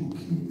them, that you will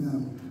keep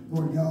them.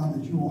 Lord God,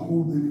 that you will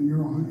hold them in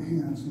your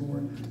hands,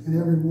 Lord. And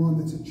everyone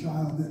that's a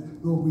child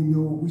that, Lord, we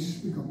know, we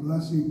speak a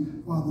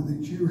blessing, Father,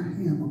 that your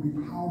hand will be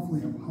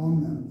powerfully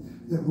upon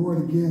them. That, Lord,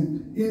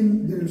 again,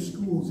 in their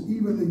schools,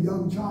 even the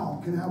young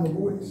child can have a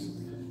voice.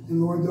 And,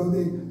 Lord, though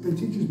the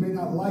teachers may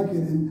not like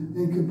it and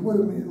they can put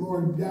them,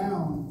 Lord,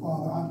 down,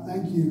 Father, I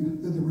thank you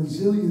that the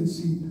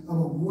resiliency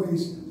of a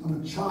voice of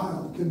a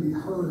child can be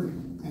heard.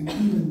 And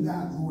even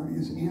that, Lord,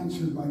 is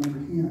answered by your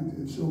hand.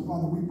 And so,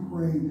 Father, we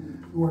pray,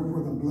 Lord,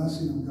 for the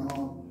blessing of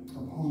God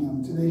upon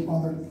them. Today,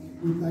 Father,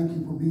 we thank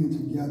you for being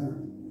together.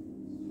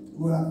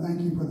 Lord, I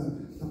thank you for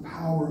the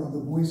power of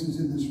the voices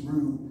in this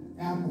room,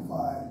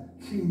 amplified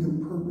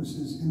kingdom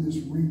purposes in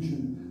this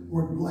region.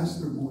 Lord, bless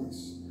their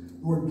voice.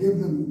 Lord, give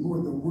them,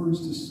 Lord, the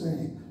words to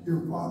say. Your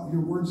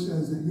word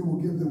says that you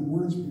will give them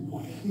words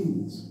before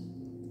kings.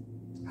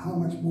 How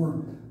much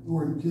more,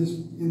 Lord, just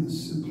in the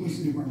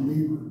simplicity of our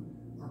neighbor,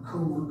 our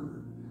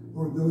co-worker,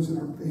 Lord, those in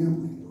our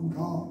family. Oh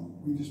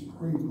God, we just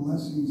pray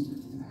blessings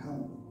and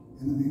help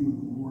in the name of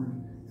the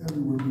Lord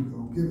everywhere we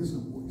go. Give us a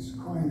voice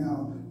crying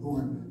out,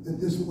 Lord, that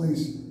this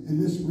place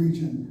and this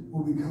region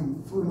will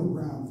become fertile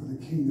ground for the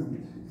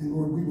kingdom. And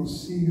Lord, we will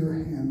see your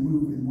hand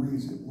move in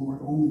ways that, Lord,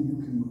 only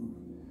you can move.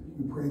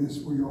 We pray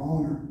this for your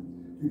honor.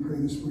 We pray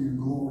this for your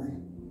glory.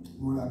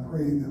 Lord, I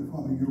pray that,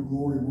 Father, your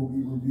glory will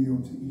be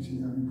revealed to each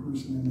and every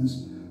person in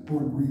this,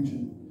 Lord,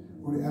 region.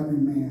 Lord, every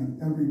man,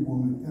 every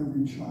woman,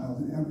 every child,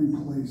 in every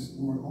place,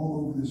 Lord,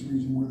 all over this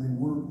region where they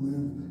work,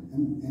 live,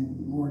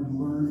 and Lord,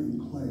 learn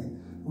and play.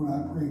 Lord,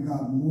 I pray,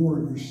 God,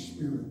 more of your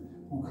spirit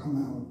will come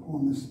out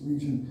upon this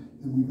region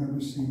than we've ever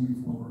seen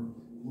before.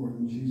 Lord,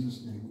 in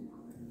Jesus' name we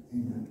pray.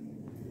 Amen.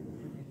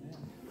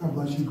 God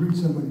bless you. Greet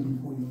somebody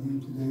before you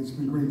leave today. It's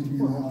been great to be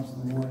in the house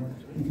of the Lord.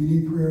 If you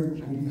need prayer,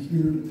 we'll be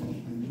here.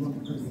 And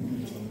love to pray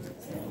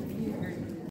for you.